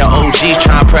 Even had the OGs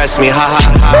try and press me. Ha ha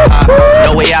ha ha.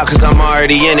 No way out cause I'm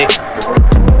already in it.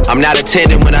 I'm not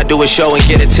attending when I do a show and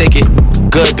get a ticket.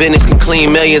 Good business can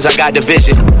clean millions, I got the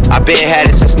vision. I been had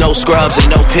it since no scrubs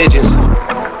and no pigeons.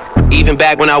 Even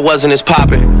back when I wasn't as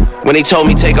poppin'. When they told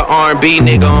me take a R&B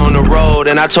nigga on the road,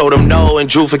 and I told them no and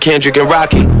drew for Kendrick and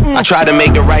Rocky. I tried to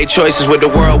make the right choices with the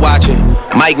world watching.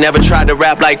 Mike never tried to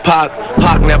rap like Pac.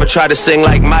 Pac never tried to sing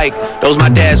like Mike. Those my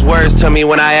dad's words to me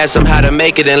when I asked him how to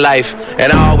make it in life.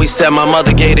 And I always said my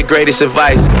mother gave the greatest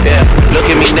advice. Yeah, look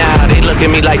at me now, they look at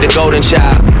me like the golden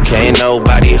child. Can't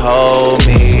nobody hold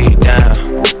me down.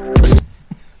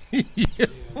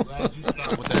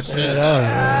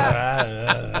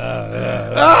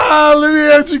 Let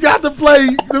me you got to play.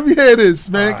 Let me hear this,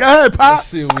 man. Go ahead, Pop. Let's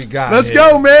see what we got. Let's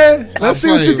go, man. Let's see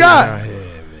what you got.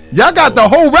 Y'all got the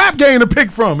whole rap game to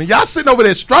pick from, and y'all sitting over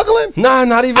there struggling? Nah,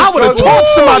 not even. I would have taught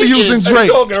somebody Ooh, using Drake.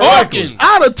 Talking.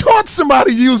 I would have taught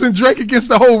somebody using Drake against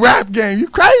the whole rap game. You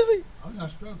crazy? I'm not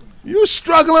struggling. You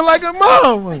struggling like a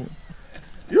mom.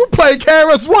 You play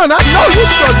KRS-One. I know you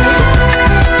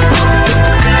struggling.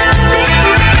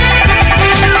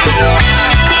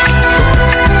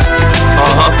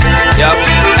 Yep.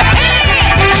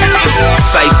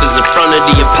 Cyphers in front of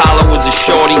the Apollo was a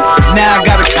shorty. Now I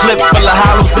got a clip full of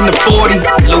hollows in the 40.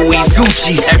 Louis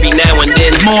Gucci's every now and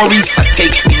then. Maurice, I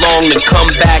take too long to come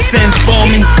back. Send for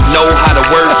me, know how to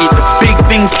work it. Big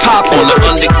things pop on the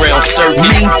underground circuit.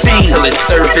 Maintain till it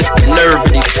surface the nerve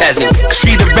of these peasants.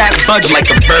 Treat a rap budget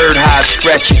like a bird high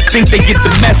stretching. Think they get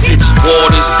the message.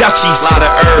 Waters, Dutchies, lot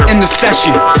of herbs in the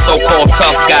session. So-called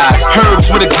tough guys, herbs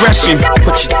with aggression.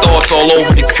 Put your thoughts all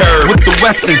over the curb. With the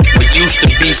Wesson, what used to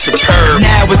be superb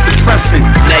now it's depressing.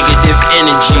 Negative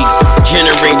energy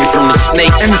generated from the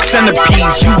snakes and the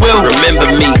centipedes. You will remember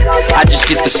me. I just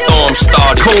get the storm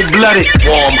started. Cold-blooded,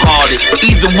 warm-hearted.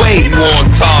 Either way, you on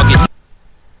target.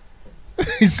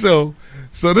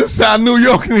 So this is how New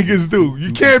York niggas do.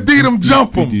 You can't beat them,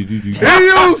 jump them. He used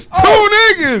two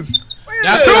niggas.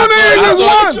 That's two what niggas, I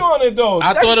one.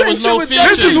 I thought it was no feature.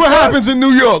 This is what happens in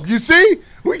New York. You see?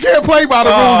 We can't play by the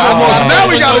rules no more. Now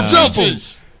we gotta jump them.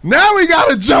 Now we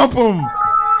gotta jump them.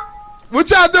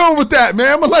 What y'all doing with that,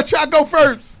 man? I'm gonna let y'all go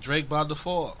first. Drake by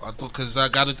default. I thought because I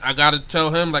gotta tell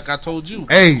him like I told you.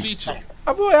 Hey. Feature.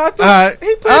 Boy, I thought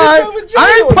he played I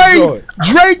ain't played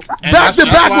Drake back to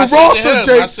back with Ross or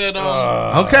Jay. I said,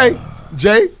 okay,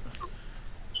 Jay.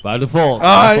 By default.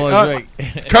 All right,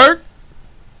 Kirk.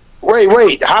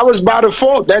 Wait. How was by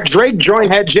default? That Drake joint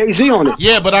had Jay-Z on it.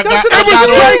 Yeah, but I got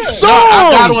Drake's song.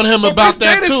 I got on him about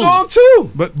that too. Song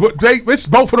too. But Drake, it's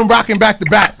both of them rocking back to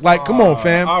back. Like, come on,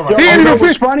 fam. Right. He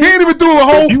ain't even do a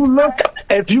whole.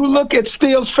 If you look at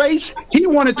Steele's face, he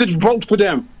wanted to vote for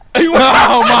them. Oh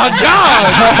my God!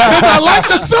 I like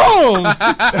the song.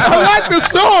 I like the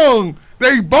song.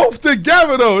 They both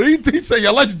together though. He said, "Yeah,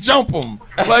 let's jump them."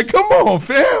 Like, come on,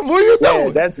 fam. What are you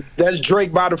doing? Yeah, that's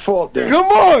Drake by default. Then. Come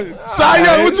on,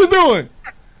 Cy, what you doing?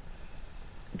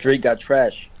 Drake got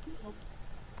trash.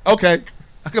 Okay,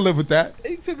 I can live with that.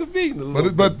 He took a beating,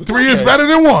 but three is better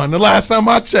than one. The last time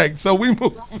I checked, so we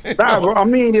move. Nah, I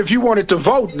mean, if you wanted to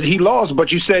vote, he lost,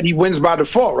 but you said he wins by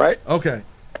default, right? Okay,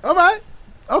 all right,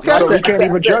 okay. So we can't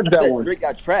even judge that one. Drake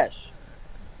got trash.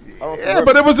 Yeah,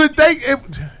 but it was a thing.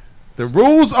 The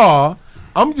rules are,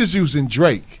 I'm just using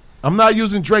Drake. I'm not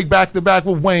using Drake back to back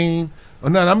with Wayne or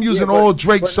nothing. I'm using all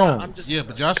Drake songs. Yeah,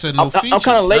 but y'all said no features. I'm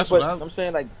kind of late, That's but what I'm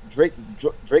saying like Drake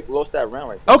lost that round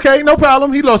right. Okay, no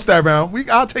problem. He lost that round.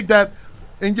 I'll take that.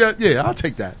 And yeah, I'll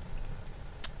take that.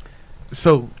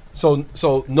 So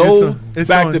no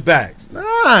back to backs.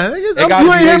 Nah, you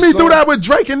ain't hear me do that with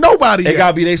Drake and nobody. It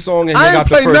gotta be their song. And I ain't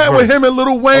playing playing that with him and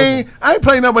Lil Wayne. Okay. I ain't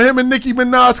playing that with him and Nicki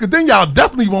Minaj because then y'all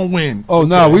definitely won't win. Oh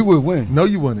no, we would win. No,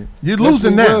 you wouldn't. You're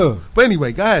losing now. But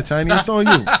anyway, go ahead, Chinese. It's on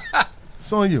you.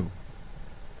 It's on you.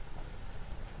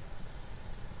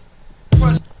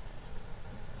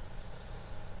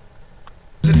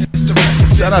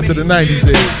 Shout out to the 90s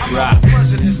age. Rock.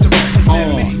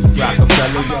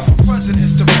 Rockefeller.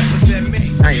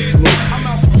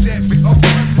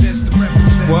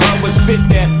 Well, would spit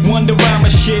that wonder rhyme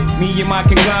of shit. Me and my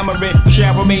conglomerate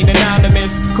shall remain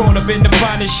anonymous. Caught up in the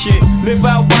finest shit. Live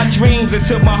out my dreams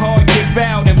until my heart give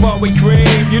out and while we crave.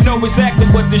 You know exactly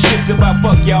what the shit's about.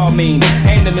 Fuck y'all mean.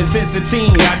 Handling since a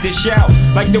teen, I dish out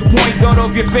like the point guard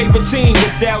of your favorite team.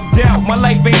 Without doubt, my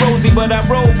life ain't rosy, but I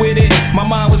roll with it. My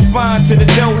mind was fine till the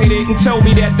dough hit it and told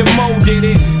me that the mo did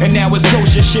it. And now it's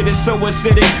kosher shit, it's so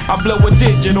acidic. I blow a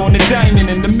digit on the diamond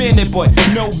in a minute, but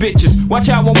no bitches. Watch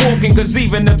how I'm walking, cause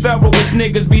even the thoroughest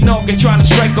niggas be knocking, trying to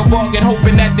strike a bargain,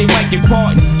 hoping that they might get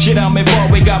pardoned. Shit, I'm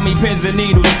involved, we got me pins and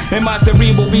needles. And my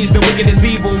cerebral beats, the wicked is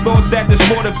evil. Thoughts that this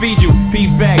more to feed you.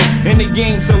 P-facts, in the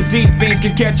game so deep, things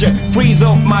can catch ya. Freeze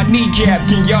off my kneecap,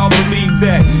 can y'all believe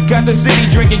that? Got the city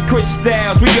drinking Chris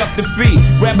Styles, we up the feet.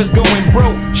 Rappers going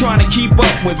broke, trying to keep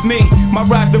up with me. My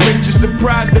rise the riches,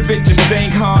 surprise the bitches,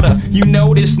 think harder. You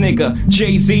know this nigga,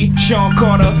 Jay-Z, Sean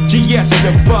Carter, GS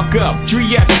the fuck up,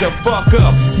 Dries the fuck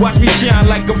up. Watch me shine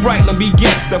like a bright lamp,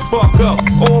 gets the fuck up.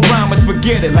 All rhymers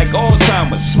forget it, like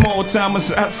Alzheimer's. Small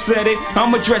timers, I said it,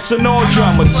 I'm addressing all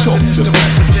drama. Talk to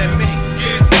me.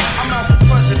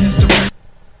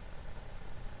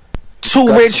 Too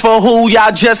rich for who?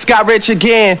 Y'all just got rich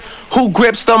again. Who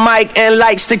grips the mic and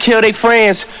likes to kill their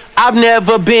friends? I've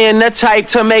never been the type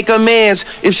to make amends.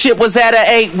 If shit was at an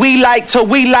 8, we like to.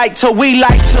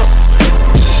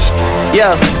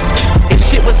 Yeah. If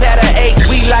shit was at an 8,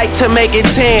 we like to make it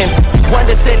 10.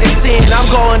 Wonder said it's sin, I'm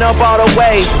going up all the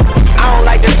way. I don't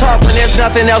like to talk when there's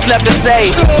nothing else left to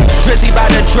say. Drizzy by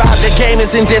the drop, the game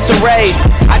is in disarray.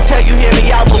 I tell you, hear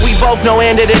me out, but we both know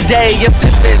end of the day. Your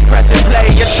sister is pressing play,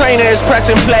 your trainer is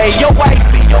pressing play. Your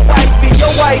wifey.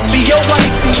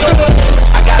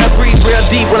 I gotta breathe real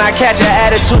deep when I catch an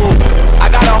attitude. I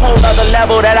got a whole other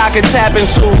level that I can tap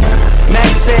into.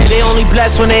 Max said they only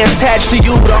blessed when they attached to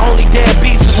you. The only dead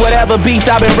beats is whatever beats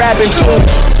I've been rapping to.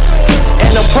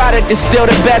 And the product is still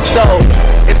the best though.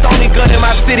 It's only good in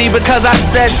my city because I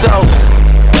said so.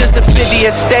 Just a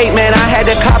 50th state, man, I had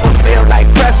to Copperfield like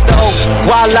presto.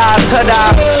 Voila,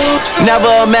 ta-da. Never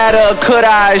a matter of could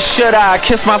I, should I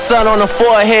kiss my son on the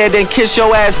forehead, then kiss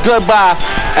your ass goodbye.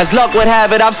 As luck would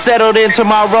have it, I've settled into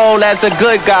my role as the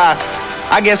good guy.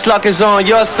 I guess luck is on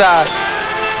your side.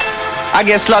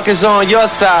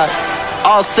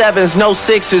 All 7s, no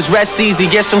 6s, rest easy,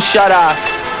 get some shut-eye.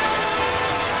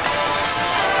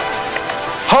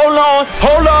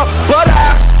 Hold up, but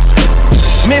I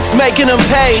miss making them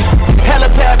pay.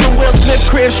 Helipad from Will Smith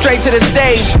crib straight to the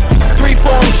stage. 3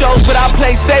 forum shows, but I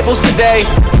play staples today.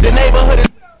 The neighborhood is.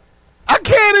 I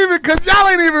can't even, cause y'all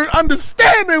ain't even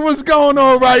understanding what's going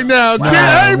on right now. Wow,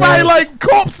 everybody like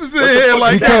corpses in here,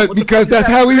 like because that's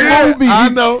how he moved me. I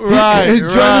know, right? His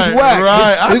judge is whack.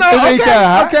 Right. I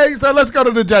know. Okay, so let's go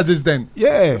to the judges then.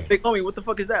 Yeah. Big homie, what the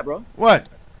fuck is that, bro? What?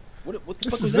 What the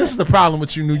fuck This that? is the problem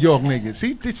with you New York niggas.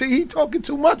 He talking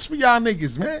too much for y'all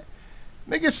niggas, man.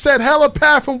 Niggas said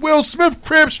helipad from Will Smith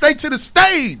crib straight to the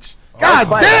stage. God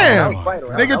damn.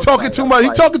 Nigga talking too much.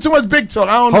 He talking too much big talk.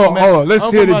 I don't know, man. Hold on.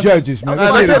 Let's hear the judges, man.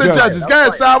 Let's hear the judges. Go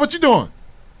ahead, Sal. What you doing?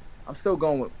 I'm still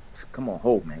going with. Come on,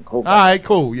 Hov, man. Hov. All right,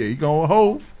 cool. Yeah, you going with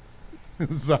Hov?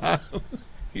 Sal.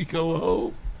 He going with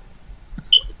Hov.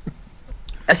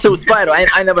 That shit was fire, though.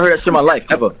 I never heard that shit in my life,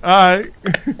 ever. All right.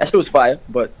 That shit was fire,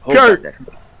 but Hov Kurt, got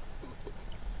that.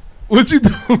 what you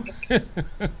doing?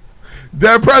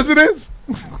 Dead presidents?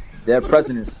 Dead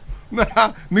presidents.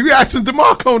 Nah, we asking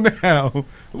DeMarco now.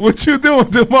 What you doing,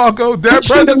 DeMarco? Dead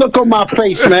See the look on my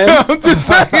face, man. I'm just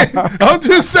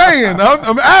saying.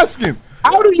 I'm asking.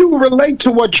 How do you relate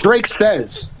to what Drake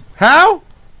says? How?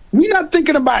 We not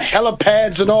thinking about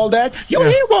helipads and all that. You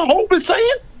hear what Hov is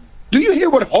saying? Do you hear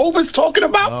what Hov is talking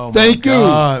about? Oh, Thank you,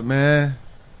 God, man.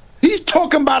 He's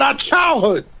talking about our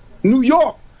childhood, New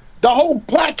York, the whole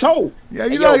plateau. Yeah,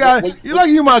 you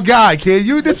you my guy, kid.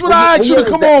 This what I asked you to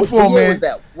come on for, man.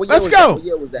 Let's go.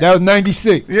 That was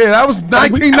 96. Yeah, that was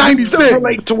 1996. I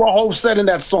relate to what Hov said in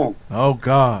that song. Oh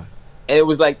God. And it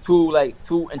was like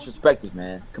too introspective,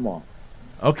 man. Come on.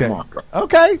 Okay. Come on, bro.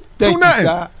 Okay. Thank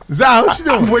 2-0. Zah, what you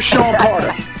doing? I'm with Sean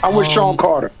Carter. I'm with Sean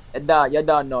Carter. You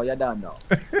don't know.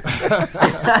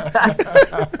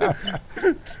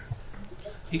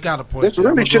 He got a point. This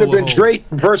really should have been Drake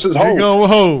versus Hov. You going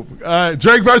with Hov?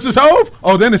 Drake versus Hov?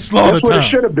 Oh, then it's slaughter That's time. what it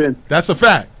should have been. That's a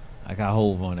fact. I got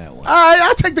Hov on that one. All right,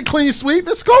 I'll take the clean sweep.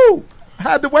 It's cool. I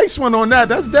had to waste one on that.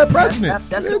 That's Dead Presidents.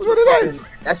 That's what it is.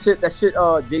 That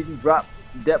shit. Jay-Z dropped.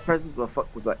 Dead Presidents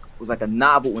was like a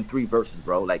novel in 3 verses,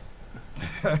 bro. Like,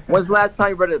 when's the last time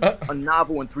you read a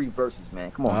novel in 3 verses,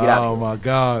 man? Come on, get out of here. Oh my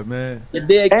God, man. You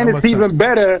dig? And it's even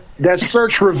better that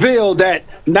search revealed that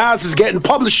Nas is getting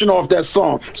publishing off that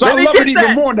song. So I love it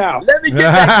even more now. Let me get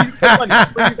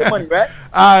that. Get money, right?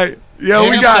 All right. Yo,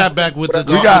 And we he got sat back with the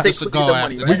cigar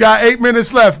after. We got 8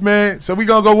 minutes left, man. So we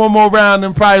gonna go one more round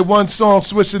and probably one song,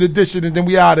 switch to the edition, and then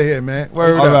we out of here, man.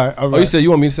 Word All up. right. Oh, you said you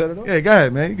want me to set it up? Yeah, go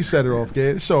ahead, man. You can set it off,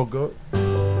 kid. It's so good.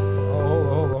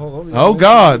 Oh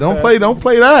God, don't play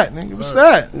that, nigga. What's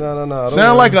that? No.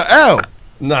 Sound like an L.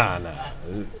 Nah.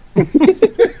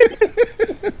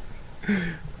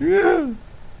 Yeah.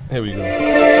 Here we go.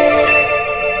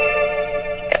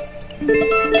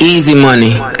 Easy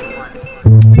money.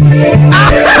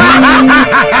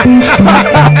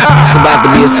 It's about to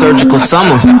be a surgical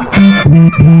summer.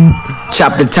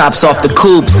 Chop the tops off the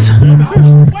coupes.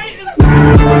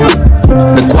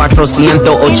 The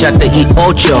 488.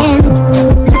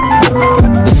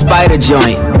 The spider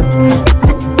joint.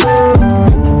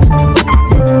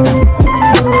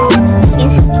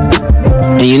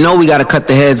 And you know we gotta cut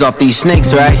the heads off these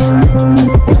snakes, right?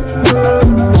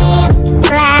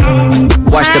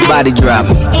 Watch the body drop.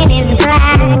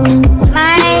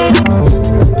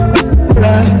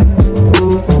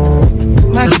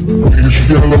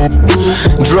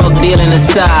 Drug dealing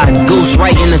aside, ghost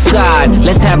writing aside.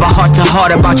 Let's have a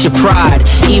heart-to-heart about your pride.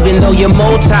 Even though you're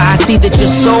multi, I see that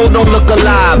your soul don't look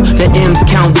alive. The M's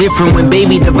count different when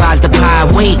baby divides the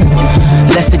pie. Wait,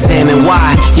 let's examine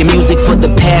why your music for the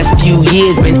past few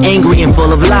years been angry and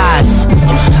full of lies.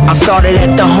 I started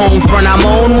at the home front, I'm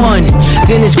on one.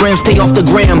 Dennis Graham, stay off the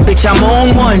gram, bitch, I'm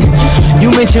on one.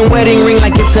 You mentioned wedding ring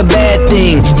like it's a bad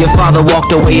thing. Your father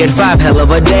walked away at 5, hell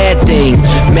of a dad thing.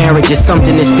 Marriage is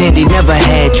something that Sandy never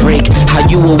had, Drake. How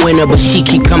you a winner, but she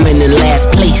keep coming in last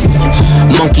place.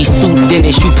 Monkey suit,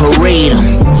 Dennis, you parade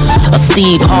him. A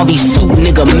Steve Harvey suit,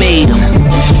 nigga made him.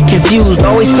 Confused,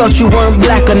 always felt you weren't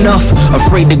black enough.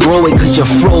 Afraid to grow it cause your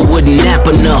fro wouldn't nap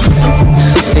enough.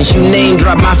 Since you name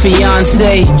dropped my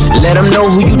fiance, let them know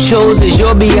who you chose as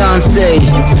your Beyonce.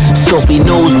 Sophie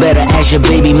knows better as your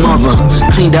baby mother.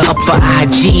 Cleaned her up for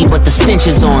IG, but the stench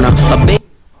is on her. A baby.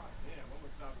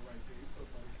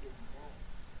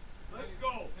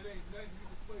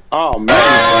 Oh man.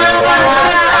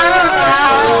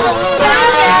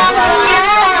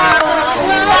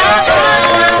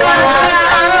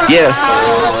 Yeah.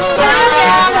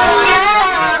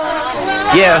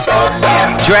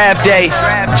 Draft day,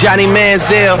 Johnny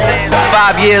Manziel.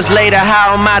 5 years later,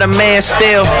 how am I the man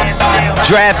still?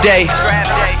 Draft day,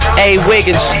 A.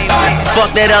 Wiggins.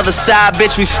 Fuck that other side,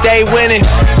 bitch, we stay winning.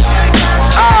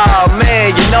 Oh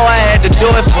man, you know I had to do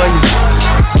it for you.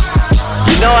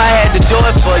 You know I had to do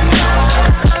it for you.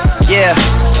 Yeah.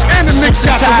 And the Knicks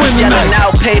got to win tonight. Yelling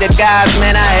out, pay the guys,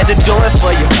 man, I had to do it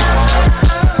for you.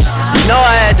 You know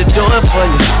I had to do it for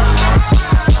you.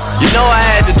 You know I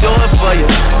had to do it for you.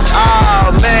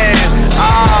 Oh man,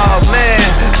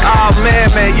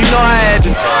 you know I had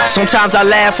to. Sometimes I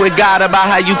laugh with God about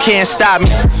how you can't stop me.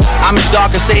 I'm his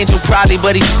darkest angel probably,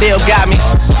 but he still got me.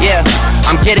 Yeah,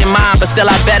 I'm getting mine, but still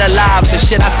I better live. The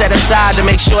shit I set aside to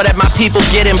make sure that my people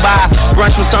getting by.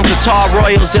 Brunch with some Qatar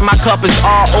Royals and my cup is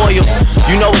all oil.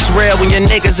 You know it's real when your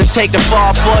niggas will take the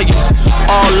fall for you.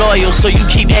 All loyal, so you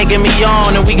keep egging me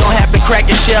on, and we gon' have to crack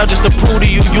your shell just to prove to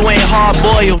you you ain't hard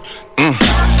boiled.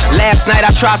 Last night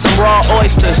I tried some raw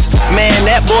oysters. Man,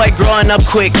 that boy growing up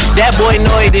quick. That boy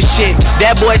know he this shit.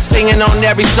 That boy singing on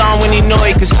every song when he know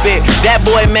he could spit. That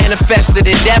boy manifested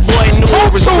it. That boy knew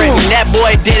it was written. That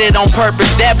boy did it on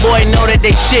purpose. That boy know that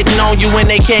they shitting on you when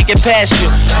they can't get past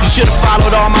you. You should've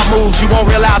followed all my moves. You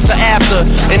won't realize till after.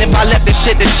 And if I left the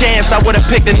shit to Chance, I would've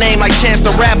picked a name like Chance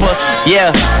the Rapper.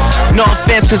 Yeah, no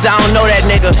offense cause I don't know that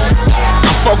nigga.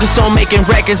 I'm focused on making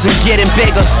records and getting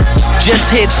bigger. Just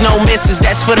hits, no misses,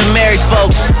 that's for the married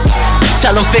folks.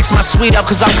 Tell them fix my suite up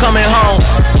cause I'm coming home.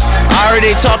 I heard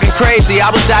they talking crazy, I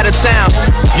was out of town.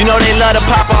 You know they love to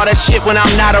pop all that shit when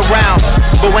I'm not around.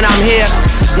 But when I'm here,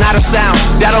 not a sound.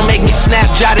 That'll make me snap,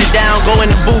 jot it down. Go in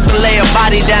the booth and lay a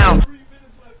body down.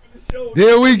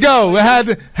 There we go. I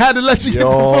had to let you get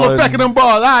the full effect of them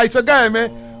balls. All right, so go ahead,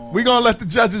 man. We're going to let the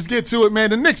judges get to it, man.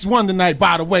 The Knicks won tonight,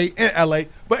 by the way, in L.A.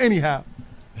 But anyhow,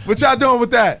 what y'all doing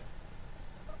with that?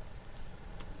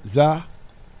 Za?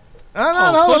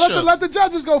 No. Let the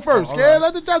judges go first. Yeah,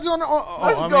 let the judges on the.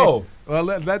 Let's go. Well,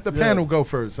 let the panel go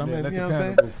first. I mean, let you know the what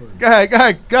I'm panel saying? go first.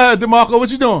 Go ahead, DeMarco.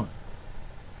 What you doing?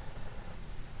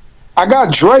 I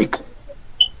got Drake.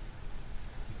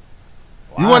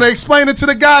 You want to explain it to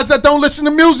the guys that don't listen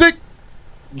to music?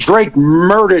 Drake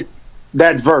murdered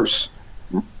that verse.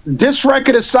 This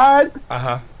record aside,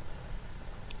 I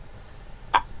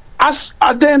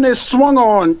damn near swung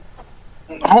on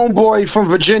homeboy from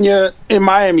Virginia in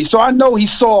Miami, so I know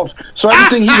he's soft. So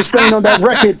everything he was saying on that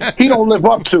record, he don't live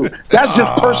up to. That's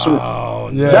just personal.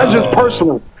 Yeah. That's just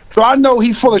personal. So I know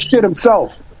he's full of shit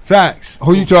himself. Facts.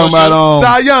 Who you talking about?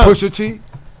 Cy Young. Pusha T.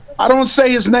 I don't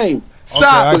say his name.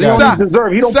 Cy, he don't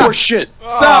deserve. He don't push shit.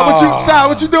 Cy,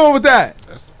 what you doing with that?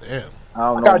 I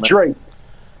don't know. Got Drake.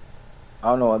 I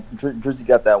don't know. Drizzy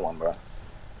got that one, bro.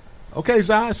 Okay,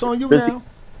 Cy, it's on you now.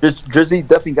 Drizzy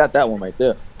definitely got that one right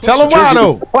there. Tell him why,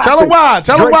 though. Tell him why.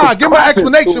 Tell him why. Give him an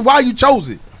explanation why you chose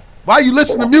it. Why you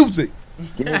listen to music.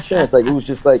 Give me a chance. Like, it was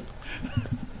just like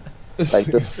the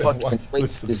fucking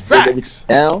just break everything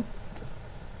down.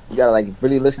 You gotta like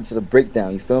really listen to the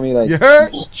breakdown. You feel me? Like you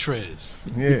heard? Trez.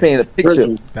 Yeah. You painted a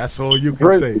picture. That's all you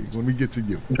can say when we get to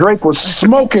you. Drake was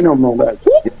smoking him on that.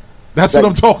 That's what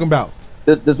I'm talking about.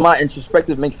 Does my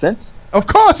introspective make sense? Of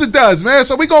course it does, man.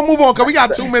 So we gonna move on because we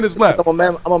got 2 minutes left. I'm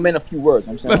a man of few words.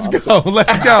 I'm saying. Let's go.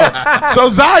 So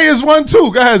Zaya's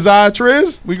 1-2. Go ahead, Zaya.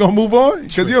 Triz, we gonna move on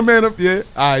because you're a man of All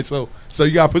right. So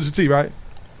you got Pusha T, right?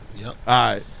 Yep.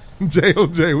 All right.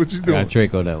 J.O.J., what you doing? Got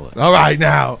Drake on that one. All right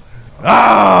now.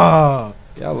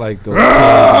 Y'all like those. That's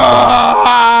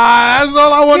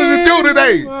all I wanted to do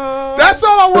today. That's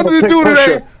all I wanted to do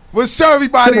today was show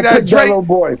everybody that Drake. That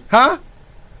boy. Huh?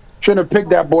 Shouldn't have picked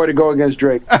that boy to go against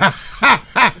Drake.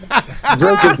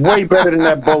 Drake is way better than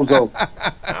that bozo.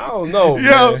 I don't know,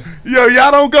 yo,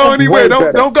 y'all don't go anywhere.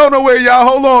 Don't go nowhere, y'all.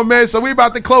 Hold on, man. So we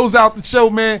about to close out the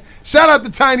show, man. Shout out to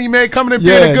Tiny, man, coming and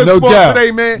being a good sport today,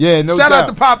 man. Yeah, no Shout doubt. out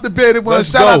to Pop the Bearded One.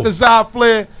 Shout out to Zy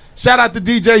Flair. Shout out to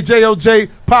DJ J.O.J.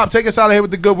 Pop, take us out of here with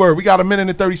the good word. We got 1 minute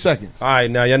and 30 seconds. All right,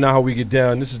 now y'all know how we get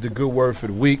down. This is the good word for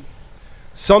the week.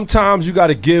 Sometimes you got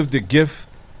to give the gift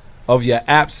of your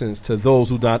absence to those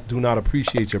who do not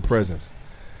appreciate your presence.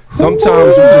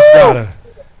 Sometimes you just gotta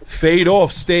fade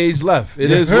off stage left.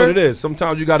 It is what it is.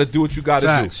 Sometimes you gotta do what you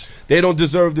gotta do. They don't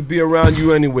deserve to be around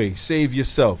you anyway. Save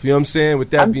yourself. You know what I'm saying?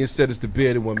 With that being said, it's the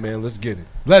Bearded One, man. Let's get it.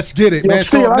 Let's get it, man.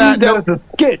 So I need that as a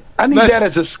skit. I need that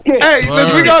as a skit. Hey,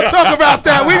 we gonna talk about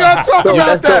that. We gonna talk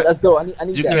about that. Let's go. I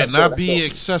need You that. cannot be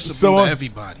accessible to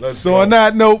everybody. So on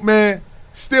that note, man,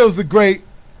 Still's the great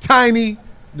Tiny.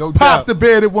 No Pop doubt. the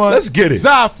Bearded One. Let's get it.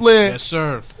 Zy Flair. Yes,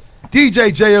 sir.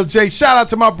 DJ J.O.J. Shout out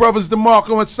to my brothers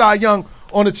DeMarco and Cy Young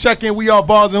on the check-in. We are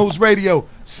Bars and Hoops Radio.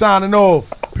 Signing off.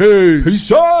 Peace.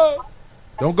 Peace out.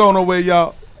 Don't go nowhere,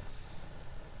 y'all.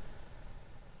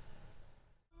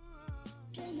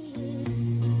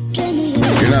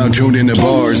 You're now tuned into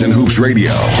Bars and Hoops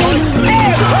Radio,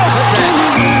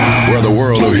 where the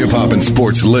world of hip-hop and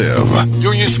sports live.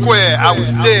 Union Square, I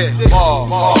was there.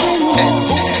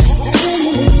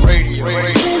 Radio.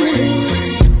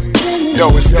 Yo,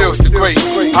 it's still the great.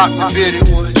 Pop the Bearded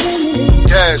One.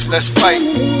 Daz, let's fight.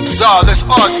 Czar, let's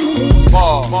argue.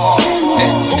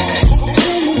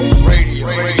 Radio.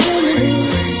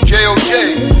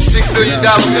 J.O.J. $6 billion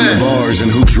man. Bars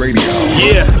and Hoops Radio.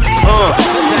 Yeah,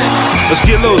 let's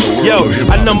get loose. Yo,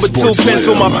 I number 2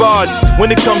 pencil my bars.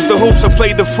 When it comes to hoops, I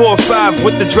play the 4-5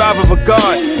 with the drive of a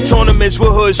guard. Tournaments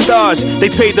with hood stars. They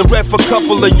paid the ref a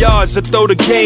couple of yards to throw the game.